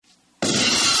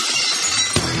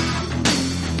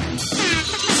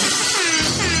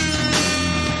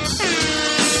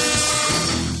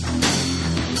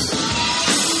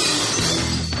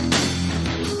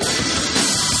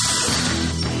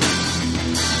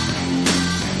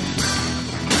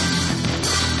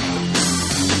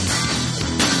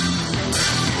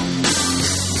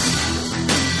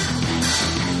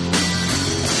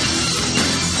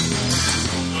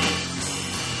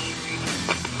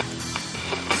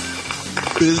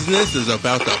Business is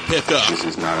about to pick up. This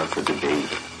is not up for debate.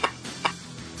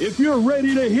 If you're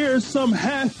ready to hear some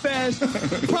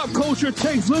half-assed pop culture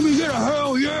takes, let me get a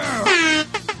hell yeah!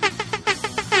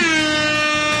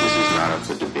 This is not up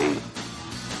for debate.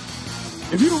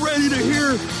 If you're ready to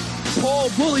hear Paul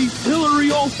bully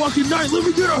Hillary all fucking night, let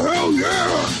me get a hell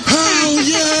yeah! Hell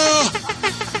yeah!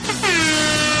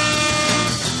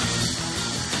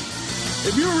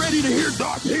 If you're ready to hear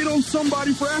Doc hate on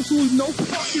somebody for absolutely no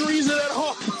fucking reason at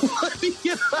all, let me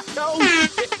get a hell yeah!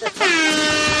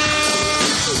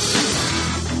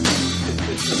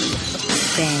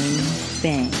 Bang,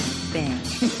 bang, bang.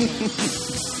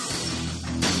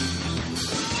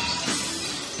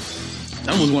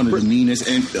 That was one of the meanest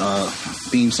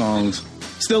theme songs.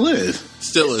 Still is.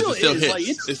 Still hits. Like,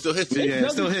 it still hits. Yeah, it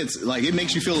still hits. Like, it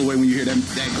makes you feel away when you hear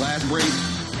that glass break.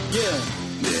 Yeah.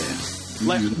 Yeah.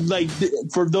 Like,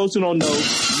 for those who don't know,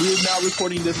 we are now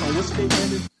recording this on what date,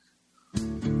 Brandon?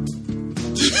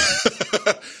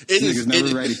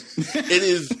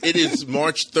 It is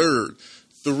March 3rd,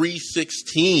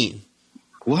 3/16.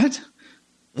 What?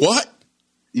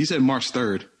 You said March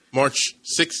 3rd. March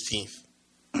 16th.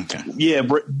 Okay. Yeah,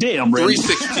 damn, Brandon.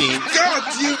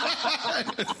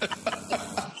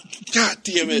 3/16. God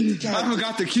damn it. I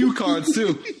forgot the cue cards,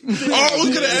 too.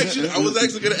 I was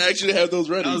actually going to ask you to have those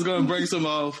ready. I was going to bring some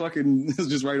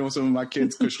just write on some of my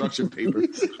kids' construction paper. He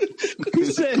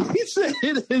said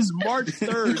it is March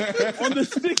 3rd on the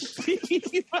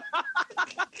 16th.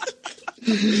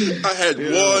 I had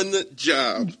one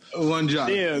job. One job.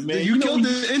 Yeah, man. You killed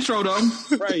the intro, though.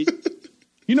 Right.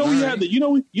 You know when you have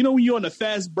when you're on a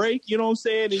fast break, you know what I'm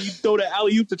saying, and you throw the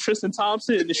alley-oop to Tristan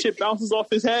Thompson and the shit bounces off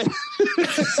his head.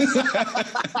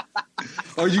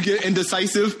 Or you get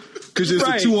indecisive because it's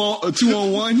a two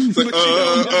on one. And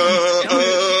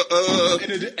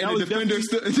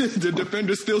the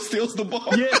defender still steals the ball.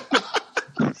 Yeah.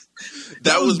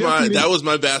 That was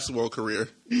my basketball career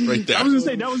right there. I was gonna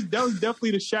say that was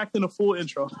definitely the Shaq in a full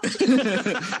intro.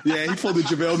 Yeah, he pulled the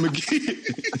JaVale McGee.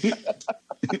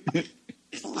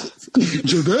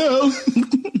 JaVale.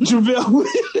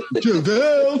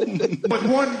 With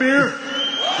 1 beer,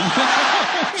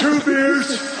 2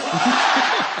 beers,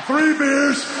 3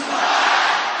 beers,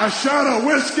 a shot of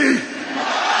whiskey,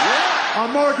 a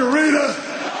margarita,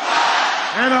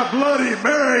 and a Bloody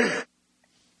Mary.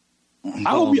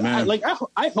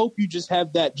 I hope you just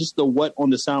have that, just the what on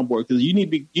the soundboard, because you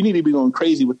need to be going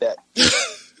crazy with that.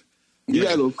 You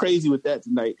gotta go crazy with that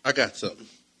tonight. I got something.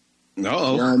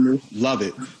 No, love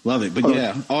it. But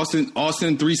yeah, Austin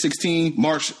 3/16,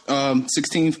 March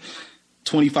 16th,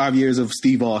 25 years of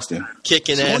Steve Austin,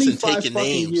 kicking ass and taking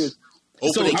names. Years.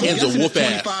 Opening cans of whoop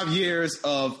ass. 25 years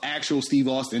of actual Steve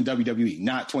Austin in WWE,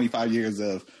 not 25 years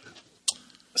of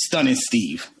stunning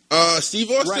Steve.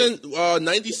 Steve Austin,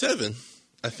 97,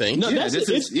 I think. No, that's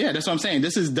what I'm saying.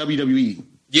 This is WWE.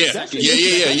 Yeah.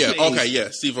 Okay,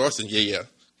 yeah, Steve Austin, yeah.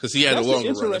 Because he had a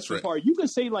longer run. That's right. Part. You could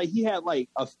say like he had like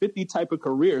a 50 type of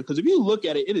career. Because if you look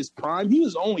at it, in his prime, he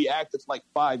was only active for like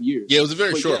 5 years. Yeah, it was a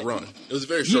very short run. It was a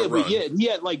very short run. Yeah, he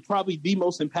had like probably the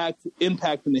most impact in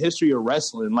the history of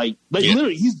wrestling. Like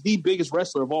literally, he's the biggest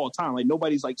wrestler of all time. Like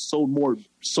nobody's like sold more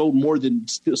than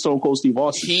Stone Cold Steve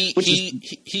Austin.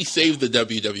 He saved the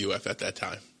WWF at that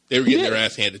time. They were getting their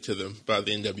ass handed to them by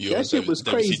the NWO that shit was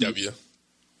crazy. WCW.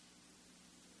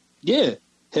 Yeah.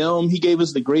 Him, he gave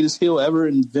us the greatest heel ever,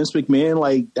 and Vince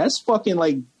McMahon, that's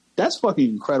fucking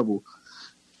incredible.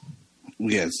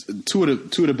 Yes, two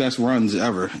of the best runs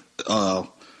ever. Mr.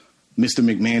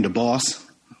 McMahon, the boss,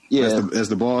 as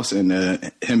the boss, and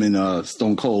him and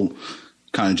Stone Cold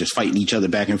kind of just fighting each other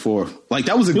back and forth. Like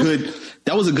that was a good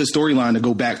storyline to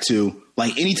go back to.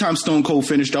 Like anytime Stone Cold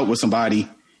finished up with somebody,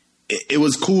 it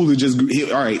was cool to just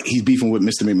he's beefing with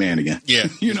Mr. McMahon again. Yeah,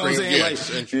 you know what I'm saying? Yeah,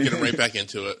 and get him right back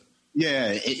into it.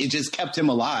 Yeah, it just kept him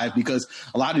alive because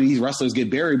a lot of these wrestlers get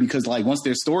buried because like once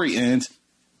their story ends,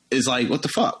 it's like what the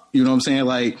fuck, you know what I'm saying?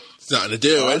 Like it's nothing to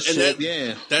do.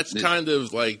 That's Yeah. kind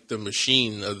of like the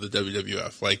machine of the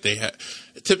WWF. Like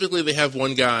typically they have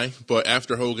one guy, but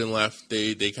after Hogan left,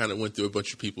 they kind of went through a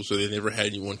bunch of people, so they never had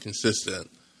anyone consistent.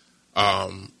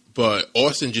 But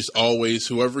Austin just always,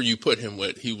 whoever you put him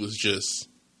with, he was just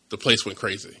the place went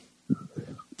crazy.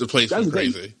 That's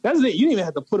it. You didn't even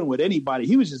have to put him with anybody.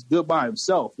 He was just good by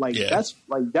himself. That's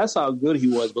how good he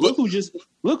was. But look who just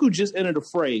entered the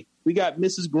fray. We got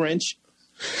Mrs. Grinch.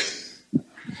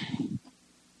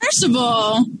 First of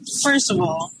all,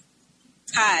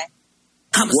 hi.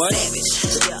 I'm a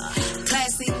savage.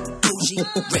 Classy, bougie,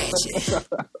 ratchet.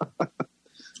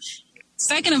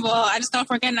 Second of all, I just got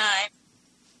fork at 9.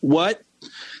 What?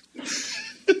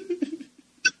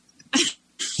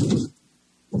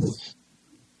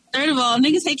 all,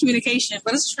 niggas hate communication,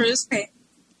 but it's true. It's okay.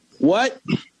 What?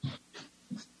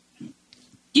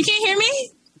 You can't hear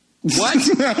me? What?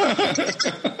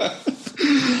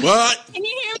 What? Can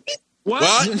you hear me? What?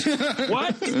 What?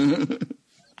 What?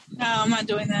 No, I'm not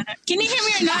doing that. Can you hear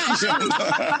me or not?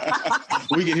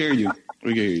 We can hear you.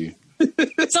 We can hear you.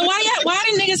 So why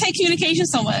do niggas hate communication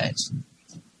so much?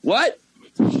 What?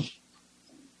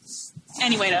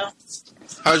 Anyway, though.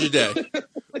 How's your day?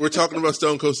 We're talking about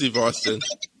Stone Cold Steve Austin.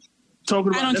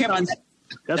 Talking about, I don't care about that.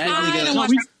 That's I what we don't got.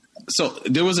 watch So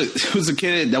there was a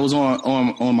kid that was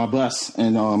on my bus,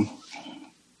 and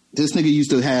this nigga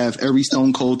used to have every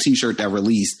Stone Cold T-shirt that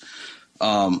released,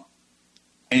 and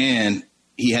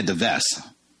he had the vest.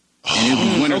 And it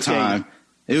was wintertime.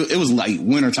 It was like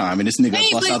wintertime, and this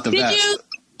nigga bust out the vest.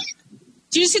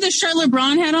 Did you see the shirt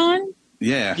LeBron had on?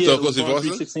 Yeah. So close to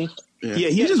Boston? 316. Yeah. Yeah,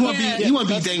 He just want to Yeah. be. He want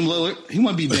to be Dame Lillard. He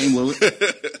want to be Dame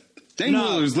Lillard. Dame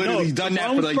Lillard's literally done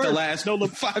that for like the last 5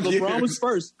 years. LeBron was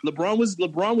first.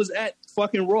 LeBron was at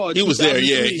fucking Raw. He was there,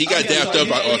 yeah. He got dapped up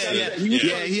by Yeah, Austin. he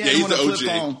had him he's on the the flip OG.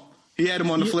 phone. He had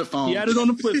him on the flip phone. He had it on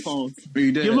the flip phone.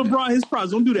 He did. Give LeBron his props.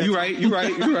 Don't do that. You right. That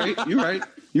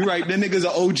nigga's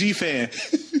an OG fan.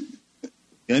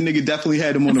 That nigga definitely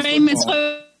had him on the flip Famous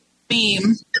phone.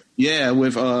 meme. Yeah,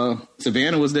 with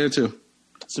Savannah was there too.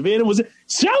 Savannah was.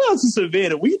 Shout out to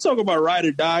Savannah. When you talk about ride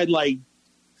or die, like,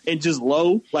 and just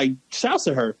low, like, shouts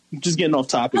to her. Just getting off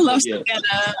topic. I love but yeah.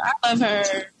 Savannah. I love her.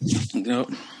 Yep.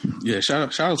 Yeah,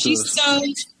 shout out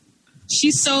to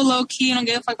She's so low key. I don't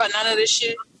give a fuck about none of this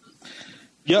shit.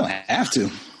 You don't have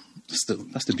to. That's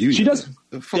the beauty. She does.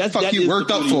 The fuck you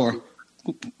worked up for?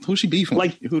 Who she beefing?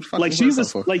 Like, who the fuck like you she's worked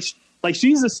up a, for? like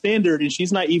she's a standard, and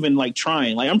she's not even like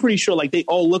trying. Like, I'm pretty sure like they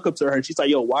all look up to her. She's like,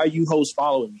 "Yo, why are you hoes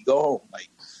following me? Go home." Like,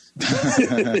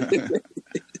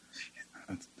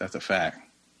 that's a fact.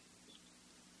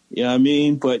 you know what I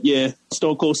mean? But yeah,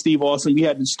 Stone Cold Steve Austin. We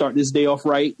had to start this day off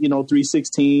right.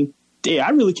 316. Yeah, I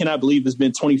really cannot believe it's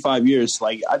been 25 years.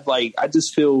 I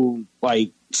just feel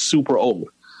like super old.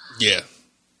 Yeah.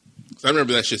 I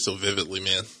remember that shit so vividly,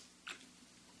 man.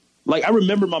 Like, I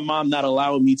remember my mom not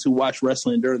allowing me to watch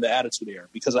wrestling during the Attitude Era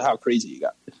because of how crazy it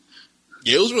got.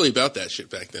 Yeah, it was really about that shit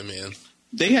back then, man.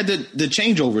 They had the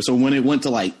changeover. So when it went to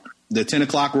like the 10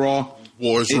 o'clock Raw,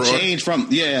 Wars it Raw. changed from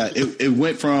it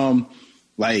went from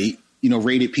like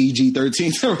rated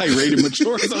PG-13 to like rated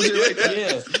mature or something like that.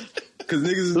 Yeah. Because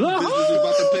niggas is about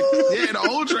to pick the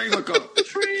whole train look up.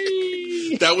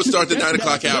 That would start the 9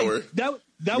 o'clock hour. That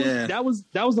was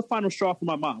the final straw for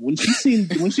my mom. When she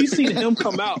seen him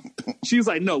come out, she was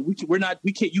like, "No,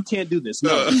 you can't do this."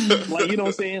 No. Like, you know what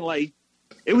I'm saying? Like,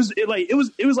 it was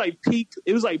like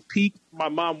peak my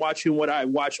mom watching what I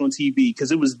watch on TV,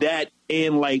 because it was that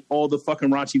and like all the fucking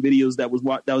raunchy videos that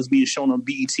was being shown on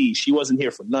BET. She wasn't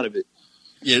here for none of it.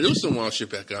 Yeah, there was some wild shit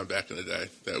back in the day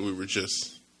that we were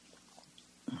just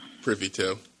privy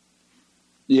to.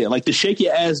 Yeah, like the shake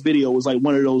your ass video was like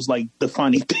one of those like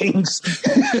defining things.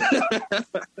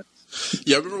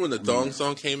 Yeah, I remember when the thong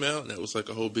song came out, and that was like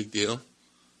a whole big deal.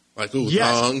 Like, ooh,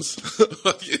 Yes. thongs.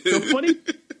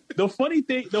 The funny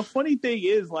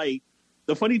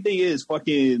thing is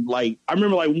fucking like I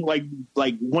remember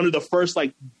like one of the first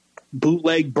like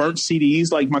bootleg burnt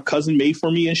CDs like my cousin made for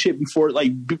me and shit before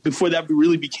that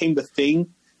really became the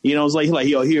thing. It was like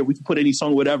yo, here, we can put any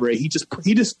song, whatever. And he just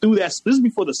threw that. This is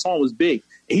before the song was big.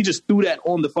 And he just threw that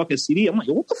on the fucking CD. I'm like,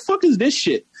 what the fuck is this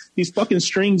shit? These fucking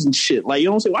strings and shit. Like, you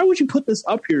know what I'm saying? Why would you put this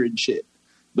up here and shit?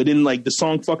 But then like the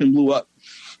song fucking blew up.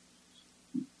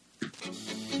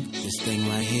 This thing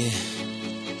right here.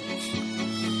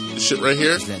 This shit right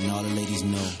here. Just letting all the ladies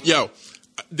know. Yo,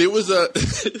 there was a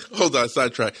hold on,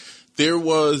 sidetrack. There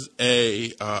was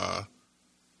a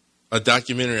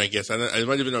documentary, I guess. It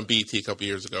might have been on BET a couple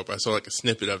years ago, but I saw like a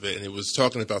snippet of it, and it was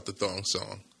talking about the thong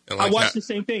song. And like I watched the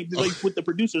same thing, like with the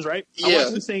producers, right? Yeah, I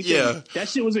watched the same thing. yeah. That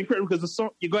shit was incredible because the song.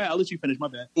 Go ahead, I'll let you finish. My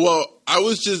bad. Well,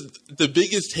 the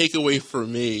biggest takeaway for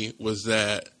me was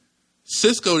that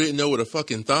Cisco didn't know what a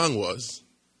fucking thong was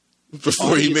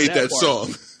before he made that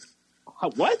song.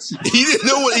 What? He didn't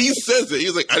know what he says it. He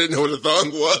was like, I didn't know what a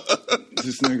thong was.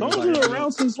 Thongs were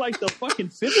around since like the fucking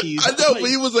 50s. I know, but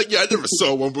he was like, yeah, I never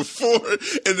saw one before.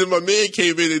 And then my man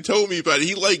came in and told me about it.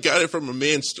 He like got it from a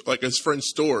man's, like his friend's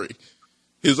story.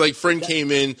 His like friend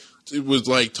came in, was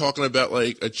like talking about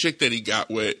like a chick that he got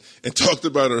with and talked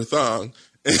about her thong.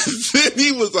 And then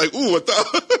he was like, ooh, a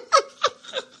thong.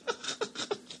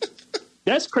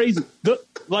 That's crazy.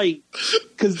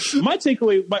 Because my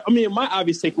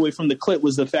obvious takeaway from the clip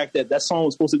was the fact that song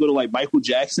was supposed to go to like Michael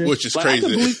Jackson, which is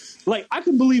crazy. I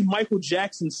can believe Michael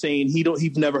Jackson saying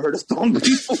he's never heard a thong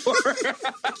before.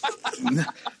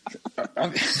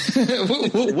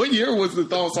 What year was the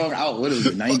thong song out? What is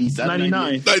it? 97?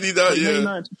 99. 99, yeah.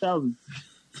 99, 2000.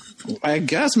 I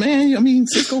guess, man. I mean,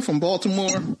 Cisco from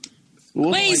Baltimore.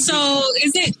 Wait, so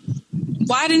is it?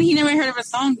 Why didn't he never heard of a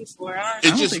song before?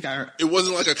 It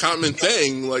wasn't like a common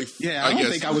thing. Like, yeah, I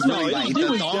don't think I was really like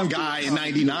the thong guy in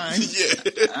 99.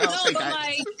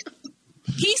 Yeah.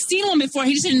 He's seen one before.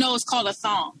 He just didn't know it's called a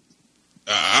thong.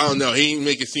 I don't know. He didn't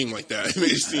make it seem like that. He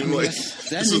made it seem like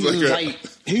that nigga was like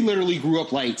he literally grew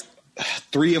up like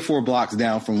 3 or 4 blocks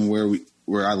down from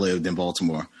where I lived in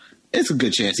Baltimore. It's a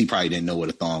good chance he probably didn't know what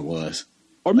a thong was.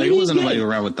 Or maybe like, it wasn't nobody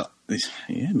around with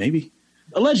yeah, maybe.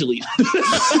 Allegedly.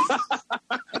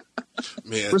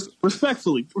 Man.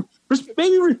 Respectfully.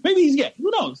 Maybe he's gay.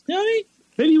 Who knows? You know what I mean?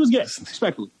 Maybe he was gay.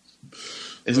 Respectfully.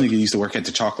 This nigga used to work at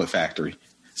the chocolate factory.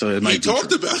 So it might he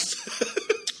talked about that.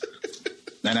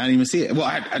 And I didn't even see it. Well,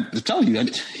 I'm telling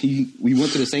you, we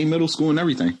went to the same middle school and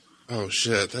everything. Oh,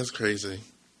 shit. That's crazy.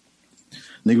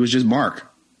 Nigga was just Mark.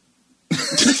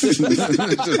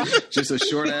 just a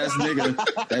short ass nigga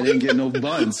that didn't get no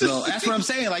buns. So that's what I'm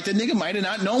saying. Like the nigga might have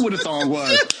not known what a thong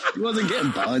was. He wasn't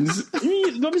getting buns.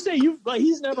 Let me say,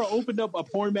 he's never opened up a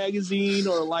porn magazine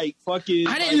or like fucking.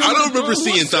 I don't remember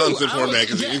seeing thongs in porn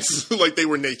magazines. Like they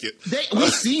were naked. We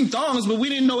seen thongs, but we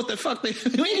didn't know what the fuck they.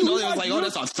 We didn't know it was like, oh,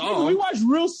 that's a thong. We watched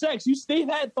Real Sex. They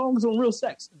had thongs on Real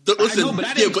Sex. Listen, but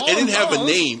it didn't have a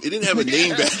name. It didn't have a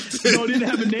name back then. No, it didn't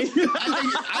have a name.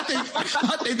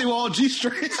 I think they were all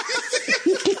G-strings.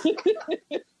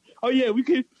 Oh yeah, we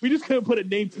just couldn't put a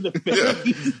name to the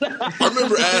face. Yeah. I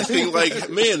remember asking, like,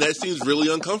 man, that seems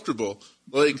really uncomfortable.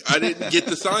 Like, I didn't get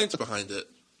the science behind it.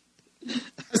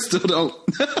 I still don't.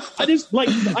 I just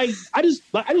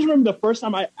remember the first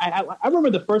time I remember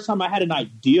the first time I had an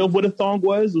idea of what a thong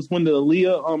was when the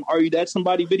Aaliyah Are You That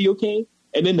Somebody video came,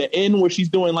 and then the end where she's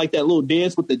doing like that little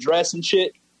dance with the dress and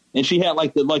shit. And she had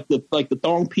like the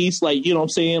thong piece, like, you know what I'm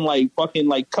saying, like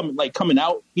fucking coming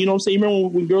out. You know what I'm saying? Remember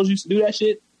when girls used to do that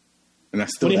shit? And I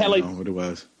still don't know what it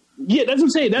was. Yeah, that's what I'm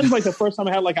saying. That's like the first time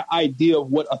I had like an idea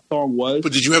of what a thong was.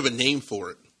 But did you have a name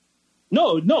for it?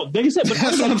 No. Like I said, but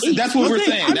that's what we're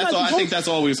saying. I think that's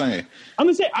all we're saying. I'm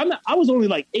gonna say I was only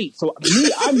like 8, so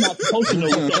I'm not supposed to know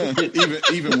what that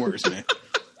is. Even worse, man.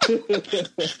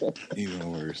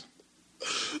 Even worse.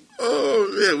 Oh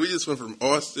man, we just went from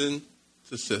Austin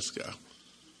to Cisco.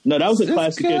 No, that was a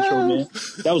classic intro, man.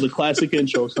 That was a classic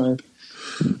intro, son.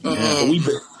 But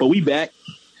we back.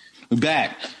 We're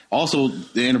back. Also,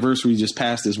 the anniversary just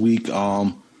passed this week.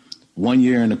 1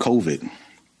 year into COVID.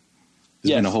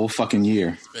 It's been a whole fucking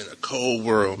year. It's been a cold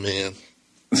world, man.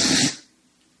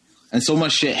 And so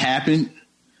much shit happened,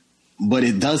 but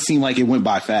it does seem like it went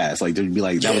by fast. Like there'd be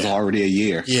like that was already a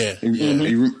year. Yeah.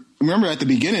 Remember at the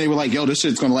beginning they were like, "Yo, this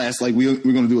shit's gonna last. Like we're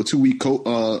gonna do a 2-week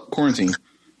quarantine."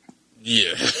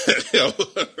 Yeah.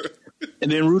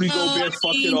 And then Rudy Gobert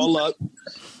fucked it all up.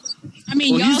 I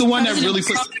mean, he's the one that really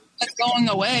put going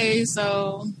away.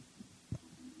 So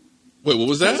wait, what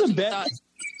was that?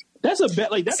 That's a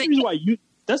bet. Like that's the reason why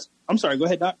I'm sorry. Go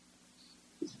ahead, Doc.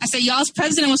 I said y'all's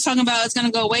president was talking about it's going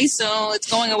to go away soon.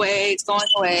 It's going away. It's going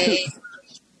away.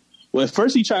 Well, at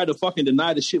first he tried to fucking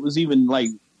deny the shit was even like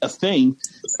a thing.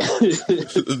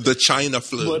 The China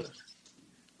flu.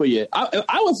 But yeah,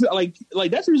 I was like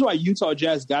that's the reason why Utah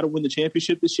Jazz got to win the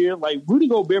championship this year. Like Rudy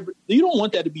Gobert, you don't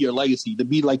want that to be your legacy, to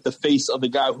be like the face of the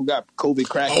guy who got COVID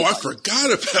crack. Oh, I forgot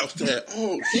about that.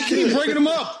 Oh, you keep bringing him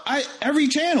up. Every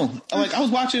channel. Like I was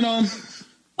watching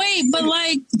Wait, but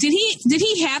like, did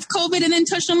he have COVID and then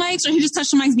touch the mics, or he just touched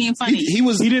the mics being funny?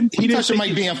 He touched the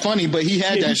mic being funny, but he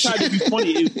had that shit. Tried to be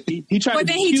funny. He tried. But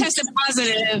then he tested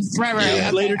positive.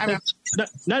 Right. Later,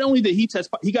 not only did he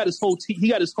test, he got his whole team. He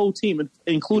got his whole team,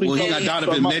 including. Well, he got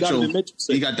Donovan Mitchell.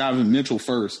 He got Donovan Mitchell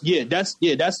first. Yeah, that's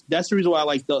the reason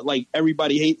why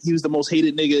everybody hate. He was the most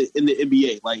hated nigga in the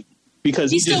NBA. Like because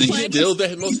he's still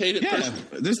the most hated person.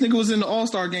 This nigga was in the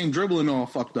All-Star game dribbling all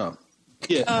fucked up.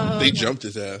 Yeah, they jumped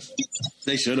his ass.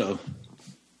 They should have.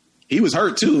 He was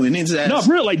hurt too, and his ass. No,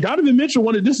 for real. Like Donovan Mitchell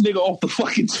wanted this nigga off the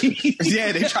fucking team.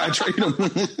 Yeah, they tried to trade him.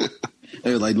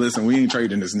 They were like, "Listen, we ain't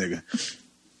trading this nigga."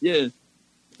 Yeah,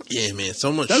 man.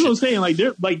 So much. That's shit. what I'm saying. Like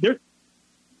they're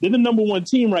the number one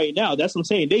team right now. That's what I'm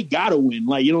saying. They gotta win.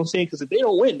 Like you know what I'm saying? Because if they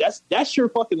don't win, that's your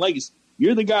fucking legacy.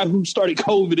 You're the guy who started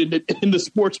COVID in the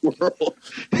sports world.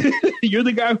 You're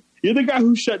the guy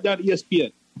who shut down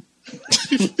ESPN.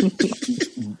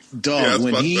 Dog,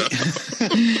 when he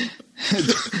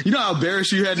you know how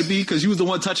embarrassed you had to be because you was the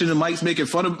one touching the mics making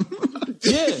fun of him.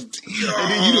 Yeah. And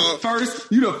then you the first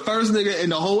nigga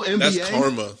in the whole NBA. That's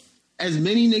karma. As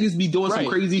many niggas be doing some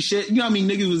crazy shit. You know how I mean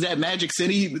niggas was at Magic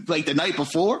City like the night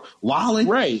before wilding?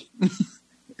 Right.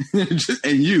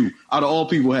 and you, out of all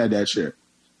people, had that shit.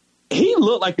 He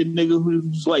looked like a nigga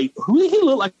who's like, he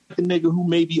looked like a nigga who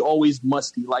may be always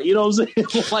musty. Like, you know what I'm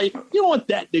saying? Like, you don't want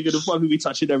that nigga to fucking be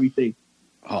touching everything.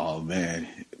 Oh man,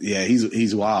 yeah,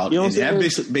 he's wild. You know and that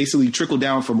basically trickled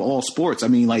down from all sports. I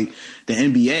mean, like the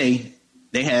NBA,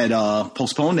 they had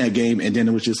postponed that game, and then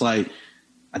it was just like,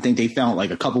 I think they found like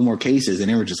a couple more cases, and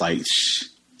they were just like,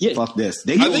 fuck this.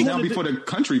 They closed down before the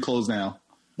country closed down.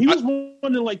 He was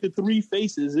one of like the three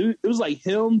faces. It was like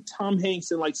him, Tom Hanks,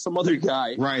 and like some other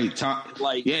guy. Right.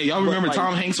 Like, yeah, y'all remember like,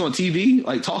 Tom Hanks on TV,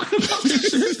 like talking about this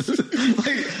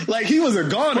shit? like he was a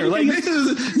goner. Like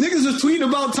niggas was tweeting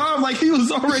about Tom like he was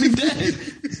already dead.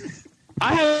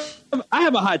 I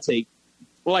have a hot take.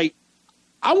 Like,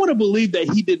 I want to believe that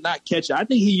he did not catch it. I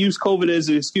think he used COVID as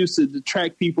an excuse to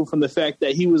detract people from the fact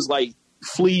that he was like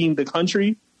fleeing the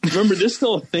country. Remember, there's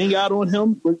still a thing out on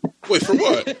him. Wait, for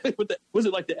what? Was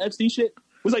it like the Epstein shit?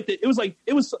 It was like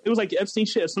the Epstein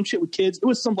shit, some shit with kids. It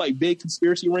was some like big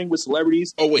conspiracy ring with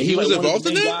celebrities. Oh wait, he was involved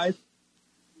in that? Guys.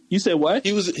 You said what?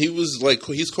 He was like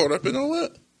he's caught up in all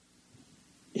that.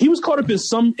 He was caught up in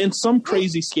some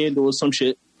crazy scandal or some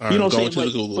shit. Right, you know what I'm saying?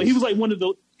 Like, but he was like one of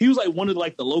the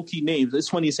like the low key names. It's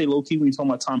funny you say low key when you're talking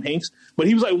about Tom Hanks, but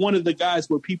he was like one of the guys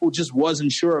where people just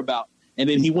wasn't sure about. And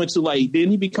then he went to like,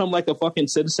 didn't he become like a fucking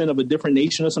citizen of a different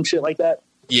nation or some shit like that?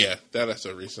 Yeah, that I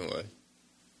saw recently.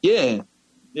 Yeah,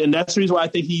 and that's the reason why I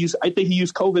think he used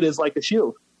COVID as like a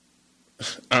shield.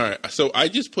 All right, so I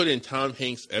just put in Tom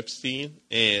Hanks Epstein,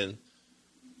 and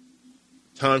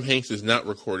Tom Hanks is not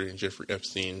recorded in Jeffrey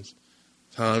Epstein's.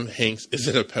 Tom Hanks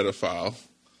isn't a pedophile.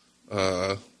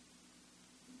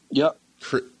 Yep.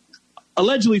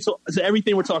 Allegedly, so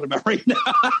everything we're talking about right now.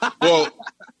 Well.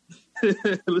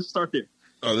 Let's start there.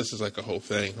 Oh, this is like a whole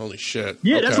thing. Holy shit.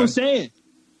 Yeah, okay. That's what I'm saying.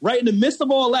 Right in the midst of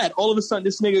all that, all of a sudden,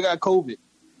 this nigga got COVID.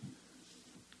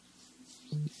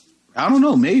 I don't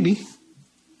know. Maybe.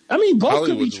 I mean, both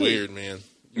Hollywood's could be true. Weird, man.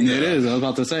 Yeah, it is. I was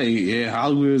about to say, yeah,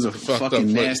 Hollywood is a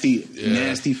fucking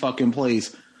nasty fucking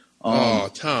place.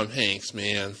 Tom Hanks,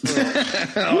 man. Yo,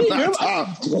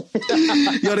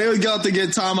 they got to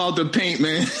get Tom out the paint,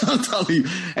 man. I'm telling you.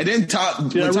 And then Tom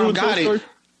got it.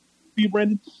 For you,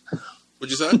 Brandon?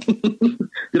 What'd you say?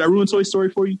 Did I ruin Toy Story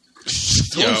for you?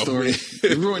 Toy Story.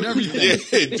 You ruined everything.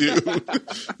 Yeah, dude.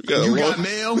 You got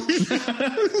mail.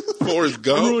 Forrest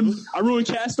Gump. I ruined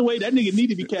Castaway. That nigga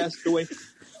needed to be Castaway.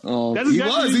 Oh,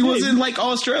 he was in like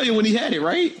Australia when he had it,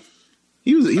 right?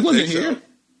 He wasn't here. So.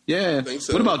 Yeah.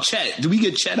 So. What about Chet? Do we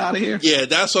get Chet out of here? Yeah,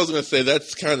 that's what I was going to say.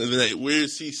 That's kind of the night. Where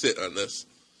does he sit on this?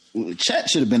 Chet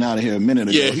should have been out of here a minute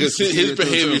ago. Yeah, because his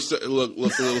behavior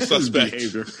looked a little suspect.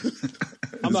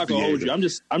 I'm not gonna hold you. I'm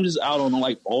just out on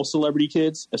like all celebrity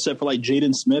kids except for like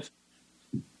Jaden Smith.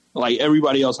 Like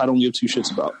everybody else, I don't give two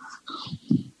shits about.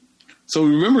 So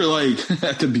remember, like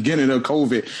at the beginning of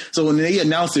COVID, so when they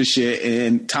announced this shit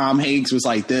and Tom Hanks was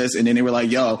like this, and then they were like,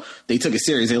 "Yo," they took it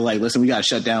serious. They were like, "Listen, we got to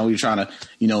shut down. We were trying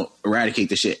to, eradicate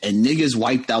the shit." And niggas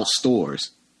wiped out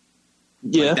stores.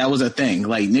 Yeah, like, that was a thing.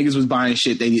 Like niggas was buying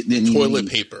shit they didn't toilet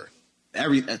need. Paper.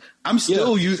 I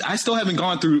still haven't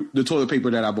gone through the toilet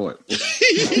paper that I bought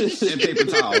and paper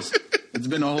towels. It's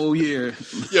been a whole year.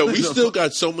 Yeah, we still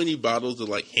got so many bottles of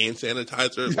like hand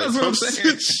sanitizer. That's what I'm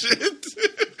saying. Shit.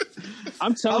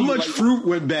 I'm telling you, how much fruit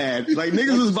went bad. Like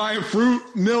niggas was buying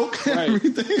fruit, milk,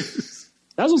 everything.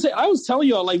 That's what I'm saying. I was telling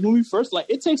y'all, like when we first, like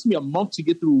it takes me a month to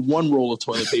get through one roll of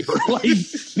toilet paper. Like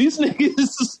these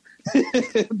niggas.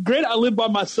 Great, I live by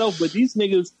myself, but these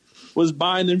niggas was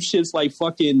buying them shits like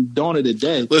fucking Dawn of the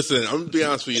Dead. Listen, I'm gonna be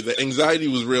honest with you. The anxiety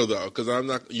was real though, because I'm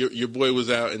not. Your boy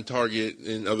was out in Target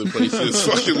and other places,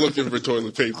 fucking looking for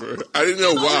toilet paper. I didn't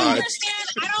know why.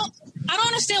 I don't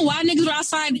understand why niggas are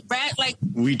outside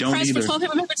we don't press either. for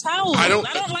toilet paper towels. I don't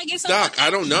like it. Doc, I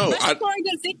don't know. I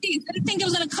didn't think it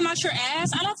was gonna come out your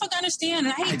ass. I don't fucking understand.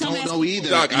 I don't know either.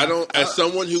 Doc, I don't. As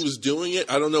someone who was doing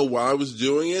it, I don't know why I was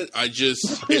doing it.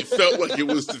 It felt like it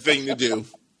was the thing to do.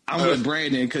 I'm with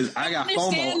Brandon because I got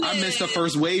FOMO. I missed the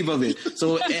first wave of it,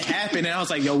 so it happened, and I was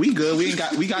like, "Yo, we good.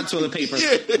 We got toilet paper."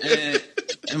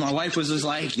 And my wife was just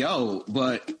like, "Yo,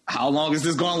 but how long is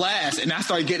this gonna last?" And I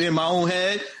started getting in my own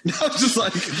head. I was just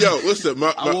like, "Yo, listen."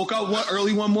 I woke up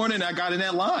early one morning. And I got in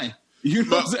that line. You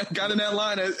know, what I'm saying? I got in that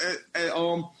line at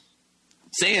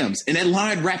Sam's, and that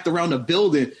line wrapped around the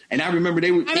building. And I remember they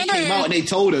came out and they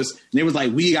told us, and they was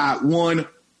like, "We got one.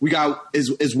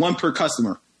 Is one per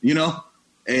customer." You know.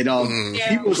 And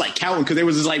people was like counting because they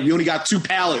was just like, we only got 2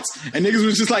 pallets, and niggas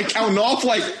was just like counting off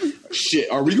like,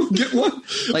 shit, are we gonna get one?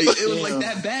 Like it was like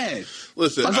that bad.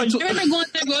 Listen, I remember going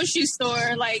to the grocery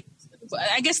store, like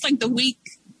I guess like the week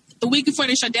the week before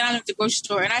they shut down at the grocery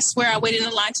store, and I swear I waited in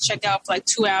the line to check out for like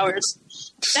 2 hours.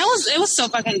 It was so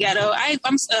fucking ghetto.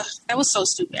 That was so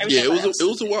stupid. Yeah, it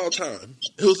was a wild time.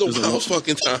 It was a wild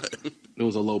fucking time. It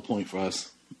was a low point for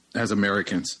us as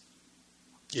Americans.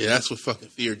 Yeah, that's what fucking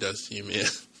fear does to you, man.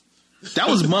 That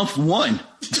was month 1.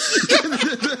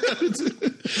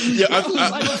 Yeah,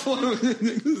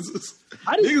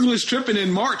 niggas was tripping in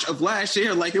March of last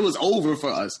year like it was over for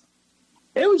us.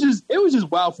 It was just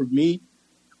wild for me,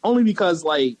 only because,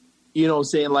 like, you know what I'm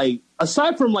saying, like,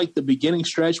 aside from like the beginning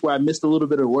stretch where I missed a little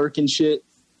bit of work and shit,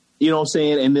 you know what I'm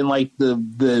saying, and then like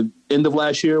the end of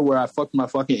last year where I fucked my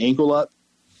fucking ankle up.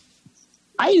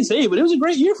 I didn't say it, but it was a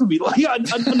great year for me. Like,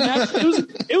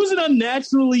 it was an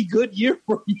unnaturally good year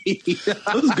for me. It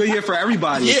was a good year for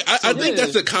everybody. Yeah, I think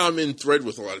that's a common thread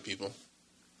with a lot of people.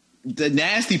 The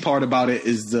nasty part about it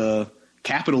is the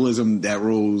capitalism that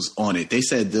rules on it. They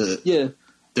said the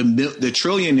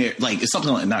trillionaire, like, it's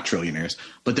something like, not trillionaires,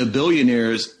 but the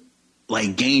billionaires,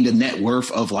 like, gained a net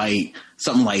worth of like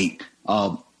something like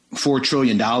 $4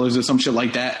 trillion or some shit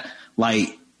like that.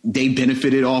 Like, they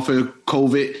benefited off of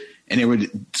COVID. And they were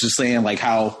just saying like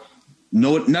how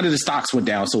none of the stocks went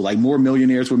down. So like more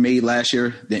millionaires were made last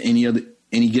year than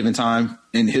any given time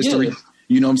in history. Yeah.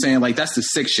 You know what I'm saying? Like, that's the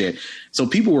sick shit. So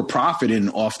people were profiting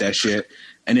off that shit.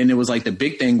 And then it was like the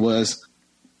big thing was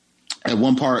at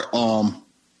one part,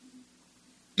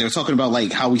 they were talking about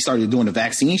like how we started doing the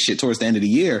vaccine shit towards the end of the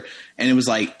year. And it was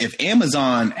like, if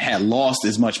Amazon had lost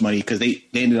as much money, because they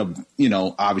ended up, you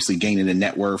know, obviously gaining a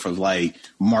net worth of like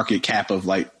market cap of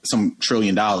like some $1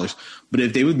 trillion. But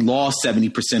if they would lost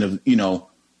 70% of, you know,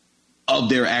 of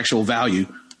their actual value,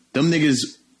 them niggas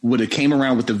would have came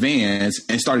around with the vans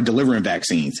and started delivering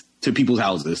vaccines to people's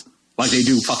houses like they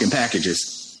do fucking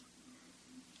packages.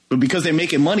 But because they're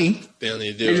making money, they're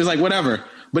just like, whatever.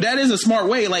 But that is a smart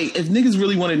way. Like, if niggas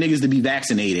really wanted niggas to be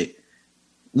vaccinated,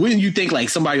 wouldn't you think like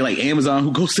somebody like Amazon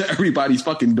who goes to everybody's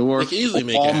fucking door, or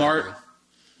Walmart,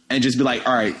 and just be like,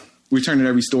 all right, we're turning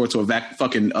every store to a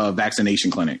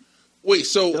vaccination clinic? Wait,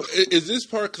 so is this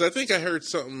part, because I think I heard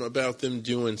something about them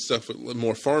doing stuff with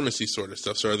more pharmacy sort of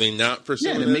stuff. So are they not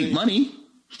pursuing to make money?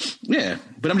 Yeah.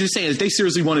 But I'm just saying, if they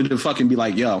seriously wanted to fucking be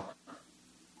like, yo,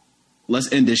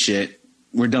 let's end this shit.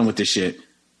 We're done with this shit.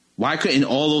 Why couldn't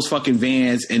all those fucking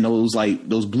vans and those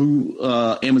blue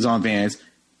Amazon vans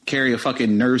carry a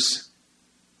fucking nurse?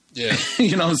 Yeah.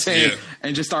 You know what I'm saying? Yeah.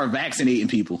 And just start vaccinating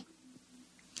people.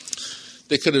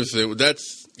 They could have said,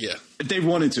 that's, yeah. If they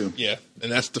wanted to. Yeah.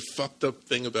 And that's the fucked up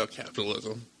thing about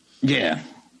capitalism. Yeah.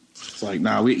 It's like,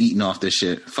 nah, we're eating off this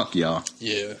shit. Fuck y'all.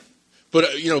 Yeah.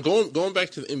 But, you know, going back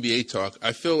to the NBA talk,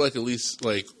 I feel like at least,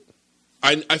 like,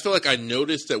 I feel like I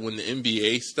noticed that when the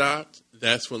NBA stopped,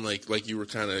 that's when, like you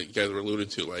guys were alluding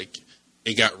to, like,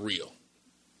 it got real.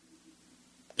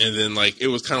 And then, like, it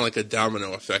was kind of like a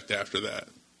domino effect after that.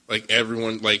 Like,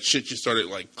 everyone, like, shit just started,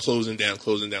 like, closing down.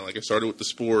 Like, it started with the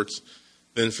sports.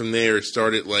 Then from there, it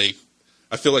started, like,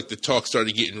 I feel like the talk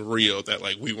started getting real that,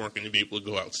 like, we weren't going to be able to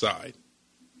go outside.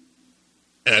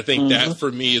 And I think that,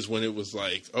 for me, is when it was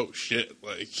like, oh, shit.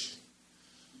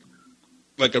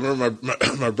 Like I remember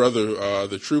my brother,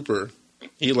 the trooper,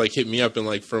 he, like, hit me up and,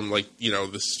 like, from, like, you know,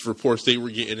 the reports they were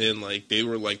getting in, like, they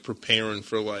were, like, preparing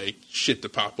for, like, shit to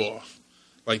pop off.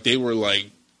 Like, they were,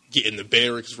 like, getting the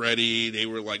barracks ready. They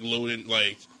were, like, loading,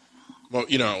 like, well,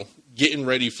 you know, getting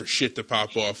ready for shit to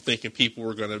pop off, thinking people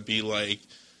were going to be, like,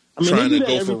 trying to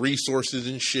go for resources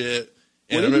and shit.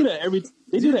 Well, they do that every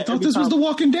I thought this was The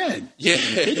Walking Dead. Yeah.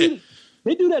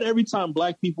 They do that every time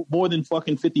black people, more than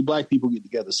fucking 50 black people get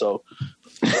together, so.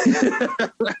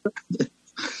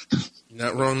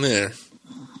 Not wrong there.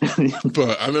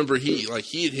 But I remember he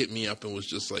had hit me up and was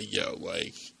just like, yo,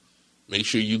 like, make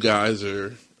sure you guys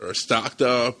are stocked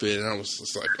up. And I was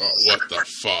just like, oh, what the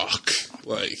fuck?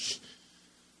 Like,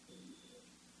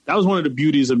 that was one of the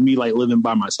beauties of me, like, living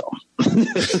by myself.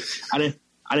 I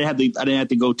didn't have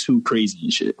to go too crazy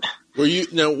and shit. Were you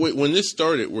now when this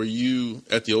started? Were you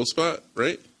at the old spot,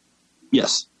 right?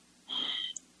 Yes.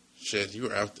 Shit, you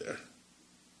were out there.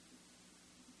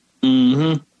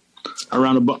 Mm-hmm.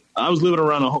 I was living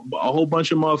around a whole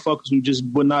bunch of motherfuckers who just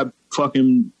would not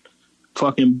fucking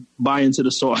buy into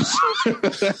the sauce.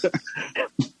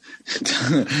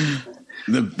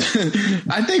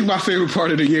 I think my favorite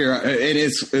part of the year,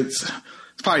 it's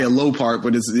probably a low part,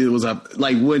 but it was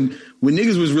like when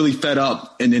niggas was really fed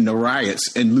up and then the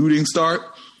riots and looting start.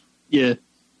 Yeah.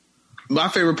 My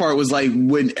favorite part was like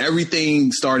when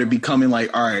everything started becoming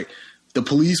like, all right, the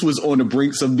police was on the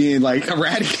brinks of being like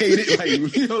eradicated. Like,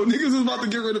 you know, niggas was about to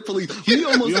get rid of police. We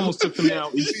almost took them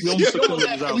out. We almost took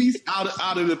police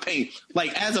out of the paint.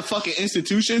 Like, as a fucking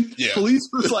institution, police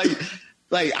was like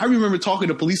Like, I remember talking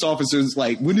to police officers,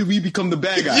 like, when did we become the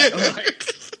bad guy?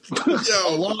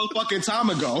 Yo. A long fucking time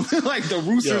ago. Like, the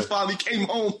Roosters finally came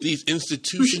home. These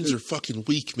institutions are fucking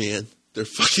weak, man. They're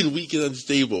fucking weak and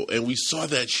unstable. And we saw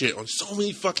that shit on so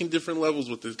many fucking different levels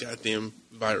with this goddamn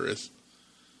virus.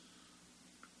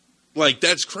 Like,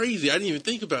 that's crazy. I didn't even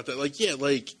think about that. Like, yeah,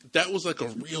 like, that was like a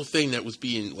real thing that was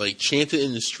being, like, chanted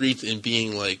in the streets and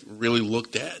being, like, really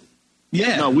looked at.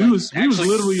 Yeah. No, we was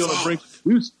literally on a brink.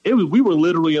 We were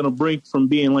literally on a brink from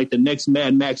being like the next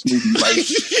Mad Max movie. Like,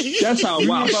 that's how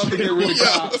wild. About to get rid of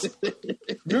cops.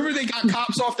 Remember they got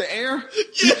cops off the air?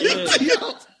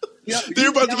 Yeah. They were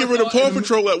about to get rid of Paw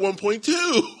Patrol at one point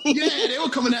too. Yeah, they were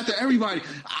coming after everybody.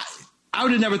 I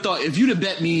would have never thought, if you'd have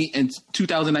bet me in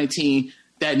 2019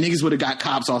 that niggas would have got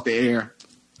cops off the air.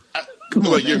 Come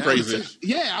on, you're crazy.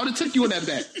 I would have took you on that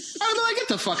bet. I would be like, get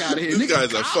the fuck out of here. This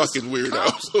guy's a fucking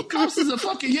weirdo. Cops is a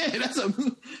fucking, that's a...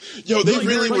 Yo, they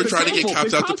really were trying to get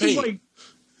cops out the paint.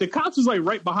 The cops is like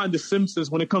right behind the Simpsons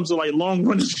when it comes to like long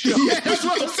running shows. Yeah, that's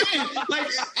what I'm saying. Like,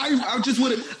 I just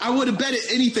would have betted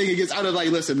anything against. I'd have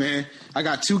like, listen, man, I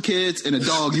got 2 kids and a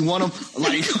dog. You want them?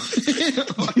 Like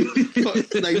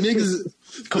niggas.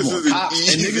 Come on,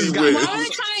 cops and niggas got.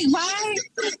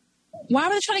 Why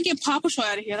were they trying to get Paw Patrol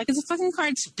out of here? Like, it's a fucking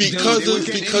cartoon. Because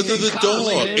of the dog.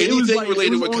 Anything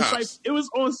related with cops. It was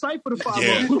on site for the 5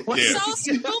 So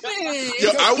stupid.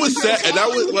 Yeah, I was sad, and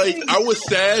I was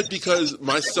sad because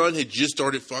my son had just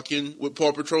started fucking with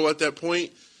Paw Patrol at that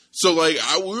point. So like,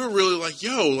 we were really like,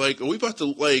 yo, like, are we about to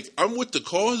like? I'm with the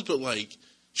cause, but like,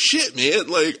 shit, man,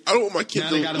 like, I don't want my kid.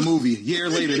 Now they got a movie. A year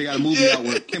later, they got a movie out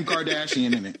with Kim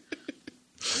Kardashian in it.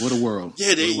 What a world!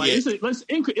 Yeah,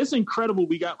 it's incredible.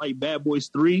 We got like Bad Boys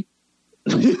 3,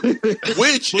 which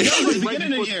that was the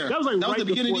beginning of the year. That was the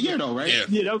beginning of the year, though, right?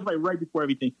 Yeah, that was like right before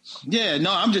everything. Yeah,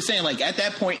 no, I'm just saying, like at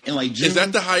that point in like June, is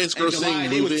that the highest grossing movie?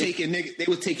 They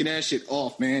were taking that shit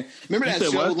off, man. Remember that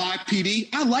show Live PD?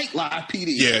 I like Live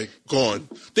PD. Yeah, gone.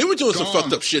 They were doing some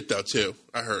fucked up shit though too.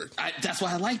 I heard. That's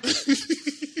why I liked it.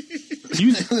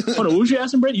 Hold on, what was you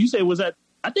asking, Brett? You said was that?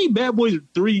 I think Bad Boys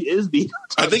 3 is the.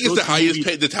 I think it's the highest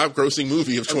paid, the top grossing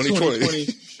movie of 2020.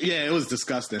 Yeah, it was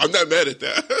disgusting. I'm not mad at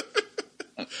that.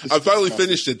 I finally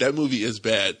finished it. That movie is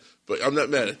bad, but I'm not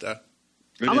mad at that.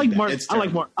 I like Martin. I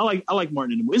like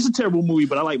Martin in the movie. It's a terrible movie,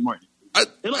 but I like Martin.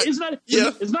 It's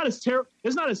not as terrible.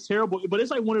 It's not as terrible, but it's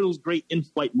like one of those great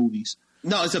in-flight movies.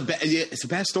 No, it's a bad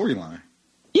storyline.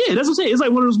 Yeah, that's what I'm saying. It's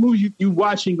like one of those movies you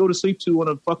watch and go to sleep to on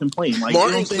a fucking plane. Like,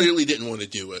 Martin clearly didn't want to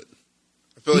do it.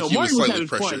 I feel like he was slightly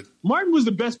pressured. Martin was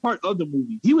the best part of the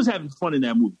movie. He was having fun in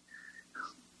that movie.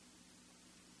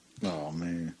 Oh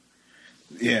man,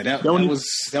 yeah, that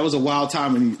was a wild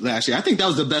time last year. I think that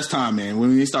was the best time, man,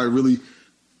 when they started really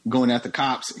going at the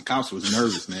cops. And cops was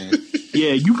nervous, man.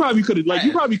 Yeah, you probably could have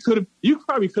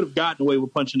gotten away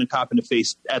with punching a cop in the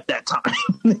face at that time.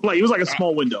 Like, it was like a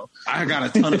small window. I got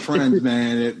a ton of friends,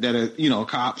 man, that are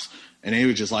cops, and they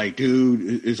were just like,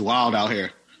 dude, it's wild out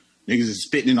here. Niggas is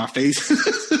spitting in our face.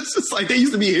 It's just like they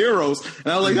used to be heroes.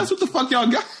 And I was like, that's what the fuck y'all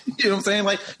got. You know what I'm saying?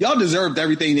 Like, y'all deserved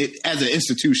everything as an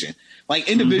institution. Like,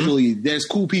 individually, there's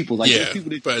cool people. Like, there's people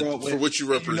that but for what you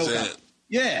represent.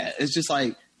 It's just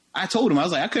like, I told him, I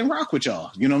was like, I couldn't rock with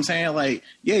y'all. You know what I'm saying? Like,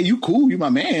 yeah, you cool. You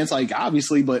my man. It's like,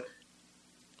 obviously, but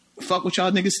fuck what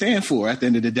y'all niggas stand for at the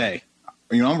end of the day.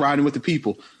 You know, I'm riding with the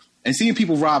people. And seeing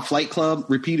people rob Flight Club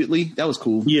repeatedly, that was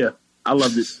cool. Yeah, I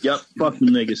loved it. Yep, fuck them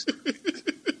niggas.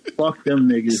 Fuck them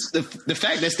niggas. The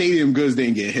fact that Stadium Goods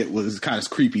didn't get hit was kind of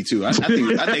creepy too. I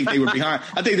think they were behind.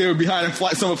 I think they were behind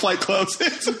some of Flight Club's.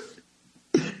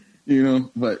 You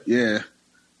know, but yeah,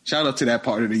 shout out to that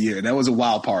part of the year. That was a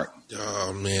wild part.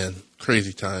 Oh man,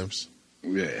 crazy times.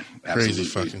 Yeah, absolutely. Crazy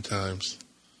fucking times.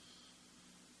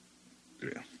 Yeah.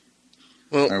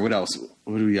 Well, all right. What else?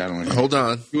 What do we got on here? Hold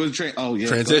on. Oh yeah.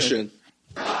 Transition.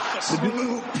 I'm a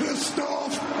little pissed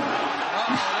off.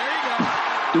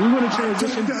 Do we want to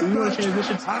transition?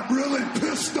 I'm really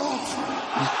pissed off.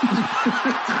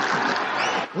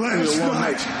 Last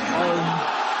night.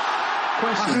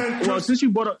 Question. Well, since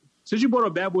you brought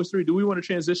up Bad Boys 3, do we want to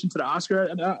transition to the Oscar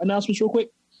announcements real quick?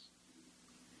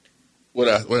 What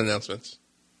announcements?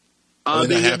 Are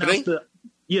they not happening?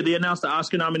 They announced the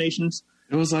Oscar nominations.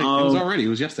 It was already. It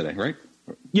was yesterday, right?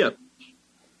 Yeah.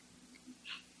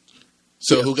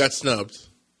 So who got snubbed?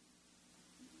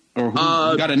 Or who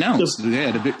got announced? What's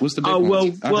the big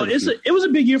one? It was a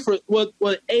big year for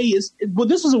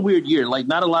this was a weird year. Like,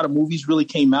 not a lot of movies really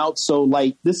came out, so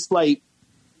like this, like,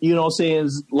 you know what I'm saying,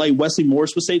 is like Wesley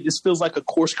Morris would say, this feels like a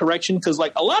course correction because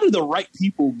like a lot of the right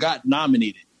people got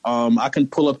nominated. I can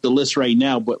pull up the list right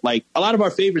now, but like a lot of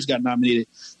our favorites got nominated.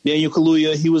 Daniel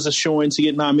Kaluuya, he was a showing to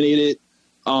get nominated.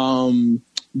 Gary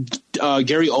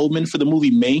Oldman for the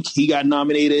movie Mank. He got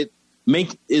nominated.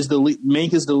 Mank is the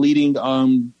leading.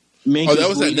 Mank that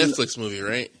was that Netflix movie,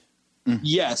 right?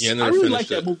 Yes, yeah, I really like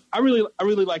that movie. I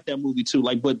really like that movie too.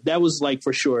 Like, but that was like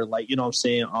for sure. Like, you know what I'm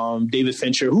saying? David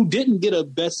Fincher, who didn't get a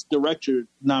Best Director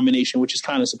nomination, which is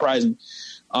kind of surprising.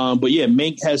 But yeah,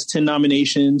 Mank has 10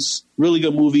 nominations. Really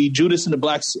good movie. Judas and the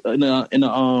Black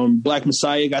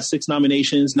Messiah got 6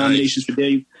 nominations. Nice.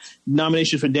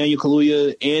 Nominations for Daniel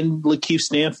Kaluuya and Lakeith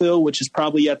Stanfield, which is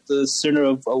probably at the center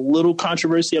of a little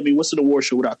controversy. I mean, what's an award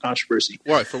show without controversy?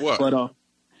 Why? For what? But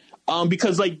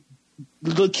because like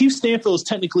Lakeith Stanfield is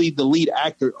technically the lead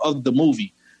actor of the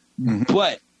movie,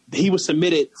 but he was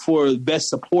submitted for Best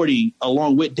Supporting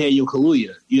along with Daniel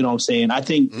Kaluuya. You know what I'm saying? I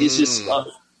think it's just.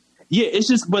 Yeah, it's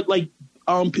just, but like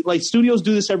studios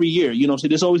do this every year. You know, so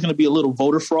there's always going to be a little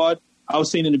voter fraud. I was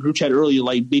saying in the group chat earlier,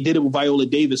 like they did it with Viola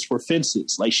Davis for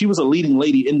Fences. Like she was a leading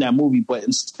lady in that movie, but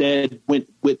instead went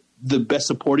with the Best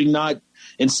Supporting nod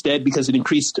instead because it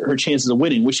increased her chances of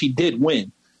winning, which she did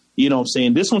win. You know what I'm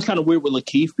saying? This one's kind of weird with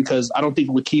Lakeith because I don't think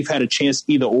Lakeith had a chance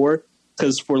either or.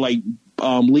 Because for like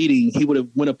leading, he would have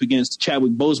went up against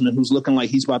Chadwick Boseman, who's looking like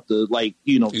he's about to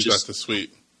he's about to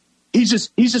sweep. He's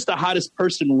just the hottest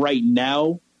person right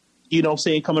now, you know what I'm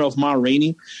saying, coming off Ma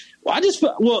Rainey.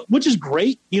 Well, which is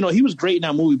great. You know, he was great in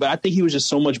that movie, but I think he was just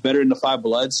so much better in The Five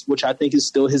Bloods, which I think is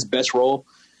still his best role.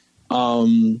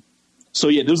 So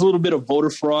yeah, there's a little bit of voter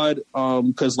fraud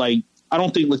because like I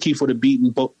don't think Lakeith would have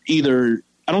beaten either.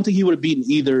 I don't think he would have beaten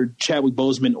either Chadwick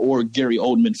Boseman or Gary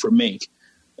Oldman for Mank.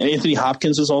 And Anthony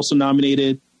Hopkins was also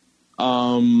nominated.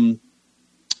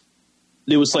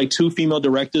 There was like 2 female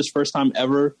directors, first time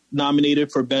ever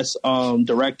nominated for Best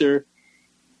Director.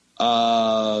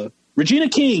 Regina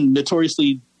King,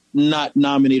 notoriously not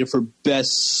nominated for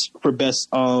best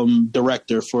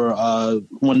director for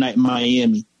One Night in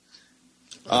Miami.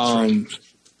 The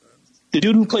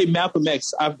dude who played Malcolm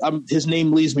X, his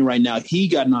name leaves me right now. He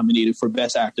got nominated for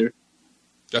Best Actor.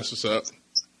 That's what's up.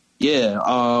 Yeah.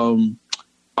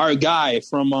 Our guy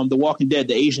from The Walking Dead,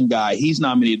 the Asian guy, he's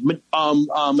nominated.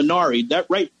 Minari, that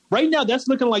right now, that's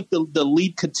looking like the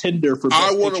lead contender for Best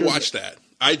I want to Picture. watch that.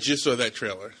 I just saw that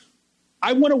trailer.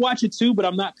 I want to watch it too, but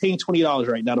I'm not paying $20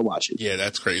 right now to watch it. Yeah,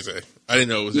 that's crazy. I didn't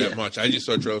know it was that much. I just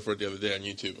saw a trailer for it the other day on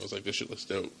YouTube. I was like, this shit looks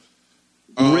dope.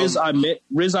 Riz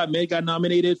Ahmed got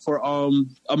nominated for a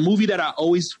movie that I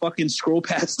always fucking scroll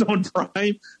past on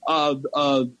Prime,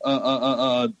 The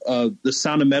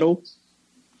Sound of Metal.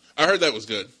 I heard that was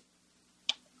good.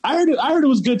 I heard it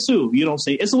was good too. You know what I'm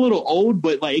saying? It's a little old,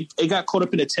 but like it got caught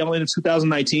up in the tail end of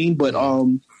 2019. But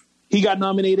he got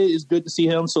nominated. It's good to see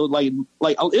him. So like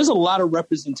there's a lot of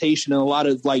representation and a lot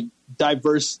of like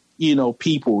diverse, you know,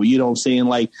 people. You know what I'm saying?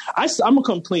 Like I'm gonna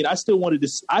come clean. I still would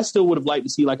have liked to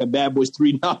see like a Bad Boys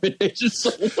 3 nomination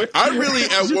somewhere. I really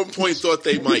at one point thought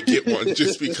they might get one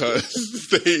just because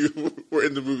they were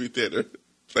in the movie theater.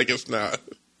 Like it's not.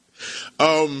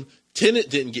 Tenet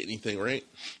didn't get anything, right?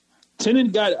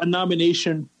 Tenet got a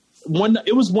nomination.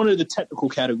 It was one of the technical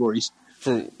categories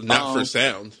For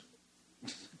sound.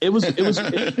 It was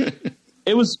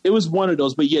one of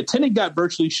those. But yeah, Tenet got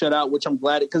virtually shut out, which I'm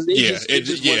glad because it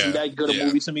just wasn't that good a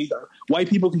movie to me. White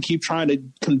people can keep trying to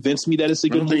convince me that it's a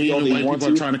good movie all they white want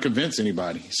people to. are trying to convince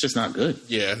anybody. It's just not good.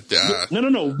 Yeah.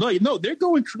 No. They're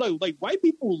going like white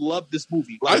people love this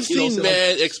movie. Like, I've seen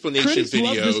mad explanation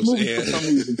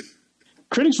videos.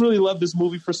 Critics really love this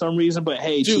movie for some reason, but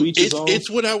hey, dude, to each his own. It's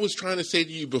what I was trying to say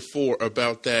to you before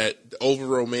about that over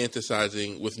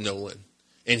romanticizing with Nolan,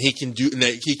 and he can do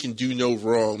no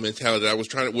wrong mentality. I was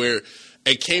trying to where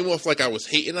it came off like I was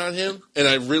hating on him, and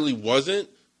I really wasn't.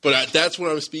 But that's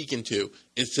what I'm speaking to.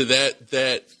 Is to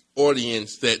that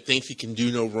audience that thinks he can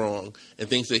do no wrong and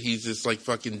thinks that he's this like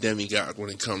fucking demigod when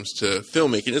it comes to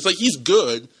filmmaking. It's like he's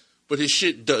good, but his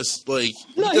shit does he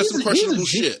does some questionable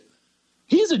shit.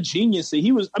 He's a genius.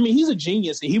 He's a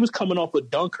genius. He was coming off of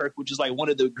Dunkirk, which is like one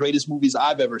of the greatest movies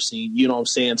I've ever seen. You know what I'm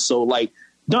saying? So like,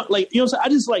 you know what I'm saying? I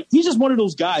just like, he's just one of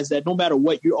those guys that no matter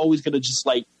what, you're always going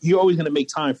to make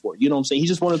time for it. You know what I'm saying? He's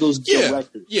just one of those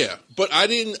directors. Yeah. But I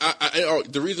didn't,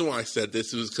 the reason why I said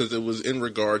this was because it was in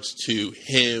regards to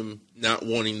him not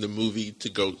wanting the movie to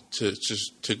go to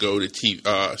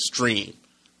TV, stream.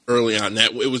 Early on,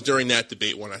 that it was during that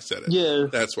debate when I said it. Yeah,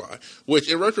 that's why.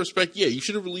 Which, in retrospect, you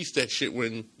should have released that shit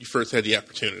when you first had the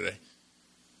opportunity.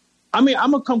 I mean,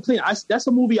 I'm gonna come clean. That's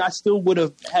a movie I still would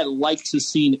have had liked to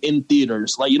seen in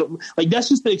theaters. Like that's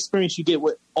just the experience you get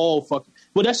with all fucking.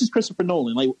 Well, that's just Christopher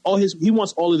Nolan. Like he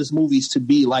wants all of his movies to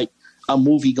be like a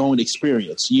movie going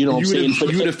experience. You know what I'm saying?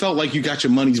 You would have felt like you got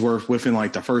your money's worth within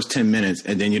like the first 10 minutes,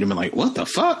 and then you'd have been like, what the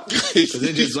fuck? Because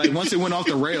it just like once it went off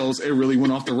the rails, it really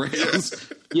went off the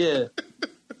rails. Yeah.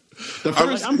 The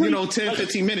first, 10,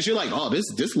 15 minutes, you're like, oh,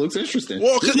 this looks interesting.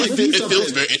 Well, because it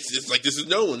feels very, it's like this is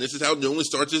Nolan. This is how Nolan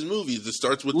starts his movies. It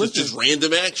starts with this just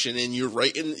random action, and you're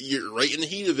right in the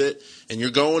heat of it, and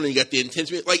you're going, and you got the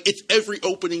intensity. Like it's every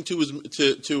opening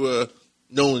to a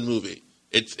Nolan movie.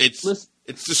 It's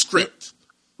the script.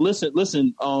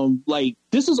 Listen. Like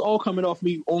this is all coming off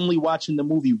me only watching the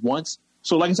movie once.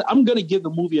 So like I said, I'm gonna give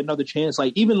the movie another chance.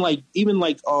 Like even like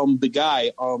the guy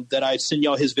that I send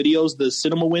y'all his videos, the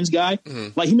Cinema Wins guy. Mm-hmm.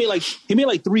 Like he made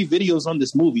like 3 videos on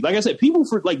this movie. Like I said, people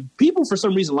for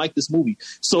some reason like this movie.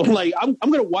 So like I'm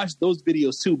gonna watch those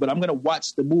videos too, but I'm gonna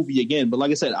watch the movie again. But like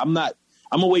I said, I'm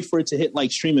gonna wait for it to hit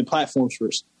like streaming platforms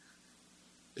first.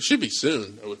 It should be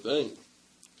soon, I would think.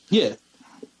 Yeah.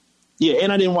 Yeah,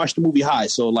 and I didn't watch the movie High,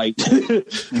 so like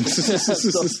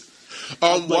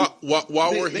while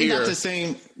we're here,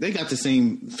 they got the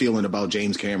same feeling about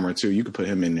James Cameron too. You could put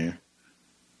him in there.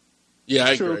 Yeah,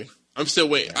 I agree. I'm still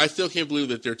waiting. I still can't believe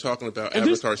that they're talking about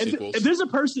Avatar sequels. If there's a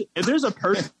person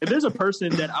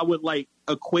that I would like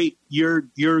equate your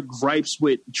gripes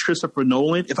with Christopher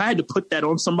Nolan, if I had to put that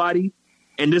on somebody,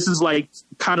 and this is like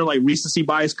kind of like recency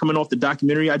bias coming off the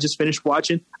documentary I just finished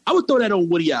watching, I would throw that on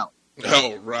Woody Allen.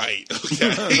 Oh, right. Okay.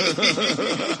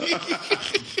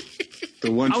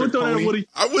 The one trick pony.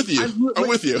 I'm with you. I'm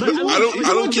with you.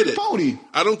 I don't get it. Pony.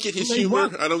 I don't get his humor.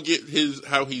 I don't get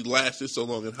how he lasted so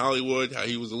long in Hollywood, how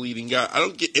he was a leading guy. I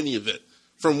don't get any of it.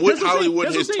 From what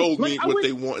Hollywood has told me what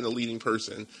they want in a leading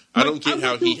person, I don't get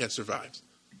how he has survived.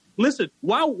 Listen,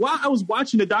 while I was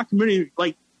watching the documentary,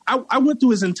 like I went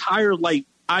through his entire like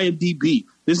IMDb.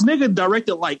 This nigga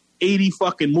directed like 80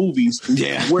 fucking movies.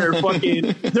 Yeah. Where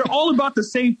fucking they're all about the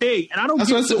same thing. And I don't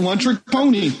That's why I said one trick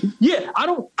pony. Yeah, I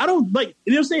don't like,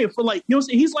 you know what I'm saying? For like, you know what I'm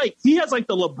saying? He's like, he has like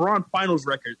the LeBron finals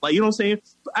record. Like, you know what I'm saying?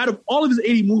 Out of all of his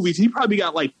 80 movies, he probably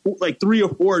got like 3 or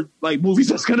 4 like movies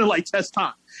that's gonna like test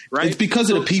time. Right? It's because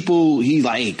of the people he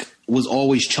like was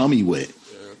always chummy with.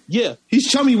 Yeah. He's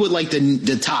chummy with like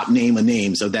the top name of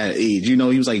names of that age. You know,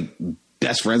 he was like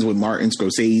best friends with Martin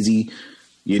Scorsese,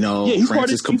 you know,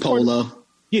 Francis Coppola.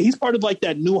 He's part of like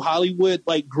that new Hollywood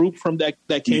like group from that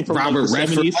came from Robert like,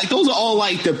 Redford. Like those are all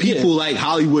like the people like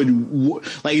Hollywood.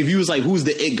 Like if you was like who's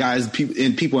the it guys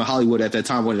people in Hollywood at that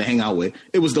time wanted to hang out with,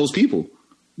 it was those people.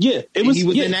 Yeah, he was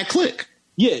in that clique.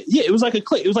 Yeah, it was like a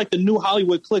clique. It was like the new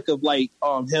Hollywood clique of like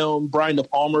him, Brian De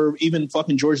Palma, even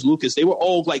fucking George Lucas. They were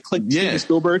all like clique. Steven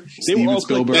Spielberg. They were all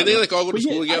Spielberg. And they like all go to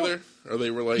school together, or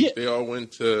they were like they all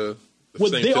went to. Same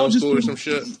they all just or some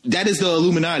shit. That is the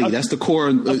Illuminati. That's the core.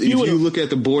 If you look at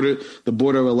the board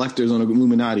of electors on the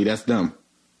Illuminati, that's them.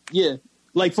 Yeah,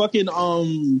 like fucking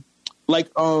I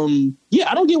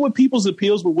don't get what people's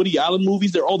appeals with Woody Allen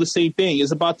movies. They're all the same thing.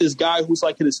 It's about this guy who's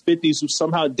like in his 50s who's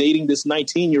somehow dating this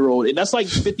 19-year-old, and that's like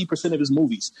 50% of his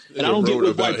movies. And I don't get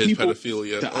why people.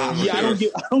 Pedophilia. I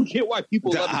don't get why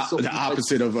people love it so much. The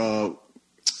opposite of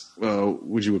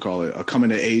what you would call it, a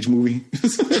coming of age movie.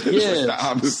 Yeah, the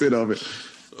opposite of it.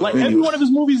 Like every one of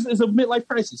his movies is a midlife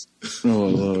crisis. Oh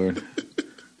Lord.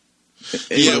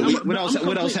 What else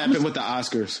happened with the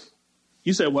Oscars?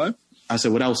 You said what? I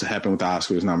said what else happened with the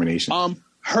Oscars nomination?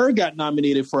 Her got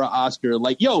nominated for an Oscar.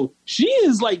 Like, yo, she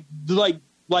is like the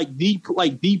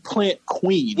plant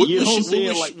queen. You know what I'm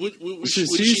saying?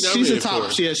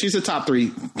 She's a top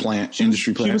 3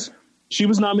 industry plant. She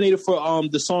was nominated for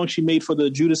the song she made for the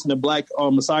Judas and the Black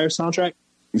Messiah soundtrack.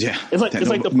 Yeah, it's like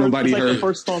the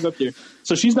first song up there.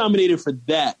 So she's nominated for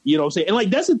that. You know what I'm saying? And like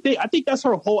that's the thing. I think that's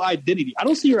her whole identity. I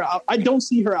don't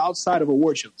see her outside of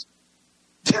award shows.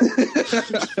 That's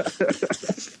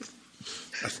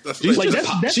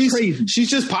crazy. She's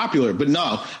just popular, but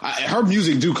no, her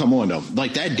music do come on though.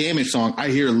 Like that Damage song, I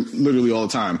hear literally all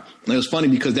the time. And it was funny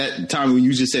because that time when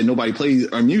you just said nobody plays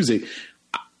our music.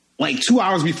 Like 2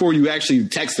 hours before you actually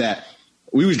text that,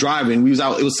 we was driving. We was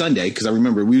out. It was Sunday because I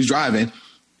remember we was driving,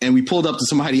 and we pulled up to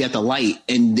somebody at the light,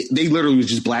 and they literally was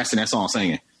just blasting that song,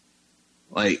 singing.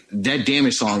 Like that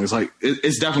Damage song is like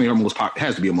it's definitely her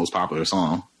has to be her most popular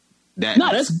song.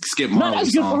 That's Skip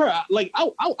Marley's good song. For her. Like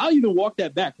I'll even walk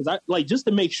that back because I like just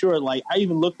to make sure. Like I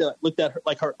even looked at her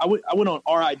like her. I went on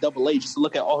RIAA just to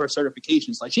look at all her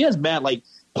certifications. Like she has mad like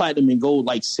platinum and gold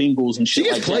like singles and shit.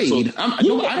 She gets played. So, I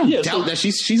don't doubt that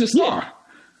she's a star.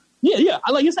 Yeah.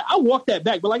 Like I said, I walk that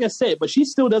back, but like I said, but she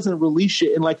still doesn't release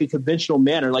shit in like a conventional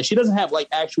manner. Like she doesn't have like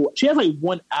actual. She has like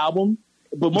one album,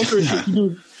 but most of the shit she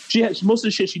do. Most of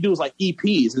the shit she do is like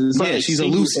EPs. And it's she's the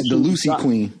Lucy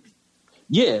queen.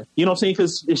 Yeah, you know what I'm saying?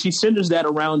 Because she centers that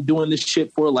around doing this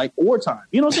shit for like wartime.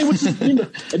 You know what I'm saying? Which is, you know,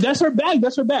 and that's her bag.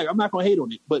 That's her bag. I'm not gonna hate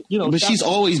on it, but you know. But she's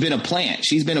always been a plant.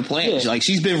 She's been a plant. Yeah. Like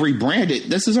she's been rebranded.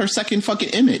 This is her second fucking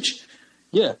image.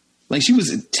 Yeah, like she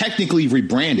was technically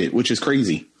rebranded, which is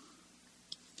crazy.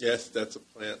 Yes, that's a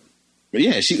plant. But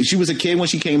yeah, she was a kid when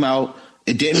she came out.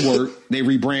 It didn't work. They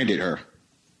rebranded her.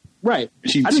 Right.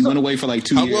 She went away for like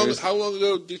 2 years. How long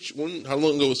ago how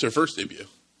long ago was her first debut?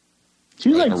 She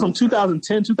was like from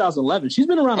 2010, 2011. She's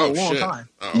been around a long time.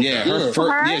 Oh, okay.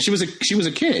 Yeah, she was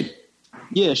a kid.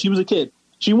 Yeah, she was a kid.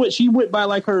 She went by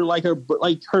like her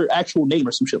actual name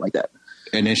or some shit like that.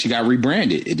 And then she got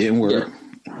rebranded. It didn't work. Yeah.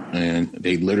 And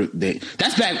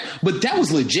that's back, but that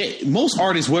was legit. Most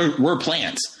artists were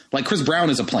plants. Like Chris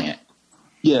Brown is a plant.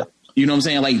 Yeah. You know what I'm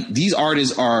saying? Like these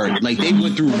artists are like they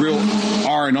went through real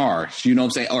R&Rs, you know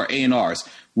what I'm saying, or A&Rs,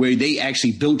 where they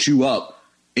actually built you up.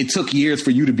 It took years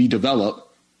for you to be developed,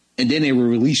 and then they will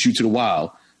release you to the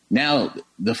wild. Now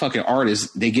the fucking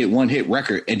artists, they get one hit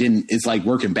record, and then it's like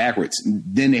working backwards.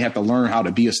 Then they have to learn how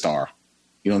to be a star.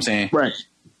 You know what I'm saying? Right.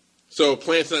 So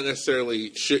plant's not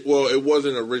necessarily shit. Well, it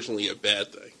wasn't originally a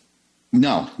bad thing.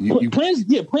 No, plants.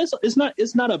 Yeah, plants. It's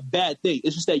not a bad thing.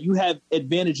 It's just that you have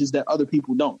advantages that other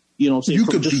people don't. You know what I'm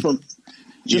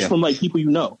saying? From like people you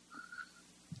know.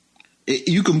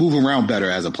 You can move around better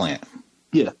as a plant.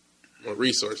 Yeah. More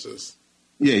resources.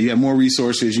 Yeah, you have more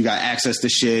resources. You got access to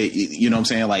shit. You know what I'm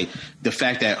saying? Like the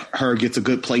fact that her gets a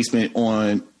good placement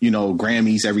on, you know,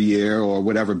 Grammys every year or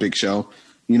whatever big show.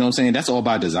 You know what I'm saying? That's all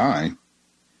by design.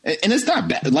 And it's not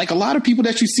bad. Like a lot of people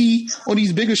that you see on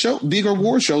these bigger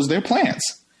award shows, they're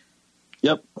plants.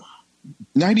 Yep.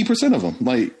 90% of them.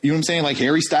 Like, you know what I'm saying? Like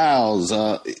Harry Styles,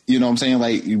 you know what I'm saying?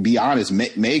 Like, you be honest,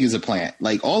 Meg is a plant.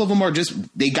 Like all of them are just,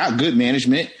 they got good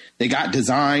management. They got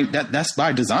design. That's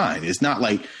by design. It's not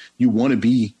like you want to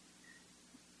be,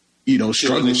 you know,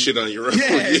 struggling. Shit on your own.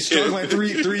 Yeah, struggling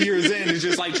three years in. It's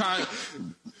just like trying.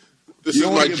 This is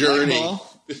my journey.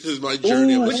 This is my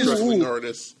journey. I'm a struggling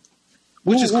artist.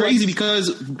 Which is crazy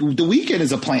because The Weeknd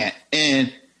is a plant,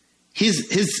 and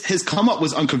his come up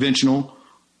was unconventional,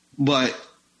 but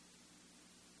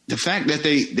the fact that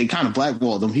they kind of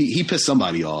blackballed him, he pissed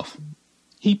somebody off.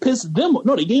 He pissed them.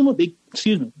 No, they gave him.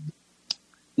 Excuse me.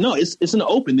 No, it's in the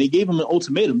open. They gave him an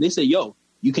ultimatum. They said, "Yo,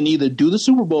 you can either do the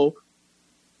Super Bowl,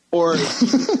 or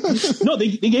no." They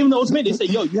gave him the ultimatum. They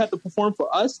said, "Yo, you have to perform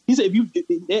for us." He said,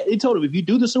 they told him, if you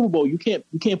do the Super Bowl, you can't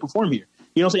perform here.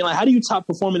 You know what I'm saying? Like, how do you top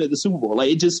performing at the Super Bowl?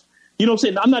 Like, it just, you know what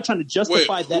I'm saying? I'm not trying to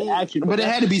justify that action. But it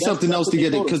had to be something else to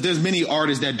get it, because there's many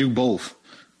artists that do both.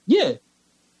 Yeah.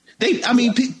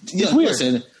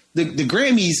 Listen, the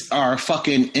Grammys are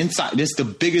fucking inside. This is the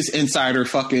biggest insider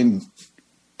fucking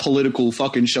political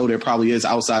fucking show there probably is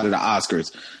outside of the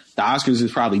Oscars. The Oscars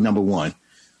is probably number one.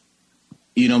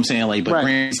 You know what I'm saying? Like, but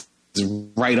Grammys is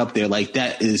right up there. Like,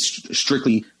 that is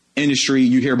strictly industry.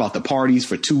 You hear about the parties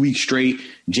for 2 weeks straight.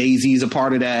 Jay-Z is a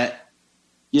part of that.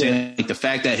 Yeah. Like the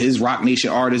fact that his Rock Nation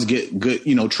artists get good,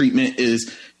 you know, treatment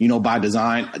is, you know, by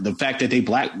design. The fact that they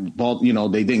blackballed, you know,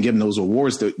 they didn't give him those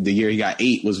awards the year he got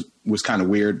 8 was kind of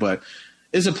weird. But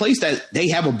it's a place that they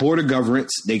have a board of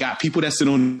governance. They got people that sit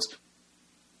on.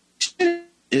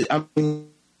 I mean,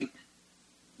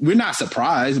 we're not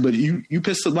surprised, but you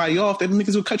piss somebody off, then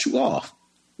niggas will cut you off.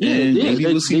 Yeah, and maybe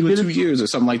we'll see you in 2 years or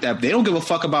something like that. But they don't give a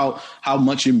fuck about how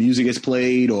much your music is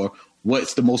played or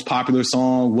what's the most popular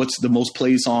song, what's the most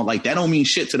played song. Like, that don't mean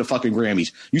shit to the fucking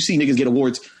Grammys. You see niggas get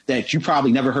awards that you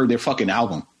probably never heard their fucking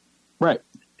album. Right.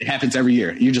 It happens every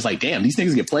year. You're just like, damn, these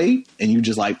niggas get played, and you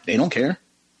just like, they don't care.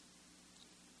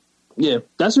 Yeah,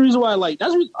 that's the reason why. Like,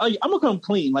 I'm gonna come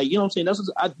clean. Like, you know what I'm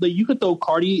saying? You could throw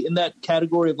Cardi in that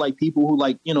category of like people who,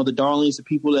 like, you know, the darlings, the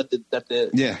people that the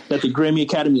Grammy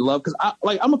Academy love. Because I'm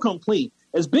gonna come clean.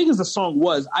 As big as the song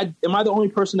was, am I the only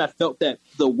person that felt that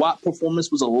the WAP performance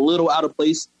was a little out of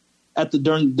place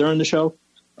during the show?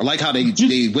 I like how they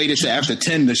waited to after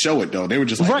 10 to show it, though. They were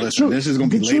just like, listen, this is going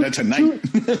to be later tonight.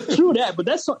 True that, but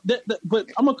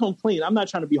I'm going to come clean. I'm not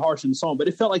trying to be harsh in the song, but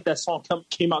it felt like that song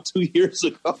came out 2 years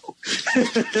ago.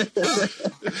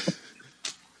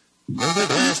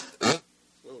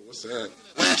 Whoa, what's that?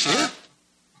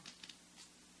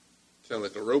 Sound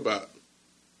like a robot.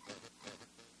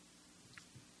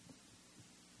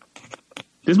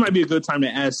 This might be a good time to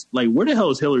ask, like, where the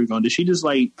hell is Hillary going? Did she just,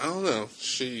 like... I don't know.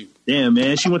 Damn,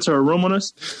 man. She went to her room on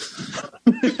us?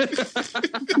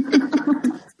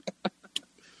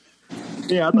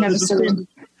 Yeah, I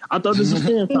thought this was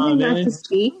fan time, man. Not to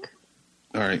speak.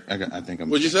 All right. I think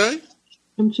I'm... What'd you say?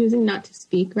 I'm choosing not to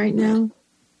speak right now.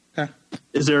 Okay.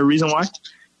 Is there a reason why?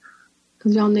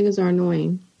 Because y'all niggas are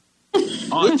annoying.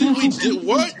 What did we do?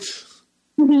 What?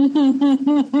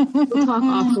 We'll talk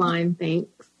offline, thanks.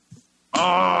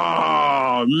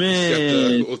 Oh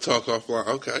man, We'll talk offline.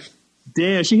 Okay.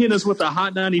 Damn, she hit us with the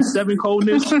hot 97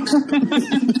 coldness.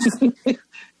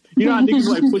 You know how niggas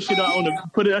like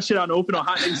put that shit on the open on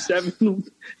hot 97.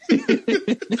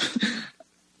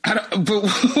 But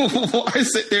why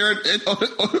sit there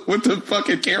with the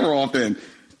fucking camera off then?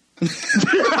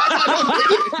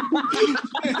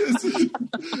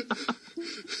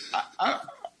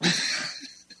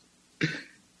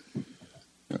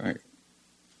 All right.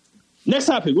 Next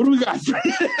topic. What do we got?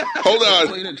 Hold on.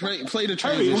 Play the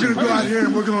transition. We're going to go out here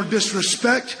and we're going to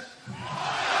disrespect.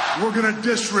 We're going to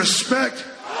disrespect.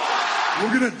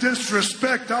 We're going to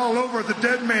disrespect all over the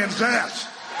dead man's ass.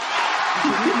 You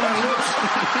can read my lips.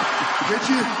 Did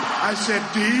you? I said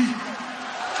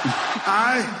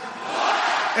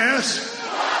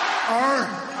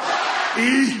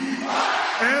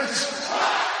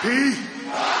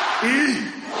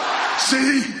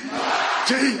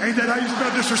Ain't that how you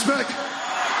spell disrespect?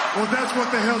 Well, that's what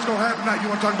the hell's going to happen tonight. You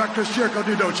want to talk about Chris Jericho,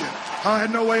 don't you? I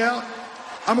had no way out.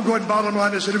 I'm going to go ahead and bottom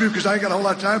line this interview because I ain't got a whole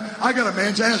lot of time. I got a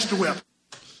man's ass to whip.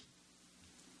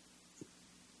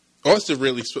 Austin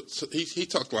really, he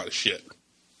talked a lot of shit.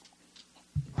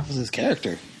 That was his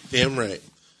character. Damn right.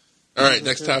 All right,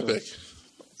 next topic.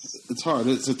 It's hard.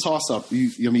 It's a toss-up.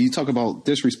 You talk about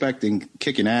disrespecting,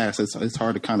 kicking ass. It's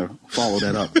hard to kind of follow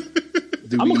that up.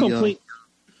 I'm gonna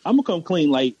come clean.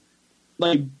 Like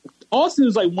Austin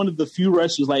is like one of the few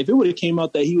wrestlers. Like if it would have came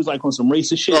out that he was like on some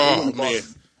racist shit. Oh man.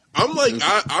 I worry.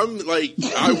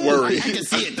 I can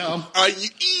see it though.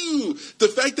 The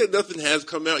fact that nothing has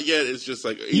come out yet is just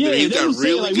like either he's got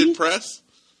really good press.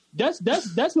 That's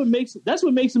what makes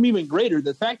him even greater.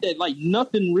 The fact that like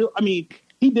nothing real. I mean,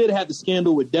 he did have the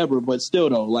scandal with Deborah, but still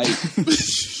though, like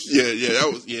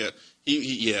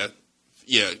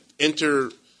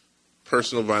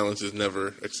Interpersonal violence is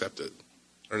never accepted.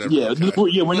 Or never we're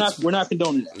not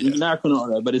condoning that. We're not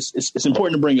condoning that, but it's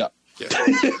important to bring up. Yeah.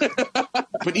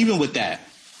 But even with that,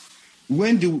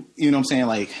 when do you know what I'm saying?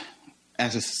 Like,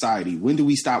 as a society, when do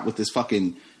we stop with this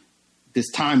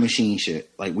time machine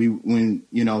shit? Like when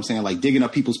you know what I'm saying, like digging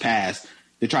up people's past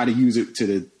to try to use it to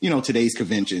the today's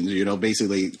conventions,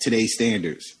 basically today's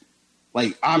standards.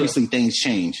 Like obviously things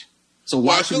change. So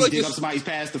why should we dig up somebody's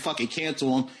past to fucking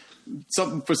cancel them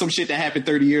for some shit that happened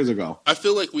 30 years ago? I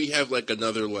feel like we have like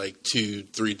another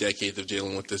 2-3 decades of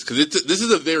dealing with this because this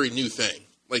is a very new thing.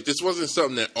 Like this wasn't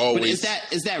something that always.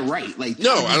 But is that right? Like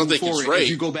no, I don't think it's right. If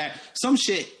you go back, some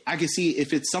shit I can see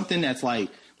if it's something that's like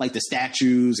the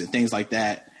statues and things like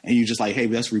that, and you just like, hey,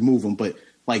 let's remove them. But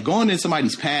like going in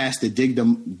somebody's past to dig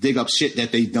up shit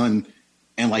that they've done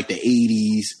in like the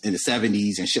 80s and the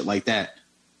 70s and shit like that.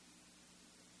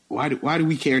 Why do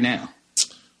we care now?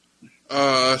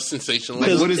 Sensational.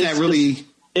 Like, what is that really?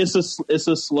 It's a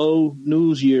slow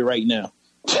news year right now.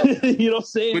 You know what I'm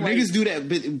saying? But niggas do that.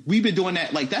 But we've been doing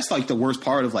that. Like that's like the worst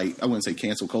part of like I wouldn't say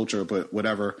cancel culture, but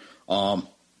whatever. Like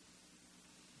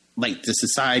the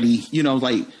society,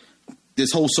 like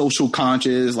this whole social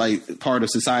conscious like part of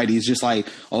society is just like,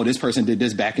 oh, this person did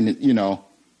this back in the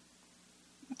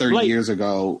 30 years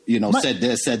ago. Said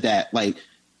this, said that. Like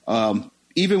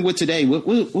even with today, what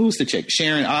was the chick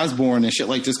Sharon Osbourne and shit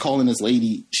like just calling this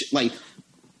lady like,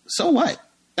 so what?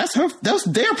 That's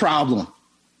their problem.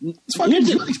 It's fucking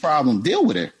Julie's problem. Deal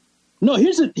with it. No,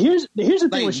 here's the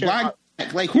thing with Sharon.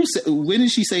 When did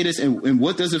she say this, and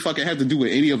what does it fucking have to do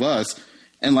with any of us?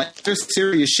 And like, there's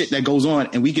serious shit that goes on,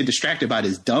 and we get distracted by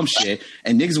this dumb shit.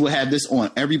 And niggas will have this on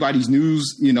everybody's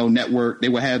news, network. They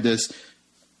will have this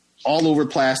all over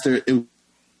plaster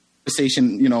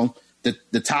conversation.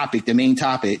 The topic, the main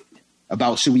topic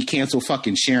about should we cancel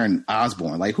fucking Sharon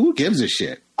Osbourne? Like, who gives a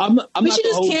shit? We should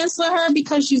just cancel her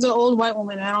because she's an old white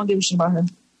woman, and I don't give a shit about her.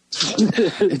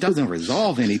 It doesn't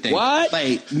resolve anything. What?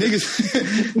 Like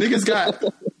niggas got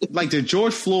like the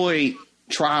George Floyd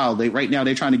trial. Right now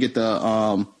they're trying to get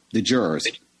the jurors,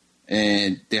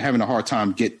 and they're having a hard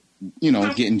time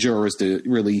getting jurors to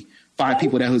really find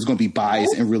people that who's going to be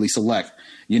biased and really select.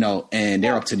 And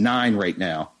they're up to 9 right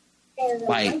now.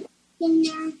 Like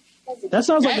that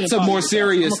sounds like that's a more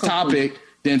serious topic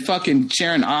than fucking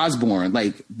Sharon Osbourne.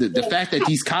 Like the fact that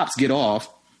these cops get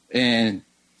off and.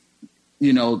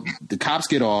 The cops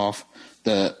get off,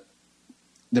 the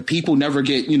people never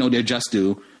get, their just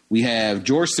due. We have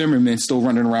George Zimmerman still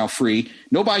running around free.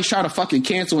 Nobody's trying to fucking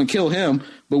cancel and kill him,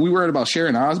 but we worried about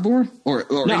Sharon Osbourne or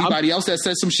anybody else that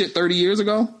said some shit 30 years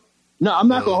ago? No, I'm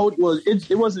not going to hold you. Well,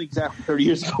 it wasn't exactly 30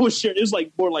 years ago. It was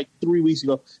like more like 3 weeks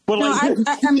ago. But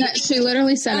she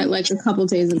literally said it like a couple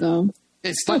days ago.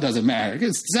 It still doesn't matter.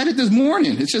 I said it this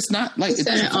morning. It's just not like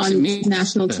said it on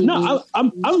national TV. No,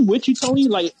 I'm with you, Tony.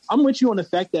 Like, I'm with you on the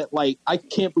fact that, like, I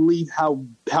can't believe how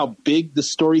big the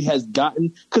story has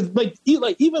gotten. Because, like,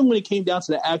 even when it came down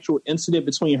to the actual incident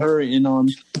between her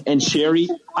and Sherry,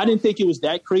 I didn't think it was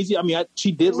that crazy. I mean,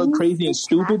 she did look crazy and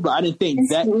stupid, but I didn't think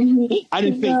that would be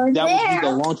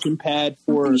the launching pad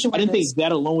for. I didn't think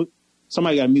that alone.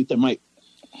 Somebody got to mute their mic.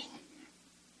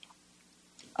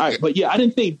 All right, but yeah, I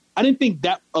didn't think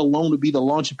that alone would be the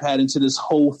launching pad into this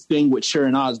whole thing with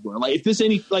Sharon Osbourne. Like, if there's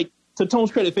any, like, to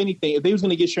Tone's credit, if anything, if they was going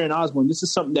to get Sharon Osbourne, this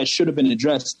is something that should have been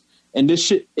addressed. And this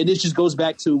just goes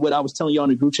back to what I was telling you on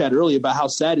the group chat earlier about how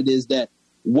sad it is that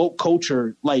woke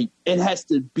culture, like, it has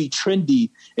to be trendy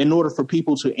in order for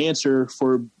people to answer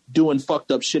for doing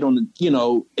fucked up shit on,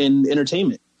 in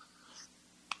entertainment.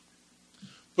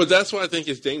 But that's why I think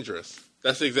it's dangerous.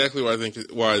 That's exactly why I think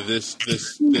why this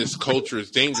culture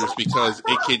is dangerous, because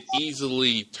it could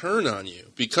easily turn on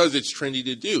you because it's trendy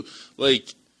to do. Like,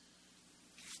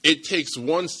 it takes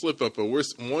one slip up or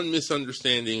one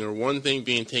misunderstanding or one thing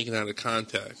being taken out of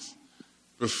context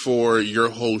before your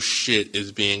whole shit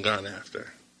is being gone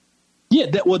after. Yeah,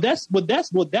 that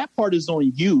part is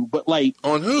on you, but like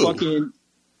on who? Fucking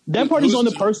that part is on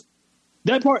the person.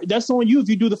 That part, that's on you if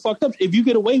you do the fucked up. If you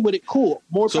get away with it, cool.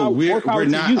 More power we're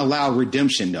not to you. allowed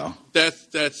redemption, though.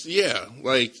 That's yeah.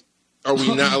 Like, are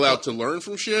we not allowed to learn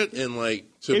from shit and like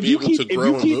to be able to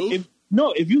grow and move?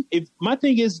 If my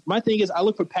thing is, I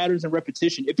look for patterns and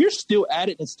repetition. If you're still at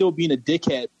it and still being a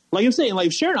dickhead, like I'm saying, like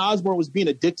if Sharon Osbourne was being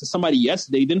a dick to somebody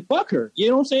yesterday, then fuck her. You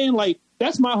know what I'm saying? Like,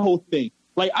 that's my whole thing.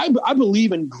 Like, I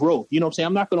believe in growth. You know what I'm saying?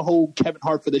 I'm not going to hold Kevin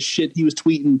Hart for the shit he was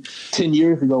tweeting 10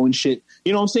 years ago and shit.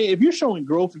 You know what I'm saying? If you're showing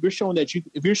growth, if you're showing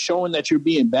that you're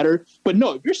being better, but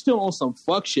no, if you're still on some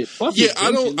fuck shit, fuck yeah,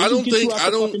 I don't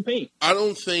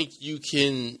think you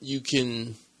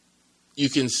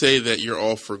can say that you're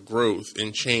all for growth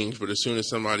and change, but as soon as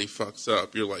somebody fucks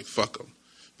up, you're like, fuck them.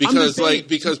 Because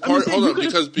part of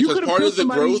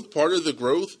the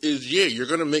growth is, yeah, you're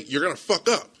gonna fuck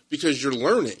up because you're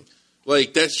learning.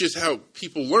 Like, that's just how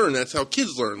people learn. That's how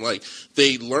kids learn. Like,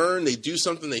 they learn, they do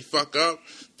something, they fuck up,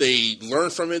 they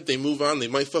learn from it, they move on, they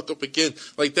might fuck up again.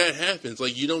 Like, that happens.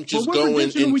 Like, you don't just go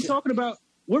in and...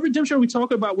 What redemption are we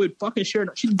talking about with fucking Sharon?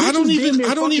 She's damn near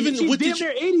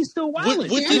 80, still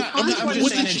wilding. I'm just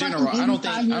saying in general. I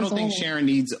don't think Sharon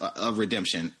needs a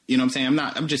redemption. You know what I'm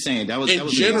saying? I'm just saying that was an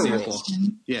example.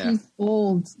 Yeah, she's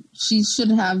old. She should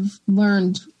have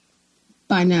learned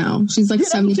by now. She's like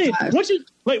 75.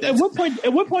 At what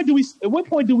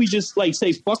point do we just like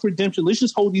say fuck redemption? Let's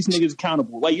just hold these niggas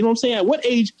accountable. Like, you know what I'm saying? At what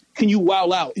age can you wow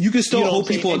out? You can still hold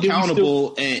people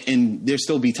accountable, and there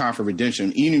still be time for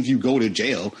redemption. Even if you go to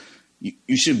jail,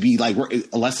 you should be like,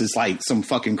 unless it's like some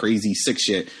fucking crazy sick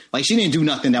shit. Like, she didn't do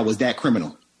nothing that was that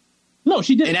criminal. No,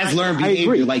 she didn't. And that's learned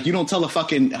behavior. Like, you don't tell a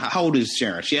fucking, how old is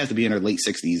Sharon? She has to be in her late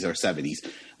 60s or 70s.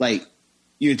 Like,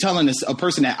 you're telling a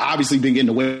person that obviously been getting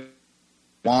away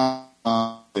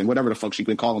and whatever the fuck she's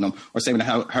been calling them, or saying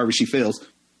however she feels,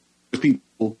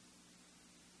 people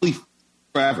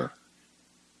forever.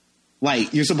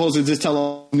 Like, you're supposed to just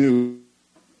tell her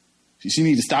she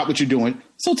need to stop what you're doing.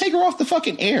 So take her off the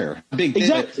fucking air.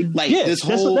 Exactly. This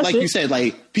whole, like you said,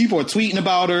 like, people are tweeting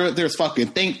about her. There's fucking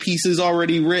think pieces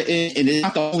already written, and it's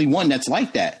not the only one that's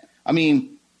like that. I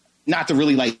mean, not to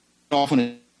really like off on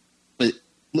it, but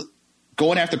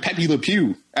going after Pepe Le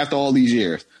Pew after all these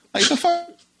years, like, the fuck,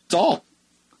 it's all.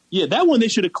 Yeah, that one they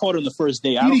should have caught on the first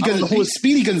day.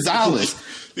 Speedy Gonzalez.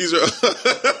 These are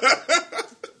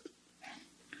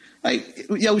like,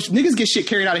 yo, niggas get shit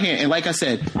carried out of hand. And like I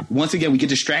said, once again, we get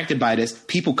distracted by this.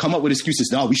 People come up with excuses.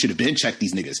 No, we should have been checked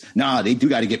these niggas. Nah, they do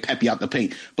got to get Pepe out the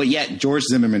paint. But yet, George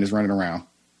Zimmerman is running around.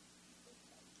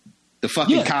 The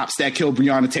fucking cops that killed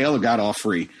Breonna Taylor got off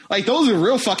free. Like, those are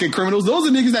real fucking criminals. Those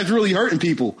are niggas that's really hurting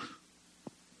people.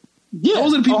 Yeah,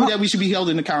 those are the people that we should be held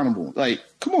accountable. Like,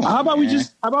 come on. How about we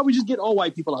just get all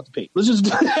white people out the paint? Let's just.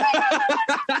 I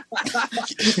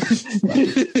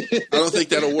don't think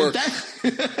that'll work.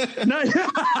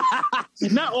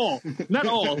 Not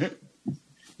all.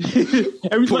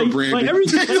 Every black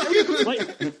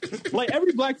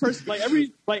person,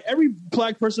 every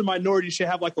black person minority should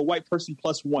have like a white person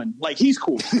plus one. Like, he's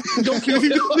cool. Don't kill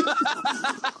him.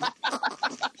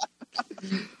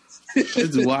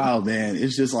 It's wild, man.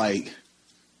 It's just like,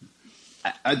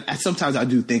 I sometimes I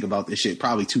do think about this shit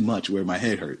probably too much, where my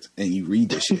head hurts, and you read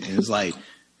this shit and it's like,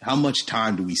 how much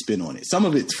time do we spend on it? Some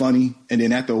of it's funny, and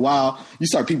then after a while you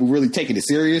start people really taking it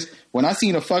serious. When I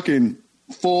seen a fucking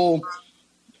full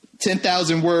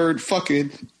 10,000 word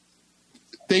fucking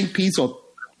think piece on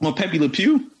Pepe Le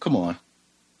Pew, come on.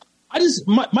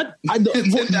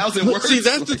 10,000 words. See,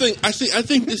 that's the thing. I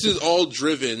think this is all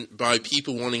driven by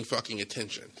people wanting fucking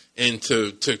attention and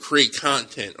to create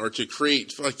content or to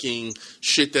create fucking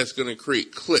shit that's going to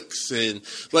create clicks and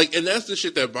that's the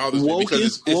shit that bothers me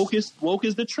because woke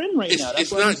is the trend right now.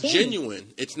 It's not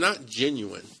genuine. It's not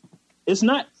genuine. It's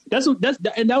not.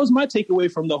 And that was my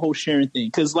takeaway from the whole sharing thing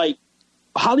because like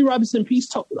Holly Robinson Peete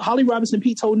told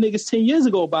niggas 10 years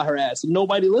ago about her ass and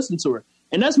nobody listened to her.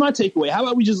 And that's my takeaway. How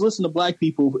about we just listen to black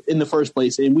people in the first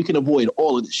place and we can avoid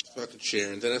all of this shit? Fucking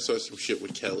sharing. Then I saw some shit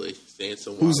with Kelly saying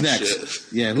some Who's wild next?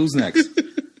 shit. Yeah, who's next?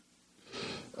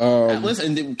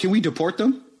 Listen, can we deport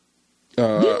them? They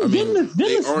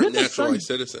aren't naturalized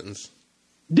citizens.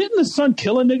 Didn't the son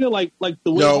kill a nigga like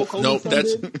the way Hulk Hogan's son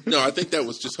did? No, I think that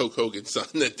was just Hulk Hogan's son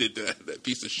that did that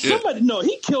piece of shit.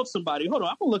 He killed somebody. Hold on,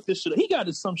 I'm gonna look this shit up. He got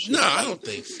into some shit. No, I don't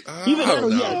think so. Even though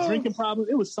he had a drinking problem,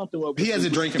 it was something. He has a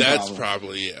drinking problem. That's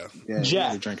probably, yeah.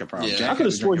 Jack. A drinking problem. Yeah. Jack I could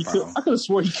have swore he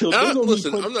killed.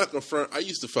 Listen, I'm not gonna front. I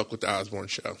used to fuck with the Osborne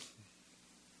show.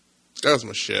 That was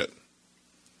my shit.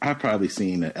 I've probably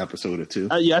seen an episode or two.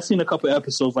 Yeah, I've seen a couple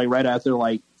episodes like right after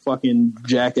like fucking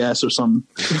Jackass or something.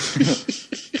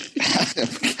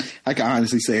 I can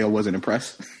honestly say I wasn't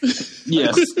impressed.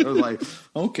 Yes. I was like,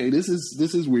 okay, this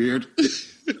is weird.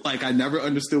 Like I never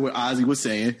understood what Ozzy was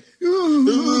saying.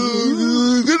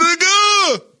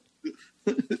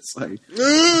 It's like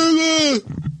which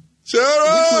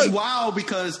was wild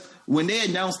because when they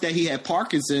announced that he had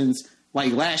Parkinson's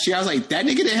like last year, I was like, that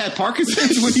nigga that had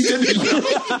Parkinson's when he did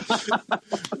the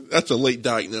That's a late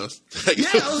diagnosis. Yeah,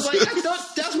 I was like,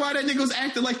 that's why that nigga was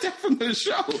acting like that from the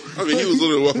show. I mean, he was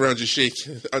literally walking around just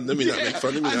shaking. Let me not make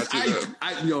fun. Let me not do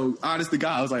that. Honest to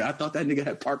God, I was like, I thought that nigga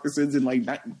had Parkinson's in like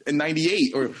in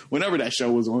 '98 or whenever that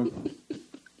show was on.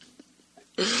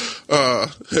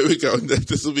 Here we go.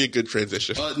 This will be a good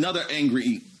transition. Another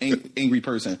angry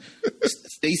person,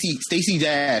 Stacey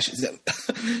Dash.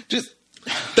 Just.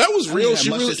 That was real.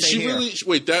 She really.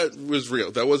 Wait, that was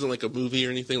real. That wasn't like a movie or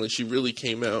anything. Like she really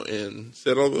came out and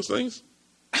said all those things.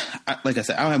 Like I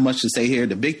said, I don't have much to say here.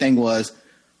 The big thing was,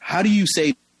 how do you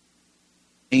say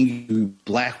angry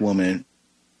black woman?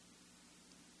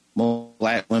 Most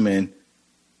black women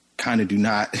kind of do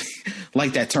not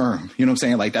like that term. You know what I'm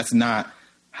saying? Like that's not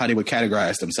how they would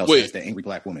categorize themselves as the angry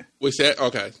black woman. Wait, that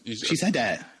okay? She said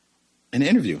that in the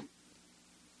interview.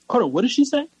 Hold on, what did she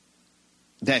say?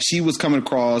 That she was coming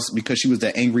across because she was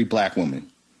the angry black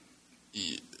woman.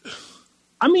 Yeah.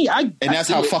 I mean, that's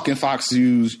how fucking Fox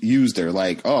used her.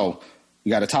 Like, oh, we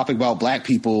got a topic about black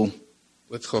people.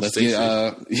 Let's call Stacey.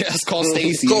 Let's call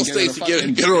Stacey. Call Stacey.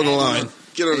 Get her on the line.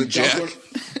 Get her on the jack.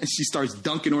 And she starts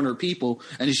dunking on her people.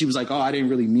 And then she was like, oh, I didn't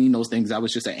really mean those things. I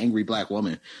was just an angry black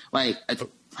woman. Like,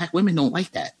 black women don't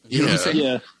like that. You know what I'm saying?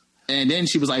 Yeah. And then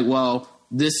she was like, well,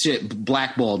 this shit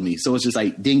blackballed me. So it's just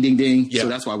like ding, ding, ding. Yeah. So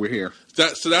that's why we're here.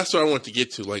 So that's what I want to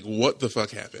get to. Like, what the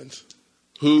fuck happened?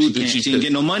 She didn't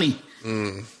get no money.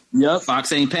 Yep.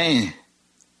 Fox ain't paying.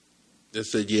 They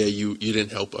said, yeah, you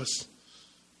didn't help us.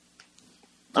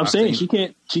 I'm saying she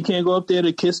can't go up there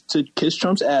to kiss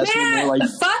Trump's ass. Yeah, like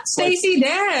fuck Stacey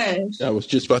Dash. I was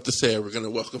just about to say we're going to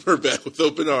welcome her back with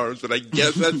open arms, but I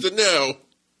guess that's a no.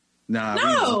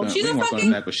 Nah, she's a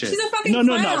fucking no,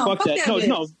 fuck that.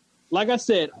 No. Like I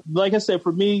said,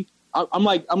 for me, I'm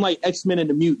like X-Men and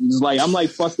the Mutants. Like I'm like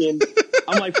fucking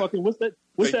what's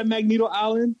that Magneto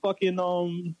Island?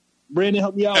 Fucking Brandon,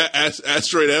 help me out.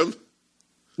 Asteroid M.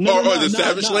 The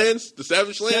Savage Lands. The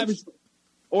Savage Lands.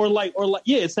 Or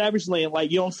Savage Land. Like,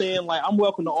 you know what I'm saying? Like, I'm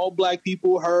welcome to all black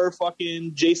people. Her,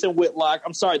 fucking Jason Whitlock.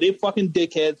 I'm sorry, they fucking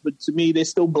dickheads, but to me, they're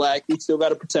still black. We still got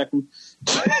to protect them.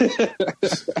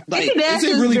 Like, is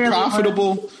it really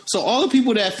profitable? So all the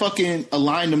people that fucking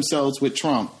align themselves with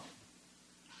Trump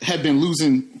have been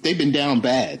losing. They've been down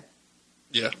bad.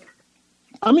 Yeah.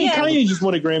 I mean, Kanye just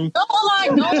won a Grammy.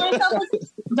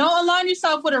 Don't align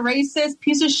yourself with a racist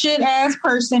piece of shit ass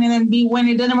person, and then when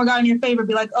it doesn't work out in your favor,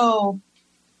 be like, oh,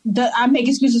 I make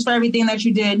excuses for everything that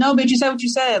you did. No, bitch, you said what you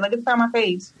said. Like, it's on my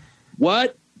face.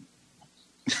 What?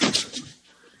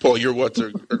 Paul, your whats are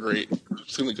great. I'm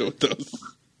just gonna go with those.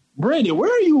 Brandon,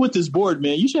 where are you with this board,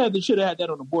 man? You should have had that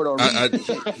on the board already.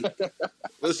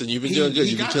 Listen, you've been doing good.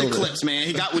 He got the clips, man.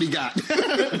 He got what he got.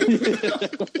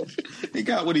 He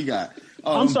got what he got.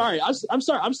 I'm sorry. I'm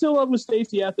sorry. I'm still up with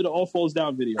Stacey after the All Falls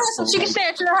Down video. So she can stay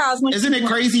at your house. Isn't it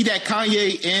crazy that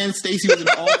Kanye and Stacey was in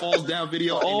the All Falls Down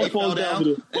video? All Falls Down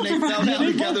video. And they fell down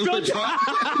together with Trump.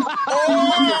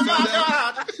 Oh my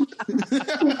God.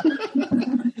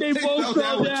 They both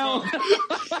fell down.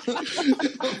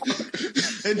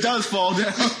 It does fall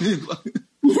down.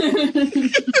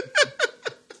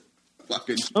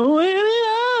 Fucking.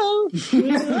 Oh,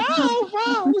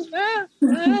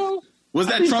 Was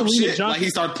that Trump shit? Like he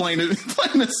started playing the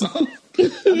song. I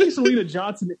think Selena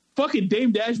Johnson, fucking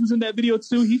Dame Dash was in that video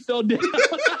too. He fell down.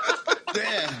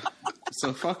 Yeah.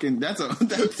 So fucking that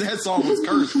song was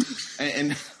cursed.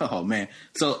 And oh man.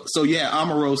 So yeah,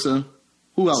 Omarosa.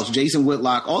 Who else? Jason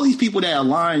Whitlock. All these people that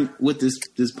align with this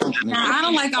punk nigga. Nah, I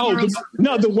don't like Omarosa.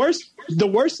 The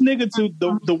worst nigga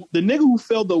the nigga who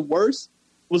fell the worst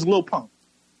was Lil Pump.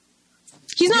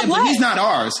 He's not black. But he's not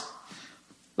ours.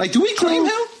 Like, do we claim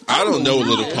him? I don't know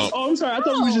Little Pump. Oh, I'm sorry. I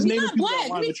thought we were just naming people black.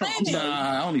 online with Trump. I'm sorry.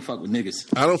 Nah, I only fuck with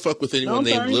niggas. I don't fuck with anyone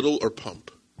named Little or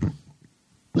Pump.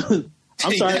 I'm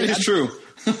sorry. That is true.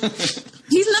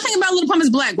 He's nothing about Little Pump is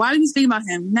black. Why did you think about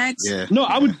him? Next. Yeah. No,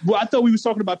 I thought we was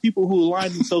talking about people who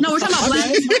align themselves. No, we're talking about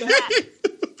black.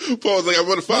 Paul's like, I'm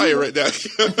on fire right now.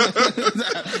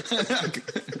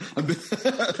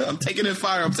 I'm taking in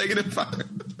fire.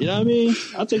 You know what I mean?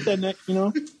 I'll take that next, you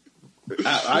know?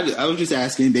 I was just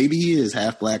asking. Maybe he is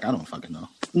half black. I don't fucking know.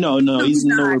 No, he's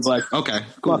nowhere black. Okay,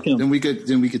 cool. Fuck him. Then we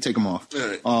could take him off.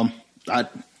 All right.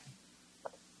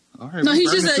 All right. No, he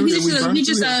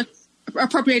just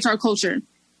appropriates our culture.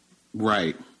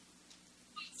 Right.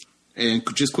 And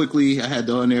just quickly, I had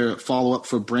on there follow up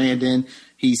for Brandon.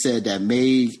 He said that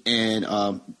Meg and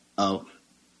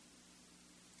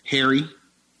Harry,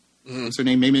 what's her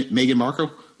name? Meghan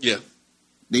Markle. Yeah.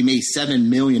 They made $7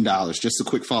 million. Just a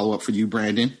quick follow up for you,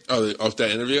 Brandon. Oh, off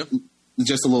that interview?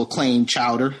 Just a little claim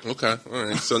chowder. Okay. All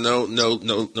right. So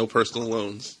no personal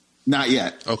loans. Not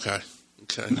yet. Okay.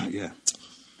 Not yet.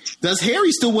 Does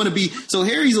Harry still want to be? So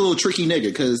Harry's a little tricky nigga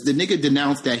because the nigga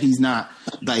denounced that he's not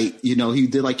like, you know, he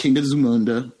did like King of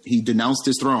Zamunda. He denounced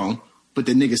his throne, but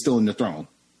the nigga's still in the throne.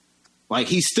 Like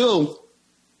he's still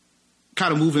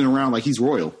kind of moving around like he's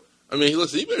royal. I mean,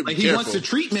 listen, you better be careful. He wants the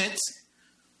treatments.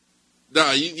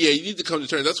 Nah, you need to come to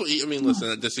terms. That's what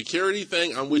listen, the security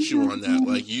thing, I'm with you on that.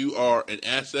 Like, you are an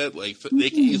asset. Like, they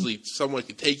can easily, someone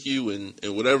can take you and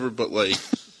whatever, but, like,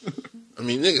 I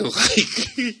mean, nigga,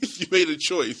 like, you made a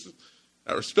choice.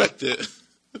 I respect it,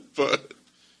 but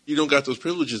you don't got those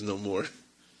privileges no more.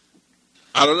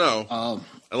 I don't know.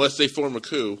 Unless they form a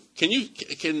coup. Can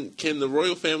the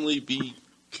royal family be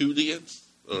couped against?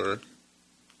 Or...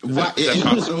 Why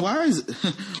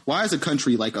is a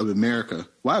country like of America?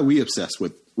 Why are we obsessed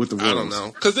with the royals? I don't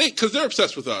know, because they're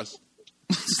obsessed with us.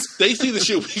 They see the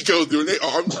shit we go through, and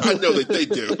I know that they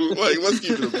do. Like, let's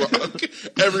keep it a buck.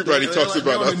 Everybody talks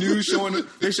about us. The news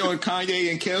they're showing Kanye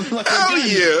and Kim. Like, hell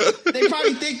yeah! They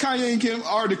probably think Kanye and Kim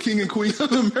are the king and queen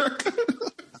of America.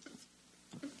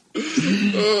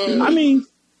 I mean,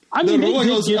 the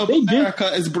royals of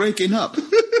America is breaking up.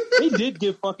 They did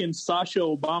give fucking Sasha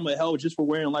Obama hell just for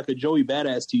wearing like a Joey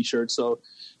Badass t-shirt, so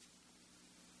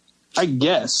I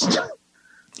guess.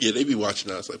 Yeah, they be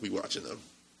watching us like we watching them.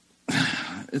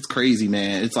 It's crazy,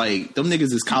 man. It's like them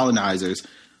niggas is colonizers.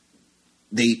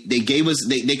 They gave us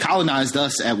they colonized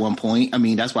us at one point. I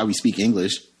mean, that's why we speak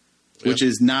English, which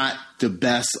is not the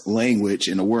best language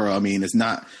in the world. I mean, it's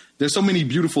not. There's so many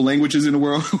beautiful languages in the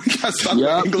world. We got stuck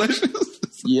with English.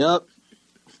 Yep.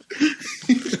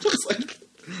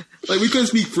 Like we couldn't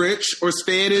speak French or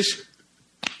Spanish.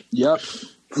 Yep.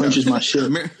 French is my shit.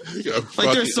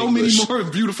 Like there's so many more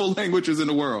beautiful languages in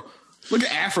the world. Look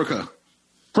at Africa.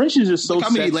 French is just so Look how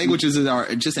many sexy. languages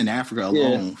are just in Africa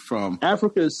alone? From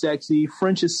Africa is sexy.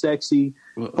 French is sexy.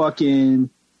 Fucking.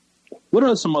 What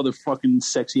are some other fucking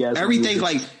sexy ass? Everything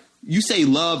languages? like you say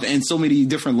love in so many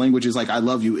different languages. Like I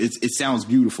love you. It sounds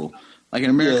beautiful. Like in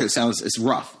America, it's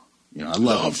rough. You know, I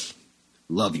love you.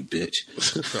 Love you, bitch.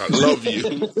 I love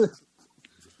you.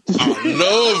 I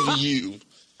love you.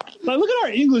 Like, look at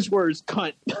our English words,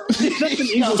 cunt. That's an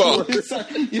English word.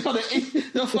 You know,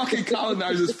 the fucking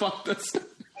colonizers fucked us.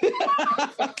 You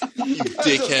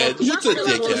dickhead. What's a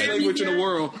dickhead? Language in the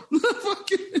world.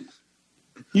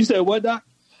 You said what, Doc?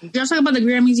 Did y'all talk about the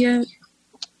Grammys yet?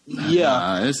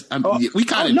 Yeah. We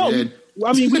kind of did.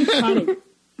 I mean,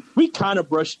 we kind of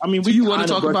brushed. I mean, do you want to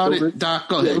talk about it, Doc?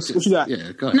 Go ahead. What you got?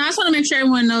 Yeah, go ahead. No, I just want to make sure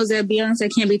everyone knows that Beyonce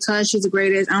can't be touched. She's the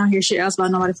greatest. I don't hear shit else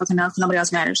about nobody fucking else. Nobody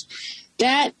else matters.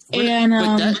 That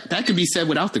that could be said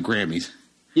without the Grammys.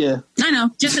 Yeah, I know.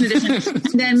 Just in addition,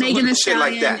 then Megan Thee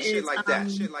Stallion Shit like that.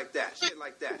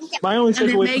 My only and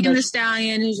then takeaway Megan Thee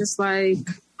Stallion is just like,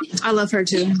 I love her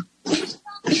too. And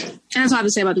that's all I have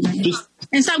to say about the Grammys.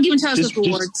 And stop giving Taylor Swift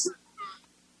awards.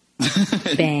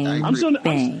 Bang. I'm still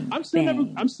bang,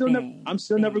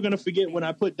 never gonna forget when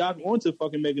I put Doc onto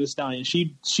fucking Megan Thee Stallion.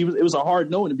 She was. It was a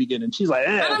hard no in the beginning. She's like,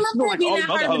 I don't remember it being that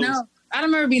hard to know. I don't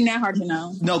remember being that hard to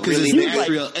know. No, because it's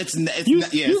natural.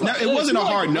 It wasn't a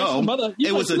hard no.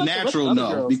 It was a natural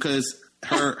no because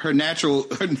her natural,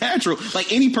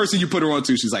 like any person you put her on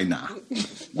to, she's like, nah,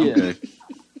 I'm good.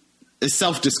 It's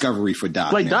self-discovery for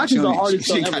Doc. Like, Doc is the hardest.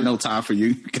 She ain't got no time for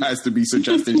you guys to be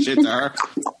suggesting shit to her.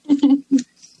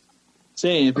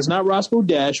 Saying if it's not Roscoe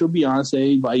Dash or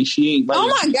Beyonce, like she ain't. Like, oh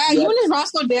my god, you and this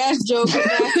Roscoe Dash joke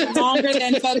lasted longer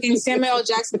than fucking Samuel L.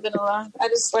 Jackson been alive. I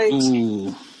just like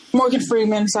Morgan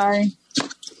Freeman. Sorry.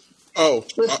 Oh,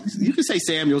 you can say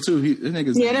Samuel too.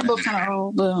 They're both kind of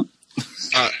old, but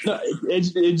no,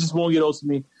 it just won't get old to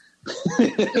me.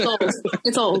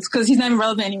 It's old because he's not even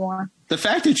relevant anymore. The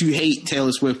fact that you hate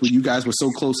Taylor Swift when you guys were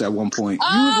so close at one point.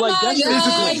 Oh, you was like,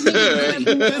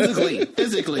 that's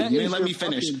physically. You didn't let me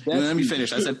finish. You didn't let me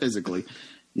finish. I said physically.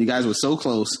 You guys were so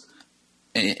close,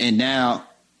 and now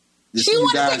she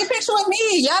wanted to take a picture with me.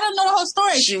 Y'all don't know the whole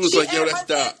story. She was like, "Yo, that's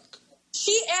Doc."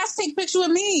 She asked to take a picture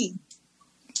with me.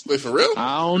 Wait, for real?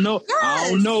 I don't know. Yes. I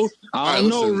don't know,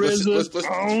 RZA. Listen.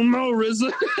 I don't know,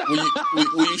 RZA.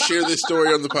 Will you share this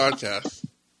story on the podcast?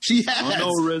 She has. I don't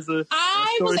know, RZA.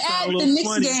 I was at the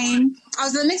Knicks game. I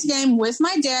was at the Knicks game with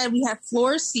my dad. We had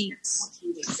floor seats.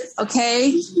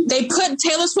 Okay? They put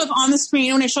Taylor Swift on the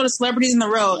screen when they showed the celebrities in the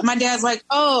row. And my dad's like,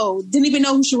 oh, didn't even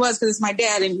know who she was because it's my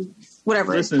dad and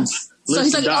whatever. Listen, so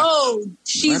he's like, Doc. oh,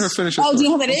 she's, Let her finish her oh, do you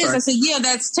know who that story. is? I said, yeah,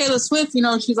 that's Taylor Swift. You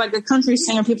know, she's like a country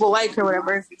singer. People like her,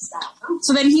 whatever.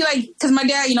 So then he like, because my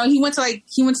dad, you know, he went to say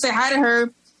hi to her.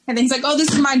 And then he's like, oh,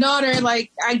 this is my daughter.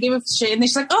 Like, I give a shit. And then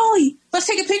she's like, oh, let's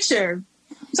take a picture.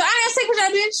 So I asked, take a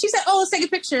picture. She said, oh, let's take a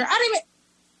picture. I didn't even.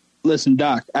 Listen,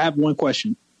 Doc, I have one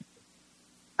question.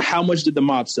 How much did the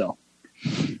mob sell?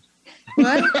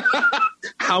 What?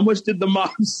 How much did the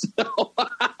mob sell?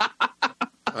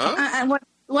 Huh?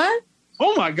 What?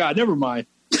 Oh my God! Never mind.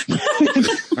 All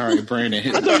right, Brandon.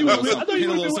 Hit a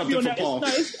little something for Paul.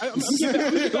 I'm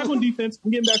getting back on defense.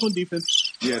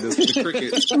 Yeah, the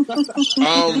cricket. You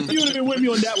would have been with me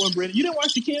on that one, Brandon. You didn't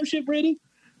watch the Cam shit, Brandon?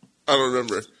 I don't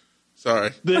remember.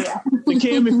 Sorry. The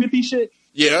Cam and 50 shit?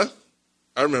 Yeah,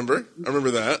 I remember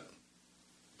that.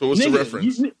 But what's the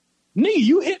reference? Nigga,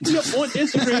 you hit me up on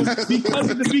Instagram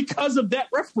because of that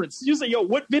reference. You say, "Yo,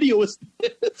 what video is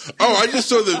this?" Oh, I just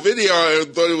saw the video. I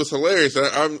thought it was hilarious.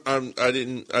 I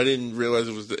didn't realize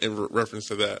it was in reference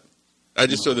to that. I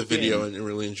just saw the video and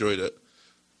really enjoyed it.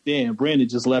 Damn, Brandon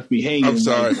just left me hanging. I'm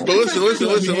sorry, but listen. I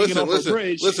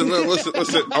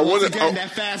want to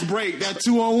that fast break, that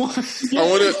 2-on-1. I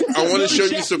want to show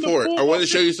you support. I want to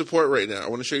show you support right now. I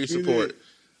want to show you support.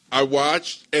 I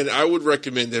watched, and I would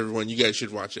recommend everyone. You guys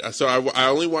should watch it. So I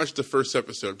only watched the first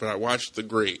episode, but I watched The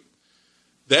Great.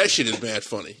 That shit is mad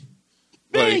funny.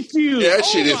 Thank you. Yeah, that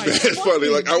shit is mad funny.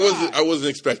 Like I wasn't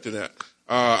expecting that.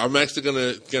 I'm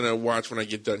actually gonna watch when I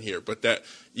get done here. But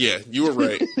yeah, you were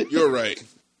right. You're right.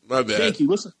 My bad. Thank you.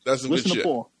 Listen. That's some good shit.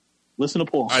 Paul. Listen to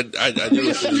Paul. I do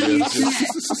listen to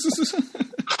this.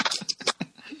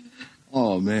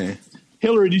 Oh man,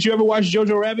 Hillary, did you ever watch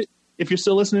Jojo Rabbit? If you're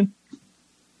still listening.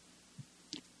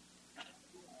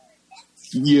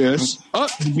 Yes. Oh,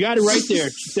 you got it right there.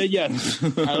 She said yes.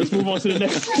 All right, let's move on to the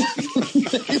next.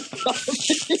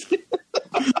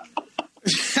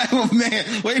 Oh man,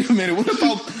 wait a minute.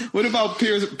 What about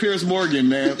Piers Morgan,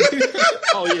 man?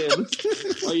 Oh yeah.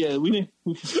 We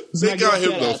got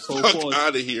him the fuck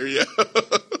out of here. Yeah.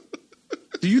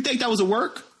 Do you think that was a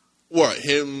work? What,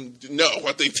 him? No,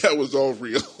 I think that was all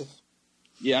real.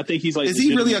 Yeah, I think he's like. Is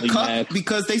he really a cuck? Mad.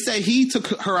 Because they say he took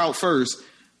her out first,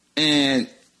 and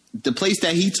the place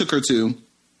that he took her to,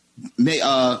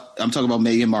 I'm talking about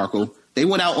Meghan Markle. They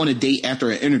went out on a date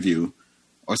after an interview,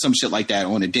 or some shit like that,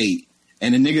 on a date.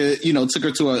 And the nigga, took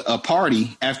her to a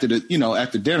party after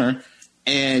dinner,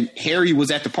 and Harry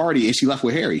was at the party, and she left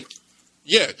with Harry.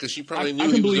 Yeah, because she probably knew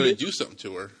he was going to do something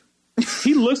to her.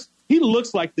 He looks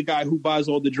like the guy who buys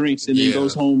all the drinks and then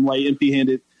goes home like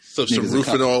empty-handed. So some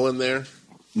Rufinol in there.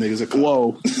 Niggas are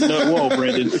whoa,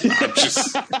 Brandon.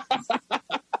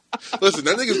 Listen,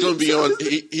 that nigga's going to be on.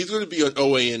 He's going to be on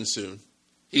OAN soon.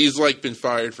 He's like been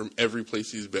fired from every place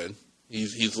he's been.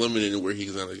 He's limited in where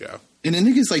he's going to go. And the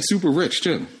nigga's like super rich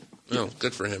too. Well,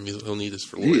 good for him. He'll need this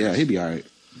for lawyers. Yeah, he'll be all right.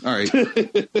 All right,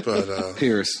 but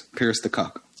Pierce the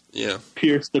cock. Yeah,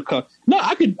 Pierce the cock. No,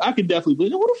 I could definitely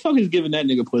believe. Who the fuck is giving that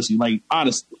nigga pussy? Like,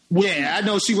 honest. Yeah, I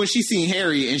know. When she seen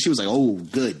Harry and she was like, "Oh,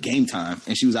 good, game time,"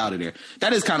 and she was out of there.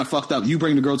 That is kind of fucked up. You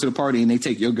bring the girl to the party and they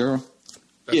take your girl.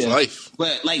 That's life.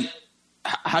 But like,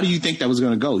 how do you think that was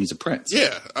going to go? He's a prince.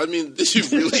 Yeah, I mean, did you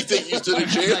really think you stood a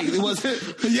chance? Like, it wasn't.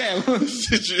 Yeah.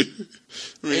 Did you?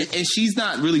 I mean, and she's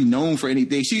not really known for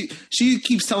anything. She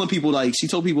keeps telling people, like, she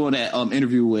told people in that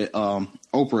interview with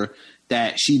Oprah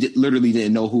that she literally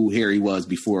didn't know who Harry was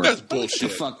before. That's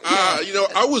bullshit.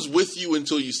 I was with you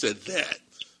until you said that.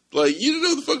 Like, you didn't know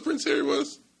who the fuck Prince Harry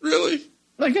was? Really?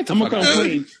 Like, get the I'm fuck gonna out.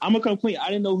 complain. I'm gonna complain. I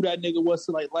didn't know who that nigga was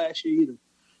till like last year either.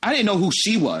 I didn't know who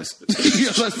she was.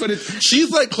 Let's put it.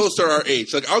 She's like close to our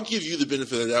age. Like, I'll give you the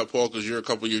benefit of the doubt, Paul, because you're a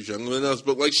couple years younger than us.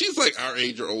 But like, she's like our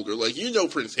age or older. Like, you know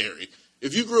Prince Harry.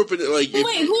 If you grew up in it, like,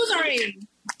 Wait, who's our age?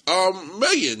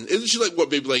 Megan, isn't she like what,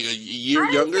 maybe like a year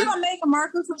I younger? didn't think Meghan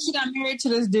Markle when she got married to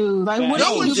this dude. Like, what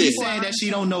No one did did. She's saying that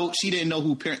she didn't know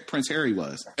who Prince Harry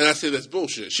was. And I say that's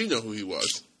bullshit. She know who he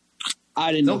was.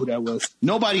 I didn't know who that was.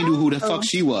 Nobody knew who the fuck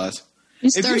she was.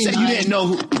 He's If you said 39. you didn't know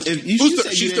who, if you Who's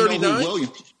said she's you didn't know 39? who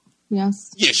William,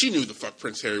 Yes. Yeah, she knew the fuck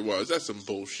Prince Harry was. That's some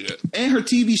bullshit. and her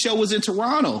TV show was in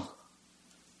Toronto.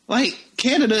 Like,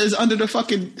 Canada is under the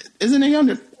fucking, isn't they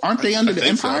under? Aren't they under the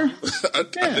think so. empire? I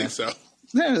think so.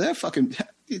 They're fucking.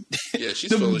 Yeah,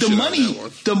 she's full of the shit money. on that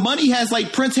one. The money has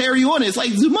like Prince Harry on it. It's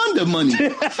like Zamunda money.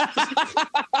 Get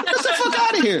the fuck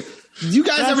out of here. You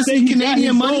guys ever see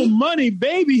Canadian money? Money,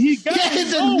 baby. He got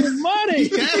his own money.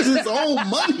 He has his own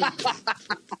money.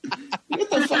 Get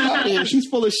the fuck out of here. She's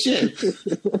full of shit.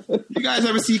 You guys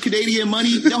ever see Canadian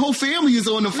money? The whole family is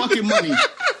on the fucking money.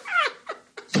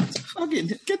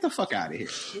 Fucking get the fuck out of here.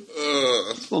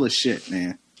 Full of shit,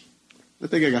 man. I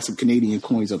think I got some Canadian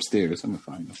coins upstairs. I'm gonna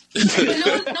find them.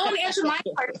 no one answered my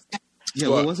question. Yeah,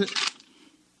 what was it?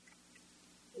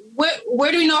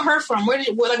 Where do we know her from? Where did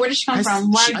she come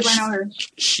from? Why do I know her?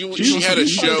 She had a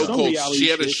show some called reality she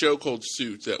had a shit. show called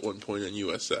Suits at one point on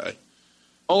USA.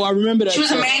 Oh, I remember that. She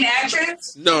was a show. main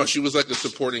actress? No, she was like a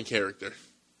supporting character.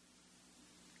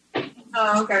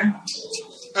 Oh, okay.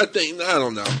 I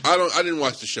don't know. I didn't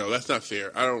watch the show. That's not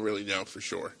fair. I don't really know for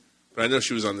sure. But I know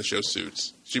she was on the show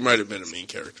Suits. She might have been a main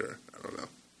character. I don't know.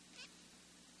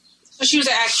 So she was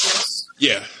an actress.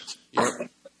 Yeah.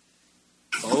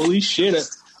 Holy shit!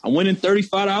 I'm winning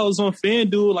 $35 on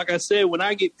FanDuel. Like I said, when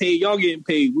I get paid, y'all getting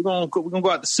paid. We're gonna go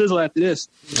out to Sizzle after this.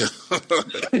 Y'all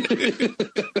get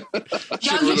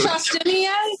y'all stimmy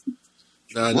yet?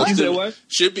 Nah, What? no, You said what?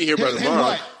 Should be here by Hit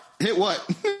tomorrow. what?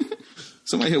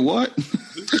 Somebody hit what?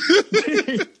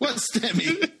 What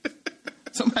stemmy?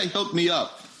 Somebody hooked me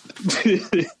up. They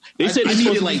said I it's needed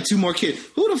supposed to like 2 more kids.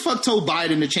 Who the fuck told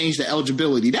Biden to change the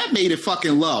eligibility? That made it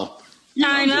fucking low.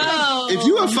 I know. If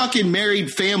you a fucking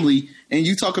married family and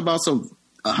you talk about some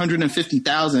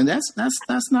 150,000,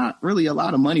 that's not really a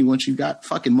lot of money once you got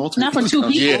fucking multiple. Not for 2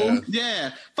 people. Yeah.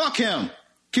 Yeah, fuck him.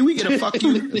 Can we get a fuck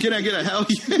you? Can I get a hell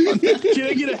yeah? On that? Can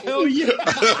I get a hell yeah?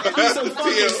 I'm so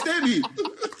fucking stimmy.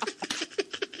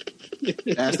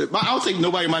 Bastard. I don't think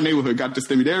nobody in my neighborhood got the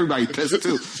stimmy. Everybody pissed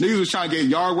too. Niggas was trying to get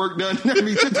yard work done and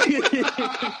everything.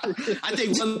 I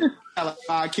think one had like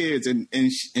 5 kids and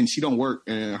she don't work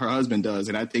and her husband does,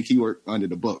 and I think he worked under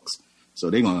the books. So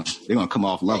they're gonna come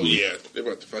off Oh, lovely. yeah. They're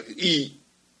about to fucking eat.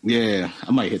 Yeah,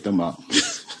 I might hit them up.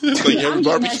 Like every I'm getting that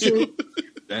barbecue. shit.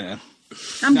 Yeah.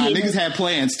 I'm Nah, getting niggas it. had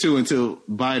plans too until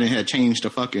Biden had changed the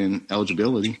fucking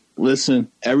eligibility.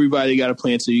 Listen, everybody got a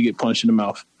plan till you get punched in the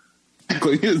mouth.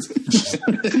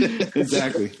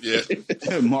 Exactly. Yeah.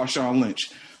 Marshawn Lynch.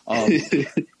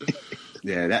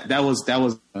 Yeah, that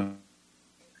was. I'm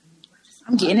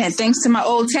getting it thanks to my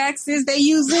old taxes they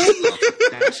using.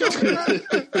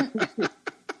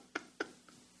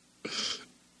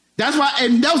 That's why,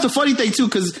 and that was the funny thing too,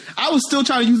 because I was still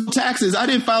trying to use taxes. I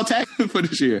didn't file taxes for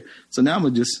this year, so now I'm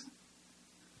gonna just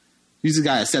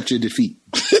gotta accept your defeat.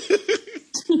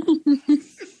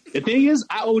 The thing is,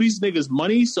 I owe these niggas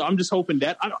money, so I'm just hoping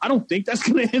that I don't think that's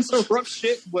gonna interrupt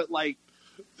shit. But like,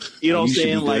 you know what I'm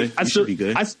saying? Like, I still be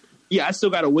good. I still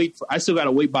gotta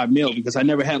wait by mail because I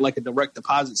never had like a direct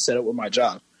deposit set up with my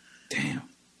job. Damn,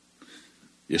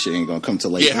 your shit ain't gonna come till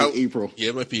like April. Yeah,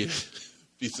 it might be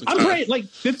some I'm time. praying. Like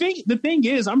the thing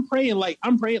is, I'm praying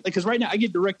because right now I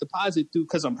get direct deposit through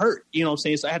because I'm hurt. You know what I'm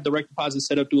saying? So I have direct deposit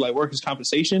set up through like workers'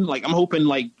 compensation. Like I'm hoping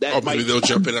like that. Oh, maybe they'll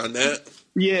jump in on that.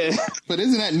 Yeah. But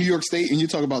isn't that New York State? And you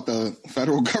talk about the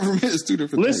federal government? It's 2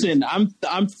 different things. Listen,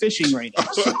 I'm fishing right now.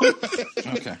 So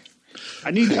Okay.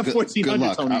 I need that Good 1,400,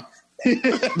 luck. Tony.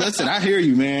 Listen, I hear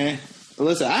you, man.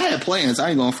 Listen, I had plans. I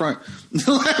ain't gonna front.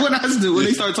 When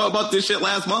they started talking about this shit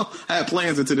last month, I had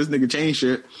plans until this nigga changed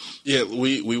shit. Yeah,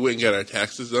 we went and got our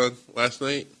taxes done last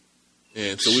night,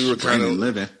 and so we were kind Brandon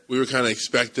living. of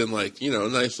expecting like a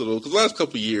nice little because the last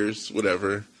couple of years,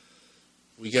 whatever.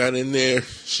 We got in there.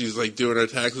 She's like doing her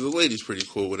taxes. The lady's pretty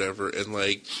cool, whatever. And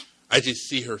like, I just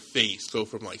see her face go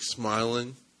from like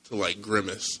smiling to like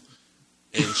grimace.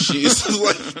 And she's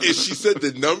like, and she said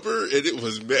the number, and it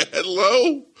was mad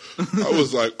low. I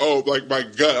was like, oh, like my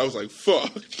gut. I was like,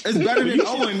 fuck. It's better than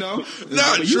Owen, though.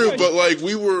 Not true, but like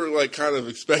we were like kind of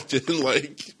expecting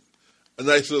like a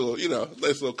nice little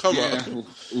come up.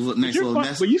 Nice little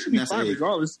nest. But you should be fine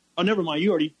regardless. Oh, never mind.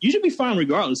 You should be fine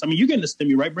regardless. I mean, you're getting a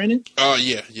stimmy, right, Brandon? Oh,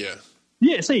 yeah.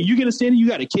 Yeah, say you get a stimmy, you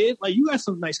got a kid, like you got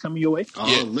something nice coming your way. Oh,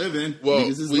 yeah. Living. Well,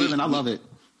 niggas is living. I love it.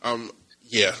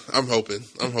 Yeah, I'm hoping.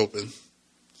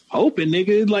 Hoping,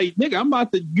 nigga. Like, nigga, I'm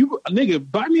about to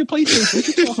nigga, buy me a PlayStation. What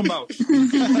you talking about?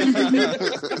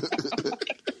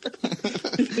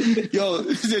 Yo,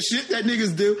 the shit that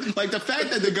niggas do, like the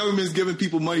fact that the government's giving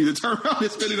people money to turn around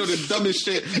and spend it on the dumbest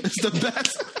shit is the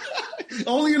best.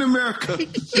 Only in America.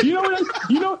 You know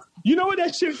what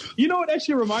that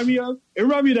shit remind me of? It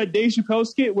remind me of that Dave Chappelle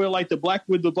skit where like the black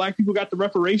people got the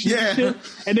reparations and shit.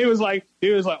 And they was like,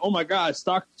 oh my God,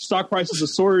 stock prices are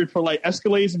soaring for like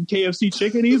Escalades and KFC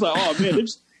chicken. He's like, oh man, they're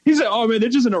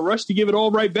just in a rush to give it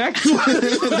all right back.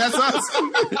 That's us.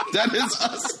 That is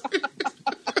us.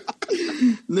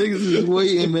 Niggas is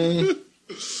waiting, man.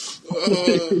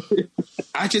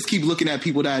 I just keep looking at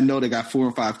people that I know that got 4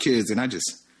 and 5 kids, and I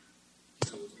just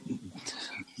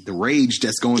the rage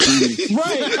that's going through me.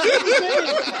 Right.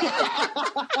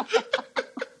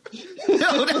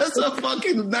 Yo, that's a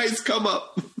fucking nice come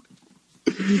up.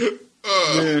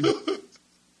 Oh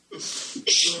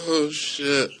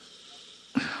shit.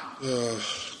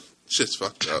 Shit's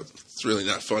fucked up. It's really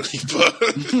not funny, but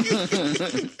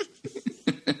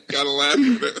gotta laugh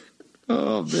at it.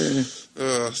 Oh man.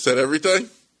 Said everything?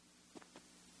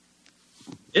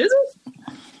 Is it?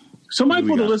 Somebody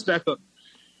pull the list back up.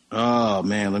 Oh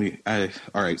man, all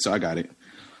right, so I got it.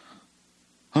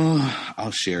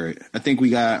 I'll share it. I think we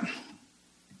got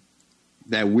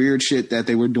that weird shit that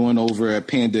they were doing over at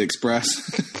Panda Express.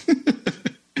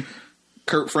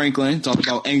 Kurt Franklin talking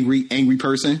about angry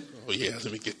person. Oh yeah,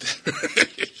 let me get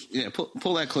that. Yeah,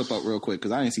 pull that clip up real quick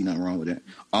because I didn't see nothing wrong with it.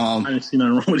 I didn't see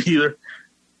nothing wrong with it either.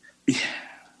 Yeah.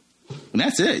 And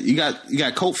that's it. You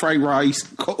got cold fried rice.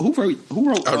 Who wrote?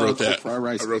 I wrote that. Fried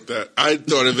rice? I wrote that. I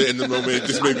thought of it in the moment. It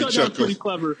just made me chuckle. That was pretty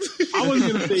clever. I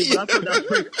wasn't gonna say it, but I thought that was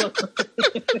pretty clever.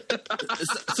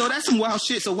 So that's some wild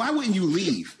shit. So why wouldn't you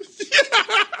leave?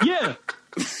 Yeah.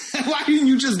 Why didn't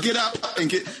you just get up and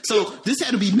get? So this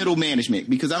had to be middle management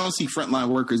because I don't see frontline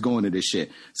workers going to this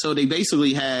shit. So they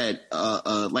basically had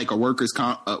like a workers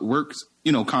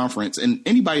conference, and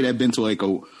anybody that been to like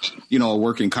a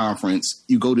working conference,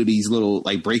 you go to these little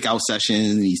like breakout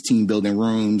sessions, these team building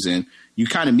rooms, and you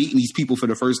kind of meet these people for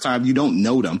the first time. You don't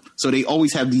know them, so they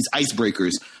always have these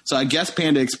icebreakers. So I guess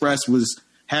Panda Express was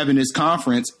having this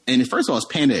conference, and first of all, it's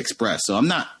Panda Express, so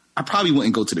I probably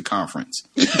wouldn't go to the conference.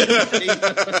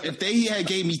 If they had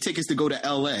gave me tickets to go to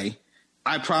LA,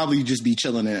 I'd probably just be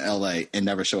chilling in LA and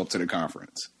never show up to the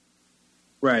conference.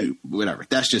 Right. Whatever.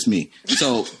 That's just me.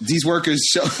 So these workers,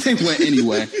 they went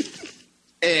anyway.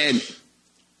 And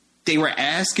they were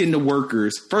asking the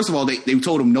workers, first of all, they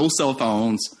told them no cell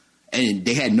phones and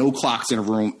they had no clocks in the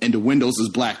room and the windows was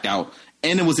blacked out.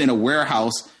 And it was in a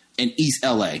warehouse in East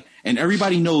LA. And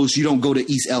everybody knows you don't go to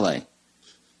East LA.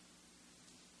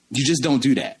 You just don't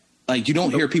do that. Like, you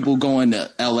don't hear people going to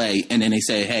LA and then they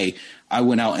say, hey, I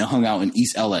went out and hung out in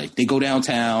East LA. They go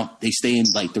downtown. They stay in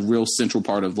like the real central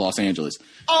part of Los Angeles.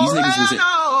 These niggas was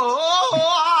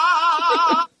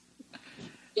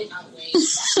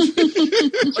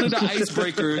one of the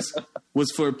icebreakers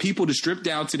was for people to strip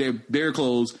down to their bare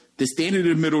clothes, to stand in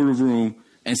the middle of the room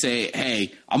and say,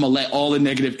 hey, I'm going to let all the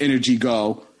negative energy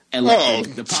go and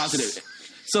let the positive.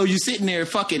 So you're sitting there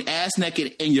fucking ass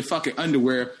naked in your fucking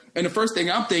underwear. And the first thing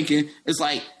I'm thinking is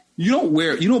like, you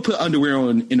don't put underwear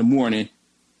on in the morning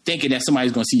thinking that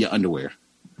somebody's going to see your underwear.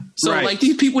 So like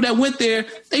these people that went there,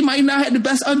 they might not have the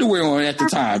best underwear on at the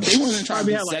time. They wasn't trying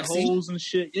to be sexy. Like holes and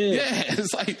shit. Yeah,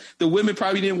 it's like the women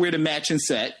probably didn't wear the matching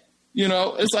set. You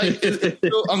know, it's like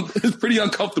it's pretty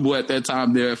uncomfortable at that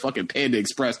time there at fucking Panda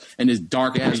Express in this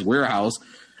dark ass warehouse.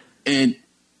 And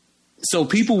so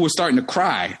people were starting to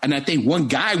cry. And I think one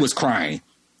guy was crying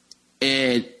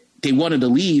and they wanted to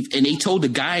leave. And they told the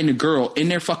guy and the girl in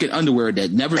their fucking underwear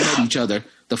that never met each other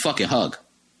to fucking hug.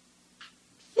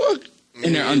 Fuck.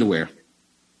 In their underwear.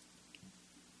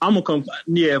 I'm gonna come.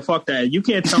 Yeah, fuck that. You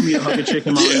can't tell me to hug a chick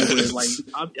in my underwear. Like,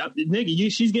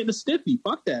 nigga, she's getting a stiffy.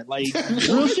 Fuck that. Like,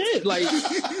 real shit. Like,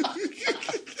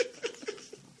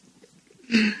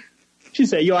 she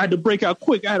said, "Yo, I had to break out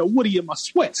quick. I had a Woody in my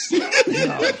sweats."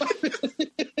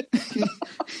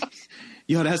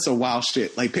 Yo, that's a wild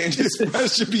shit. Like, Panda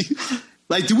Express should be.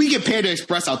 Like, do we get Panda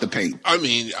Express out the paint? I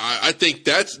mean, I think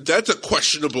that's a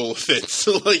questionable offense.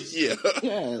 So, like, yeah.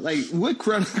 Yeah, like, what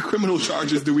criminal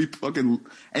charges do we fucking...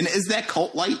 And is that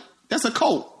cult-like? That's a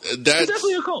cult. It's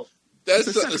definitely a cult. That's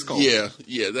a cult. Yeah,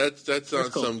 that's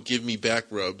on some give me back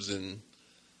rubs. And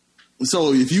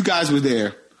so, if you guys were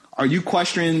there, Are you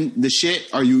questioning the shit?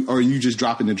 Or are you just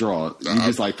dropping the draw? You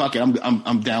just like, fuck it,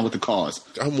 I'm down with the cause.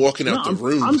 I'm walking out the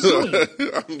room. I'm suing.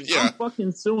 I'm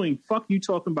fucking suing. Fuck you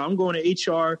talking about. I'm going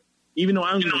to HR, even though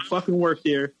I don't even fucking work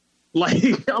there.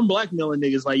 Like, I'm blackmailing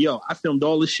niggas. Like, yo, I filmed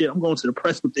all this shit. I'm going to the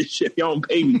press with this shit. Y'all don't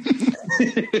pay me.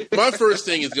 My first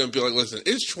thing is going to be like, listen,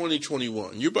 it's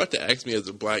 2021. You're about to ask me as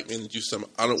a black man to do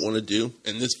something I don't want to do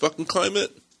in this fucking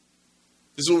climate?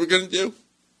 This is what we're going to do?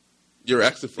 You're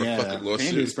asking for a fucking lawsuit.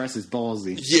 Panda Express is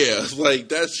ballsy. Yeah, like,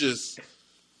 that's just...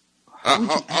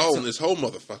 I'll own this whole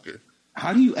motherfucker.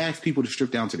 How do you ask people to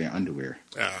strip down to their underwear?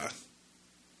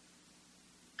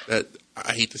 That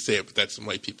I hate to say it, but that's some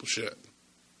white people shit.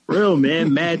 Real,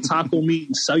 man. Mad taco meat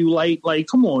and cellulite. Like,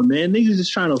 come on, man. Niggas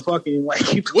just trying to fucking, like...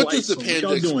 What does the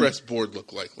Panda Express board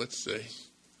look like? Let's see.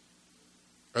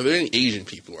 Are there any Asian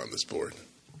people on this board?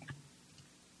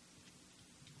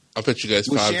 I'll bet you guys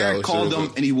 $5. Sharon called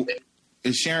them, and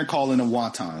is Sharon calling them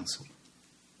wontons?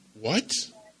 What?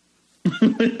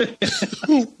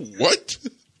 What?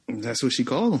 That's what she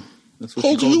called them. That's what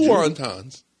called you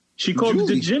wontons. She called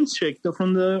the gym chick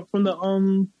from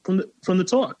the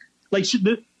talk. Like,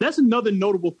 that's another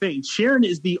notable thing. Sharon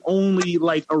is the only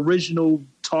like original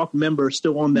talk member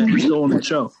still on the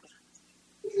show.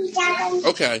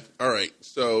 Okay, all right.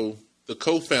 So the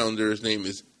co-founder's name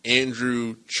is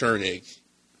Andrew Chernig.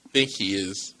 I think he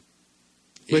is,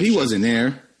 but he wasn't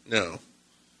there. No,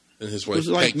 and his wife. It was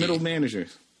like Peggy. Middle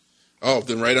managers. Oh,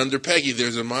 then right under Peggy,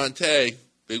 there's a Monte,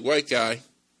 big white guy.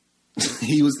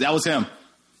 That was him.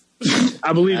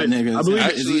 I believe it. I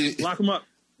believe it. Lock him up.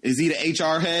 Is he the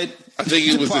HR head? I think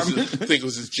it was. I think it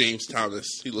was his James Thomas.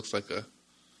 He looks like a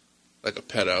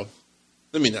pedo.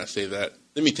 Let me not say that.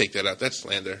 Let me take that out. That's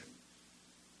slander.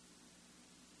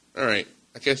 All right.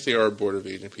 I guess they are a board of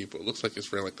Asian people. It looks like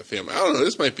it's ran like a family. I don't know.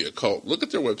 This might be a cult. Look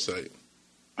at their website.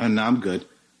 No, I'm good.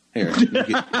 Here.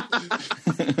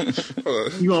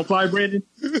 You gonna fly, Brandon?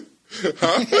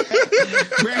 Huh?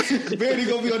 Brandon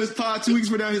gonna be on this pod 2 weeks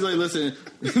from now. He's like, listen,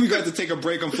 we got to take a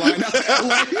break. I'm flying out to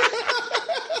LA.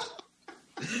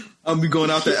 I'll be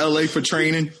going out to LA for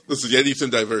training. Listen, I need some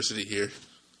diversity here,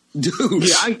 dude.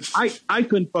 Yeah, I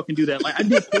couldn't fucking do that. Like, I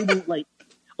did cable,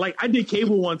 like I did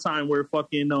cable one time where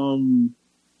fucking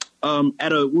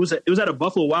it was at a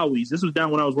Buffalo Wild Wings. This was down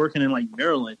when I was working in like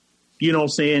Maryland. You know what I'm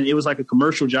saying? It was like a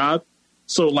commercial job.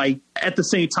 So like at the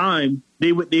same time, they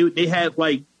had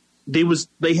like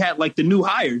the new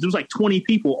hires. It was like 20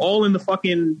 people all in the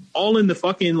fucking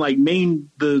like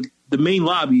the main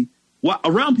lobby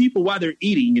around people while they're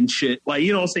eating and shit. Like,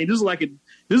 you know what I'm saying?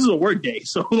 This is a work day.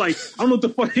 So like, I don't know what the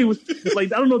fuck it was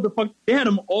like. I don't know what the fuck they had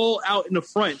them all out in the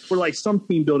front for like some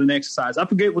team building exercise. I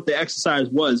forget what the exercise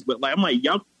was, but like, I'm like,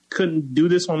 y'all couldn't do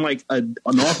this on like an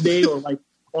off day or like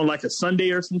on like a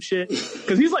Sunday or some shit.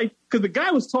 Cause the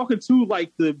guy was talking to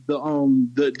like the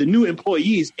new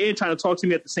employees and trying to talk to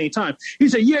me at the same time. He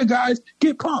said, yeah, guys,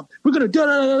 get pumped. We're going to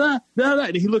da-da-da-da-da-da.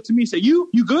 And he looked at me and said, you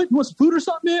good? You want some food or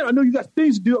something, man? I know you got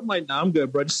things to do. I'm like, nah, I'm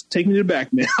good, bro. Just take me to the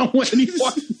back, man. I don't want any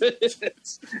fucking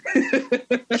minutes.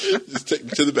 Just take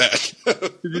me to the back.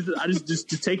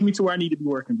 just take me to where I need to be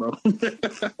working, bro.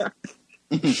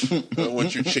 I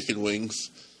want your chicken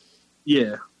wings.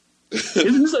 Yeah.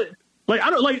 Like,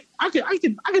 I don't like. I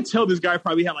could tell this guy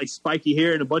probably had like spiky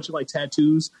hair and a bunch of like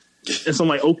tattoos and some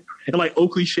like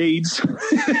Oakley shades.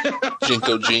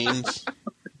 Jinko jeans.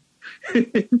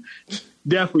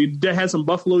 Definitely, that had some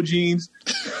Buffalo jeans.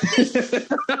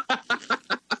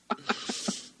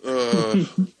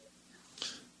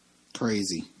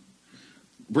 Crazy.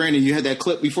 Brandon, you had that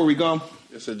clip before we go?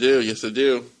 Yes, I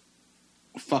do.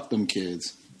 Fuck them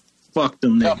kids. Fuck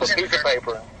them niggas. Piece of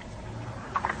paper.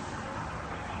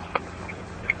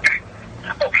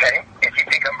 Okay, if you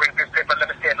think I'm reading this paper, let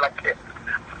me say it like this.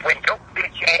 When your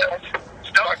bitch ass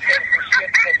starts getting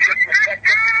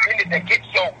disrespected, you need to get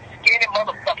your skinny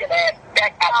motherfucking ass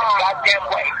back out the goddamn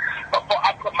way before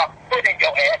I put my foot in your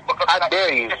ass. Because I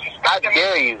dare you. I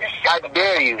dare you. I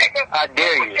dare you. I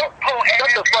dare you.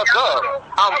 Shut the fuck up.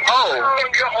 I'm old.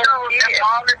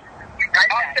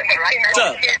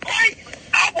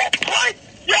 I will punch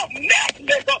your neck,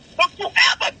 nigga. Don't you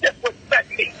ever disrespect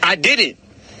me. I did it.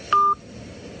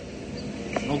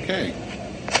 Okay.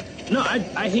 No,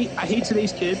 I hate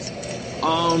today's kids.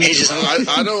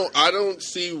 I don't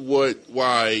see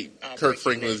why Kirk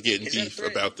Franklin is getting beef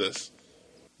about this.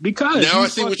 Because now I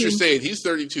see what you're saying. He's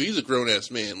 32. He's a grown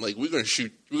ass man. Like, we're gonna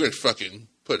fucking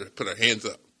put our hands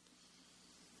up.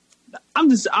 I'm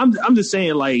just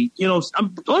saying, like, you know,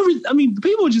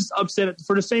 people are just upset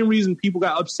for the same reason people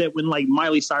got upset when like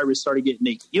Miley Cyrus started getting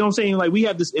naked. You know what I'm saying? Like, we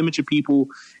have this image of people,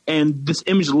 and this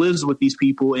image lives with these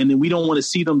people, and then we don't want to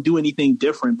see them do anything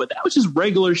different. But that was just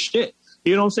regular shit.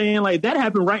 You know what I'm saying? Like, that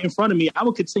happened right in front of me. I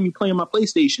would continue playing my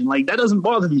PlayStation. Like, that doesn't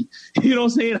bother me. You know what I'm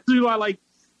saying? That's why, like,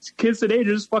 kids today,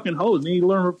 they're just fucking hoes. They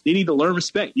need to learn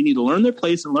respect. They need to learn their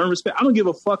place and learn respect. I don't give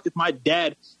a fuck if my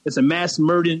dad is a mass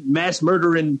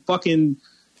murdering fucking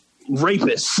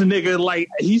rapist, nigga. Like,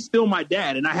 he's still my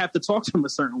dad, and I have to talk to him a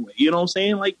certain way. You know what I'm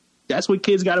saying? Like, that's what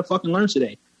kids got to fucking learn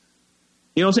today.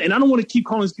 You know what I'm saying? And I don't want to keep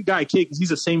calling this guy a kid because he's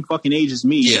the same fucking age as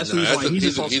me. Yeah,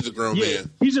 he's a grown man.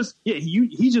 He's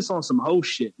just on some hoe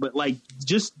shit. But like,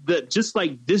 just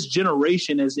like this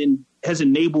generation has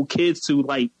enabled kids to,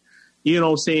 like, you know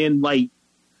what I'm saying, like,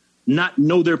 not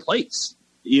know their place.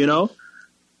 You know,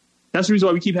 that's the reason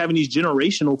why we keep having these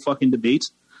generational fucking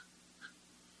debates.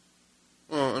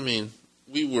 Well, I mean,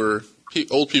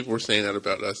 old people were saying that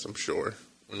about us, I'm sure.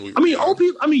 Old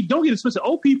people. I mean, don't get it twisted.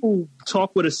 Old people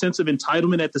talk with a sense of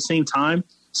entitlement at the same time,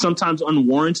 sometimes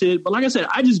unwarranted. But like I said,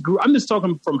 I'm just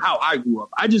talking from how I grew up.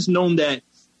 I just known that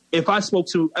if I spoke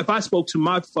to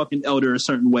my fucking elder a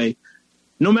certain way,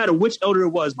 no matter which elder it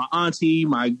was, my auntie,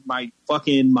 my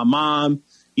mom,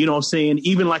 you know what I'm saying,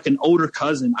 even like an older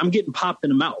cousin, I'm getting popped in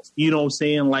the mouth. You know what I'm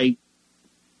saying? Like,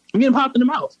 I'm getting popped in the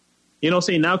mouth. You know what I'm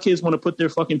saying? Now kids want to put their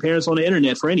fucking parents on the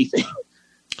internet for anything.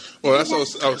 Well, that's what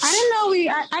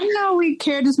I didn't know we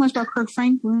cared this much about Kirk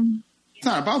Franklin. It's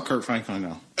not about Kirk Franklin,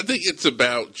 though. I think it's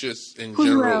about just in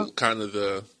general kind of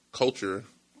the culture.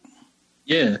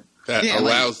 Yeah. That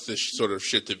allows this sort of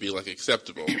shit to be like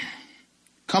acceptable.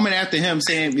 Coming after him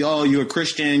saying, "Oh, you're a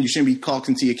Christian, you shouldn't be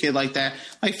talking to your kid like that."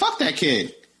 Like, fuck that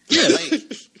kid. Yeah, like, you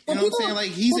know what I'm saying?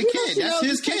 Like, he's a kid. That's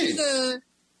his kid.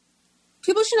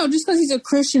 People should know just because he's a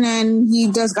Christian and he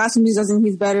does gossip music doesn't mean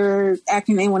he's better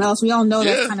acting than anyone else. We all know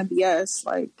that's kind of BS.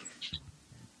 Like,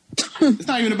 it's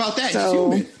not even about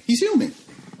that. He's human.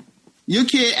 Your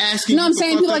kid asking. You know what I'm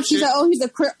saying? People like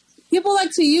people like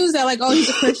to use that like, oh, he's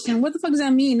a Christian. What the fuck does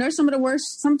that mean? There's some of the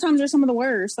worst. Sometimes there's some of the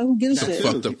worst. Like, who gives a shit?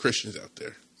 Fucked up Christians out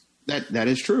there. That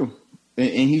is true, and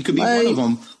he could be one of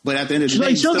them. But at the end of the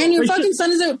day, and your fucking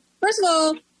son is first of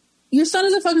all, your son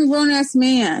is a fucking grown ass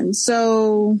man.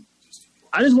 So.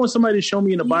 I just want somebody to show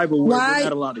me in the Bible where we're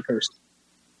not allowed to curse.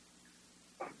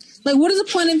 Like, what is the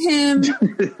point of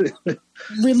him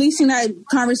releasing that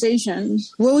conversation?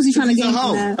 What was he trying to gain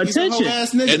from that? Attention.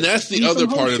 And that's the other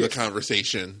part of the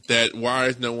conversation. That why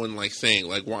is no one like saying,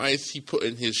 like, why is he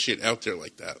putting his shit out there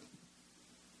like that?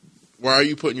 Why are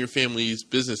you putting your family's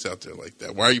business out there like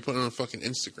that? Why are you putting it on fucking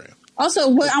Instagram? Also,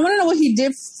 I want to know what he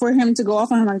did for him to go off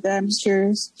on him like that. I'm just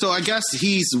curious. So I guess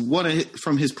he's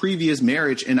from his previous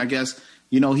marriage, and I guess,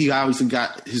 you know, he obviously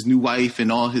got his new wife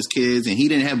and all his kids, and he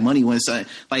didn't have money when his son,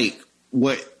 like,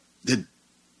 what the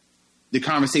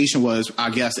conversation was. I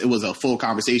guess it was a full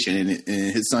conversation, and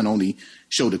his son only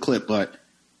showed a clip, but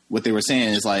what they were saying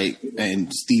is like,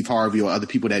 and Steve Harvey or other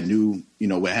people that knew, you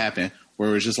know, what happened, where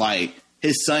it was just like,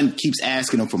 his son keeps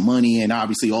asking him for money and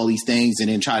obviously all these things, and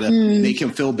then try to make him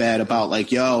feel bad about,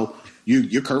 like, yo,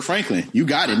 you're Kirk Franklin. You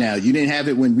got it now. You didn't have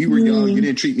it when we were young. You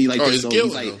didn't treat me like this. So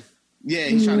he's like,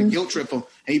 he's trying to guilt trip him.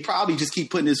 And he probably just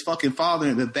keep putting his fucking father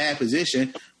in a bad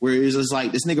position where it's just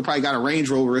like, this nigga probably got a Range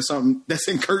Rover or something that's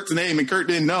in Kirk's name and Kirk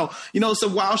didn't know. You know,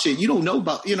 some wild shit you don't know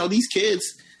about. You know, these kids,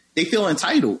 they feel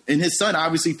entitled. And his son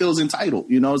obviously feels entitled.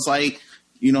 You know, it's like,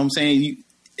 you know what I'm saying?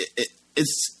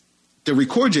 It's to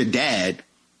record your dad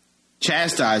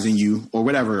chastising you or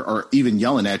whatever, or even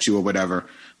yelling at you or whatever.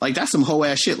 Like, that's some whole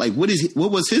ass shit. Like, what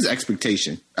was his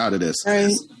expectation out of this?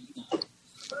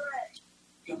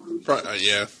 Right.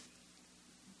 Yeah.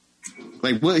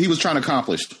 Like, what he was trying to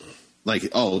accomplish. Like,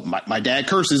 oh, my dad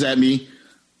curses at me.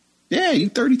 Yeah, you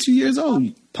 32 years old,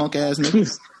 you punk ass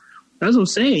nigga. That's what I'm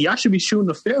saying. Y'all should be shooting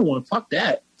a fair one. Fuck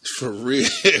that. For real.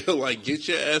 Like, get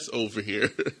your ass over here.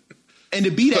 And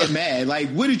to be that mad, like,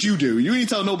 what did you do? You ain't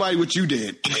tell nobody what you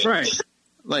did. Right.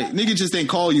 Like, nigga just didn't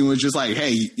call you and was just like,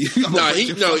 hey. He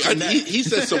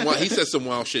said some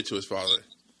wild shit to his father.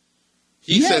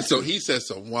 He said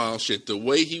some wild shit. The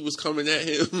way he was coming at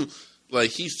him, like,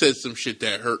 he said some shit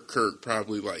that hurt Kirk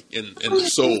probably, like, in the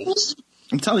soul.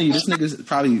 I'm telling you, this nigga's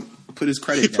probably put his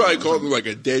credit down. He probably called him like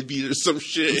a deadbeat or some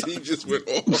shit, and he just went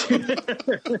off.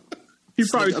 He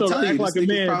probably told him act like a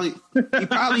man.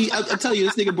 I'll tell you,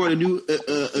 this nigga brought a new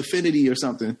affinity or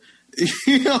something.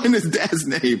 You know, in his dad's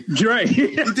name. Right.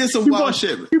 He did some wild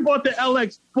shit. He bought the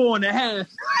LX 4.5.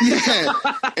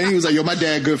 Yeah. And he was like, yo, my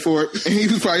dad good for it. And he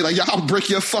was probably like, yo, I'll break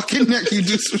your fucking neck. You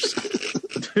do some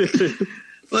shit.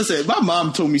 Listen, my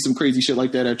mom told me some crazy shit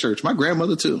like that at church. My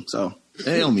grandmother too. So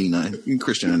it don't mean nothing. You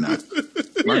Christian or not.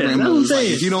 My grandmother was like,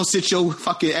 if you don't sit your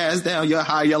fucking ass down, your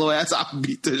high yellow ass, I'll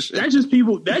beat this shit. That's just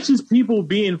people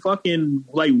being fucking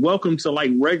like welcome to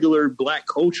like regular black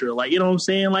culture. Like, you know what I'm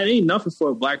saying? Like, it ain't nothing for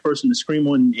a black person to scream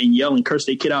and yell and curse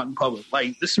their kid out in public.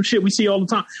 Like, there's some shit we see all the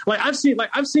time. Like, I've seen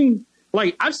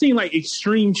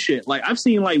extreme shit. Like, I've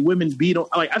seen like women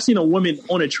I've seen a woman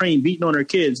on a train beating on her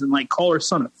kids and like call her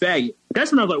son a faggot.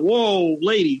 That's when I was like, whoa,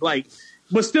 lady. Like,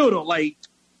 but still though, like,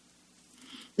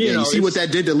 you see what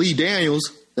that did to Lee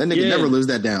Daniels? That nigga never lives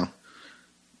that down.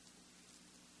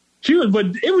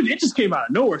 It just came out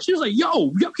of nowhere. She was like,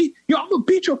 yo, I'm gonna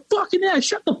beat your fucking ass.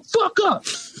 Shut the fuck up,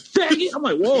 faggot. I'm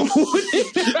like, whoa.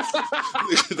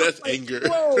 That's anger.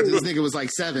 Whoa. This nigga was like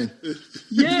 7.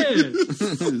 Yeah. This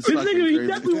nigga, he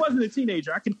definitely wasn't a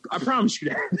teenager. I promise you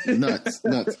that.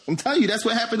 Nuts. I'm telling you, that's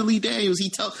what happened to Lee Daniels.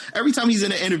 Every time he's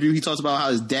in an interview, he talks about how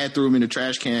his dad threw him in the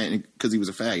trash can because he was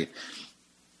a faggot.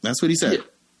 That's what he said.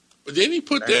 But didn't he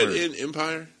put that in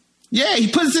Empire? Yeah, he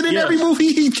puts it in every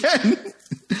movie he can.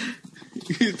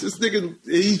 This nigga,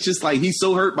 he's just like, he's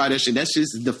so hurt by that shit. That's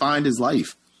just defined his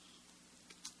life.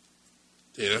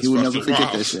 Yeah, that's he will never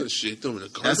forget that shit.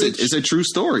 That's it. It's a true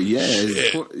story.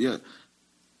 Yeah.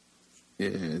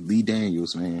 Lee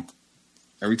Daniels, man.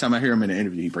 Every time I hear him in an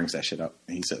interview, he brings that shit up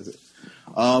and he says it.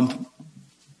 I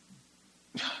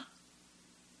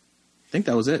think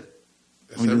that was it.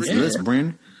 That's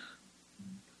Brandon.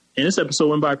 And this episode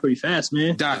went by pretty fast,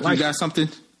 man. Doc, you got something?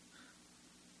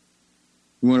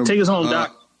 You want to take us home,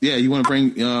 Doc? Yeah, you want to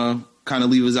bring, kind of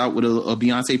leave us out with a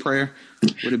Beyonce prayer?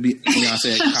 Would it be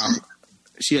Beyonce?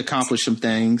 She accomplished some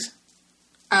things.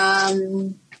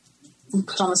 I'm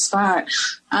put on the spot.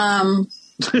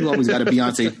 You always got a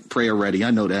Beyonce prayer ready.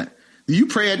 I know that. Do you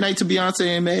pray at night to Beyonce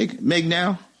and Meg? Meg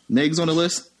now? Meg's on the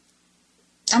list?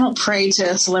 I don't pray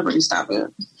to celebrities. Stop it.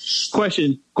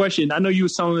 Question. I know you were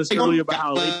telling us earlier about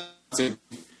how.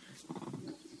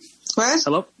 What?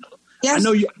 Hello. Yes.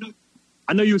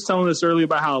 I know you was telling us earlier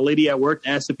about how a lady at work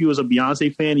asked if you was a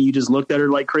Beyonce fan, and you just looked at her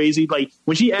like crazy. Like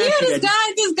when she asked, this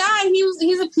guy,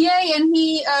 he's a PA, and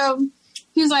he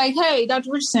was like, "Hey,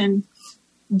 Dr. Richardson,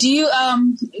 do you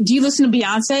listen to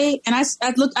Beyonce?" And I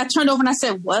turned over and I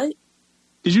said, "What?"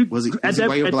 Did you? Was it at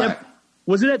that?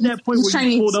 Was it at that point where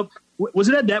you pulled up? Was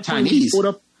it at that point when you pulled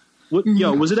up?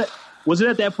 Yo, was it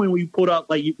at that point when you pulled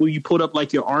up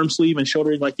like your arm sleeve and showed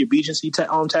her like your BGC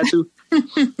tattoo?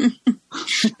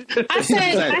 I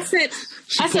said,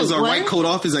 she pulls her white coat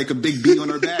off, is like a big B on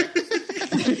her back.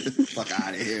 Fuck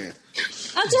out of here.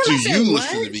 Do you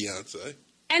listen to Beyonce?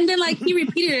 And then like he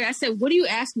repeated it. I said, "What are you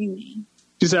asking me?"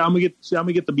 She said, "I'm gonna get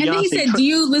the Beyonce." And then he said, "Do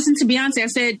you listen to Beyonce?" I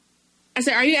said,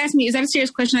 "Are you asking me? Is that a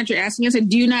serious question that you're asking?" I said,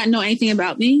 "Do you not know anything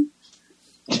about me?"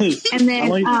 And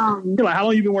then how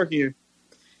long you been working here?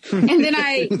 And then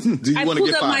I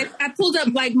pulled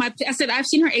up I said, I've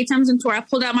seen her 8 times in tour. I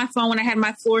pulled out my phone when I had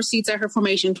my 4 seats at her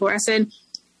Formation tour. I said,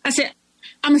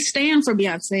 I'm a stan for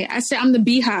Beyonce. I said, I'm the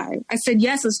Beehive. I said,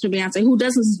 yes, listen to Beyonce. Who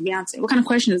doesn't listen to Beyonce? What kind of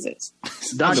question is this?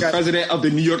 I'm the president of the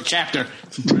New York chapter.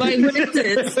 Like, what is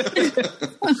this?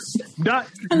 Doc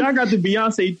got the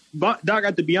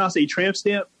Beyonce tramp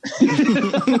stamp.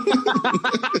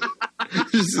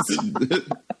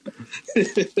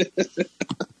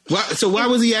 So why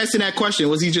was he asking that question?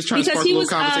 Was he just trying to spark a little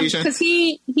conversation? Because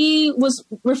he was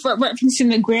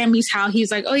referencing the Grammys, how he's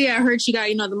like, oh yeah, I heard she got,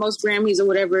 the most Grammys or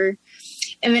whatever.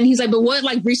 And then he's like, but what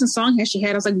like recent song has she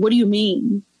had? I was like, what do you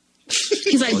mean?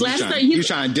 He's like, he's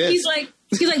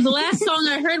like, the last song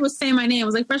I heard was Say My Name. I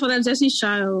was like, first of all, that's Destiny's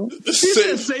Child. He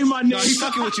said, Say My Name. No, he's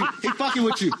fucking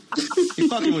with you.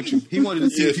 He wanted to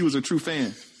see if he was a true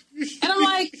fan. And I'm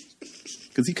like,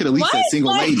 because he could at least said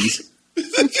single ladies.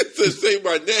 Say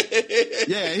my name.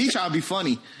 Yeah, he's trying to be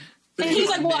funny. And he's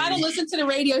like, well, I don't listen to the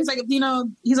radio. He's like,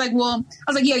 he's like, well,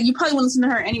 I was like, yeah, you probably won't listen to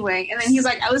her anyway. And then he's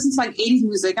like, I listen to like 80s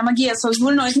music. I'm like, yeah, so you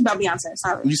wouldn't know anything about Beyonce.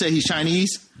 Sorry. You say he's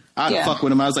Chinese? I'd fuck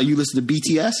with him. I was like, you listen to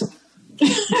BTS?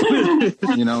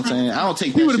 You know what I'm saying? I don't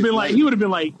take that. He would have been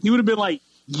like,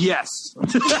 yes.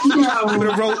 He would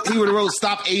have wrote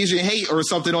 "Stop Asian Hate" or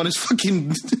something on his fucking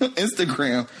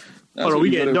Instagram. Hold on, we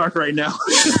getting dark right now.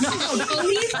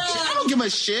 I don't give a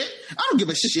shit.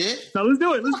 No, let's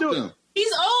do it.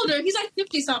 He's older. He's like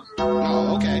 50-something.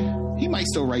 Oh, okay. He might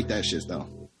still write that shit though.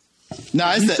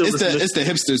 Nah, it's the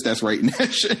hipsters that's writing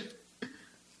that shit.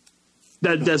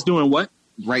 That's doing what?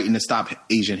 Writing to stop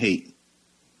Asian hate.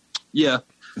 Yeah,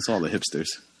 it's all the hipsters.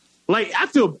 Like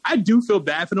I do feel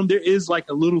bad for them. There is like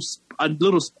a little. I don't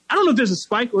know if there's a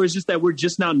spike or it's just that we're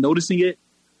just now noticing it.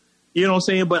 You know what I'm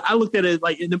saying? But I looked at it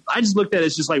like I just looked at it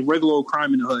as just like regular old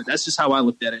crime in the hood. That's just how I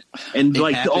looked at it. And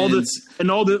like all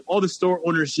the store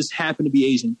owners just happen to be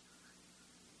Asian.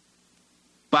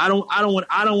 But I don't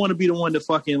want to be the one to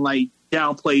fucking like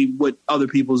downplay what other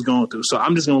people's going through. So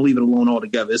I'm just gonna leave it alone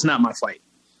altogether. It's not my fight.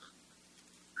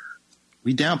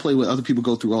 We downplay what other people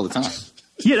go through all the time.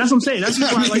 Yeah, that's what I'm saying. That's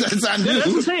just why, like, that's not new. That's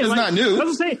what I'm saying. It's like, not new. That's what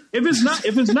I'm saying.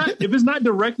 If it's not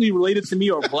directly related to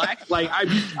me or black, like I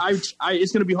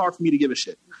it's gonna be hard for me to give a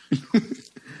shit.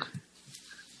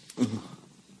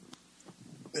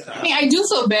 I mean, I do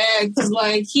feel bad because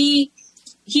like he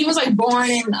was like born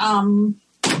in Hong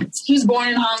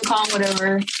Kong,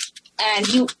 whatever, and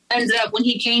he ended up when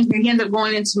he came here, he ended up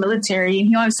going into military, and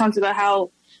he always talked about how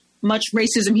much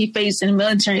racism he faced in the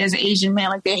military as an Asian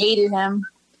man, like they hated him.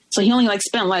 So he only like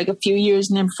spent like a few years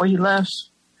in there before he left.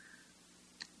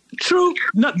 True.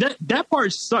 No, that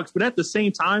part sucks, but at the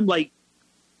same time, like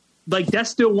that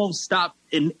still won't stop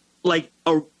in like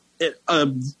a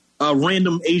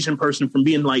random Asian person from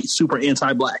being like super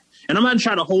anti-black. And I'm not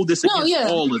trying to hold this against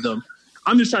all of them.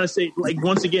 I'm just trying to say, like,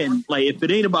 once again, like if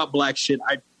it ain't about black shit,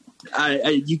 I'm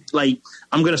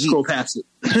gonna scroll past it.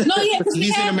 No, yeah,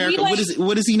 he's in America.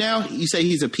 What is he now? You say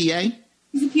he's a PA?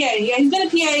 He's a PA. Yeah, he's been a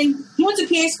PA. He went to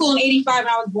PA school in '85 when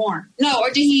I was born. No, or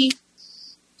did he?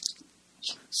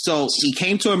 So he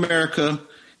came to America.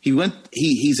 He went.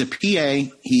 He's a PA.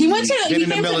 He came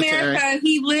to America.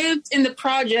 He lived in the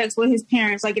projects with his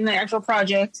parents, like in the actual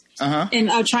project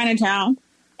in Chinatown,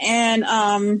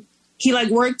 and he like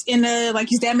worked in like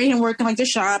his dad made him work in like the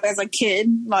shop as a kid.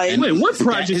 Like, wait, what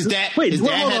project? His dad had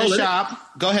a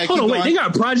shop. Go ahead. Hold on, wait. They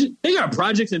got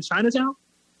projects in Chinatown.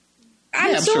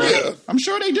 I'm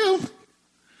sure they do.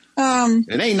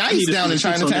 It ain't nice down in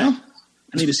Chinatown.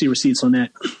 I need to see receipts on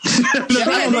that. I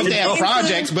don't know if they have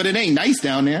projects, but it ain't nice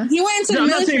down there. He went into the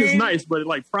military. I'm not saying it's nice, but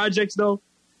like projects though.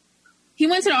 He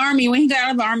went to the Army. When he got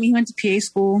out of the Army, he went to PA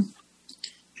school.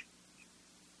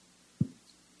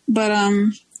 But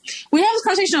we have this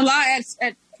conversation a lot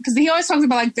because he always talks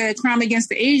about like the crime against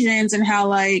the Asians and how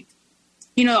like,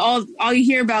 you know, all you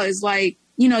hear about is like,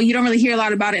 you know, you don't really hear a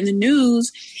lot about it in the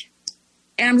news.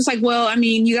 And I'm just like, well, I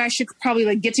mean, you guys should probably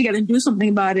like get together and do something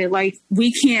about it. Like,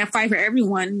 we can't fight for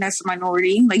everyone that's a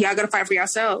minority. Like, y'all got to fight for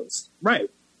yourselves, right?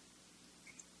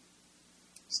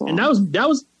 So. And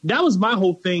that was my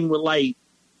whole thing with like,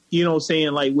 you know,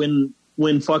 saying like when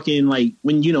fucking like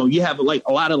when you know you have like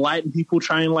a lot of Latin people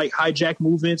trying to like hijack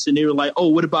movements, and they were like, oh,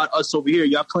 what about us over here?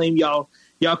 Y'all claim y'all.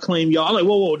 I'm like,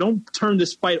 whoa, don't turn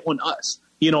this fight on us.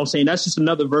 You know what I'm saying? That's just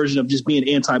another version of just being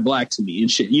anti-black to me and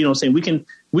shit. You know what I'm saying?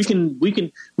 We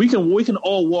can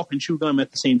all walk and chew gum at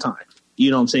the same time.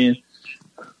 You know what I'm saying?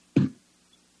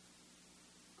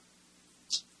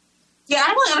 Yeah, I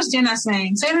don't really understand that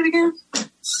saying. Say that again.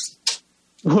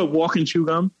 What, walk and chew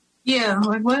gum? Yeah,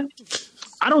 like what?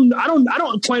 I don't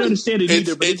quite understand it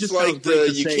either. But it's just like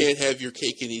you can't have your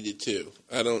cake and eat it too.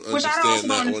 I don't understand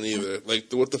that one either.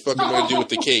 Like, what the fuck am I going to do with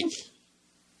the cake?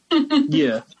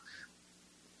 Yeah.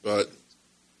 But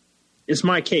it's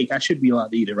my cake. I should be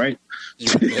allowed to eat it, right?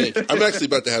 I'm actually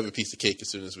about to have a piece of cake as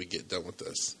soon as we get done with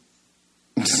this.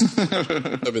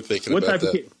 I've been thinking about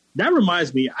that. Cake? That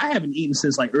reminds me, I haven't eaten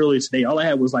since like earlier today. All I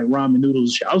had was like ramen noodles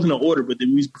and shit. I was going to order, but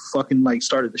then we fucking like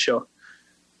started the show.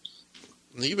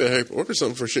 You better order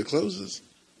something before shit closes.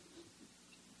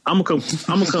 I'm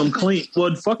gonna come clean.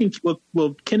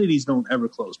 Well, Kennedy's don't ever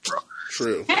close, bro.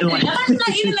 True. I'm not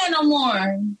eating that no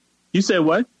more. You said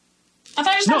what? I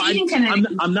thought you were eating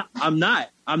Kennedy. I'm not.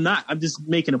 I'm just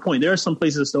making a point. There are some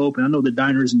places still open. I know the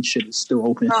diners and shit is still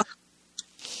open.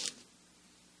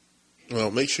 Well,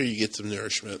 make sure you get some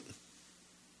nourishment.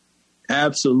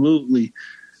 Absolutely.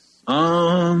 Or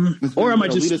I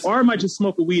might just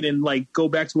smoke a weed and like go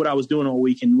back to what I was doing all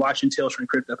week and watching Tales from the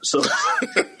Crypt episode.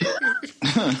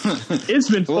 It's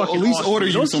been fucking at least awesome. order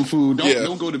you some food.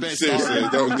 Don't go to bed. Seriously,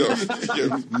 don't go.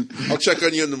 I'll check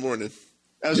on you in the morning.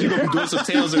 As you gonna be doing some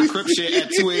Tales of the Crypt shit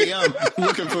at 2 a.m.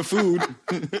 looking for food.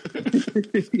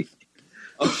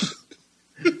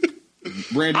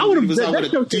 Brandon,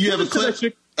 do you have a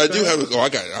clip? I do have a. Oh, I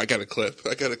got a clip.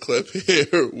 I got a clip.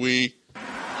 Here we.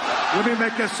 Let me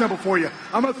make this simple for you.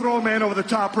 I'm gonna throw a man over the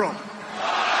top rope.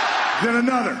 Then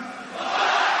another.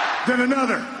 Then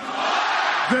another.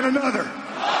 Then another.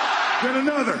 Then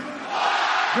another.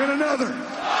 Then another.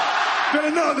 Then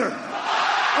another.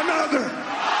 Another.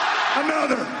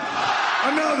 Another, another,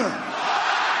 another,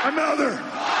 another,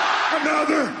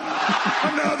 another,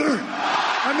 another,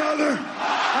 another,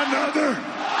 another,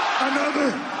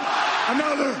 another,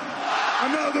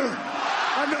 another,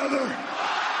 another,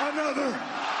 another,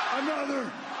 another,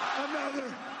 another,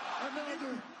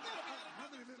 another.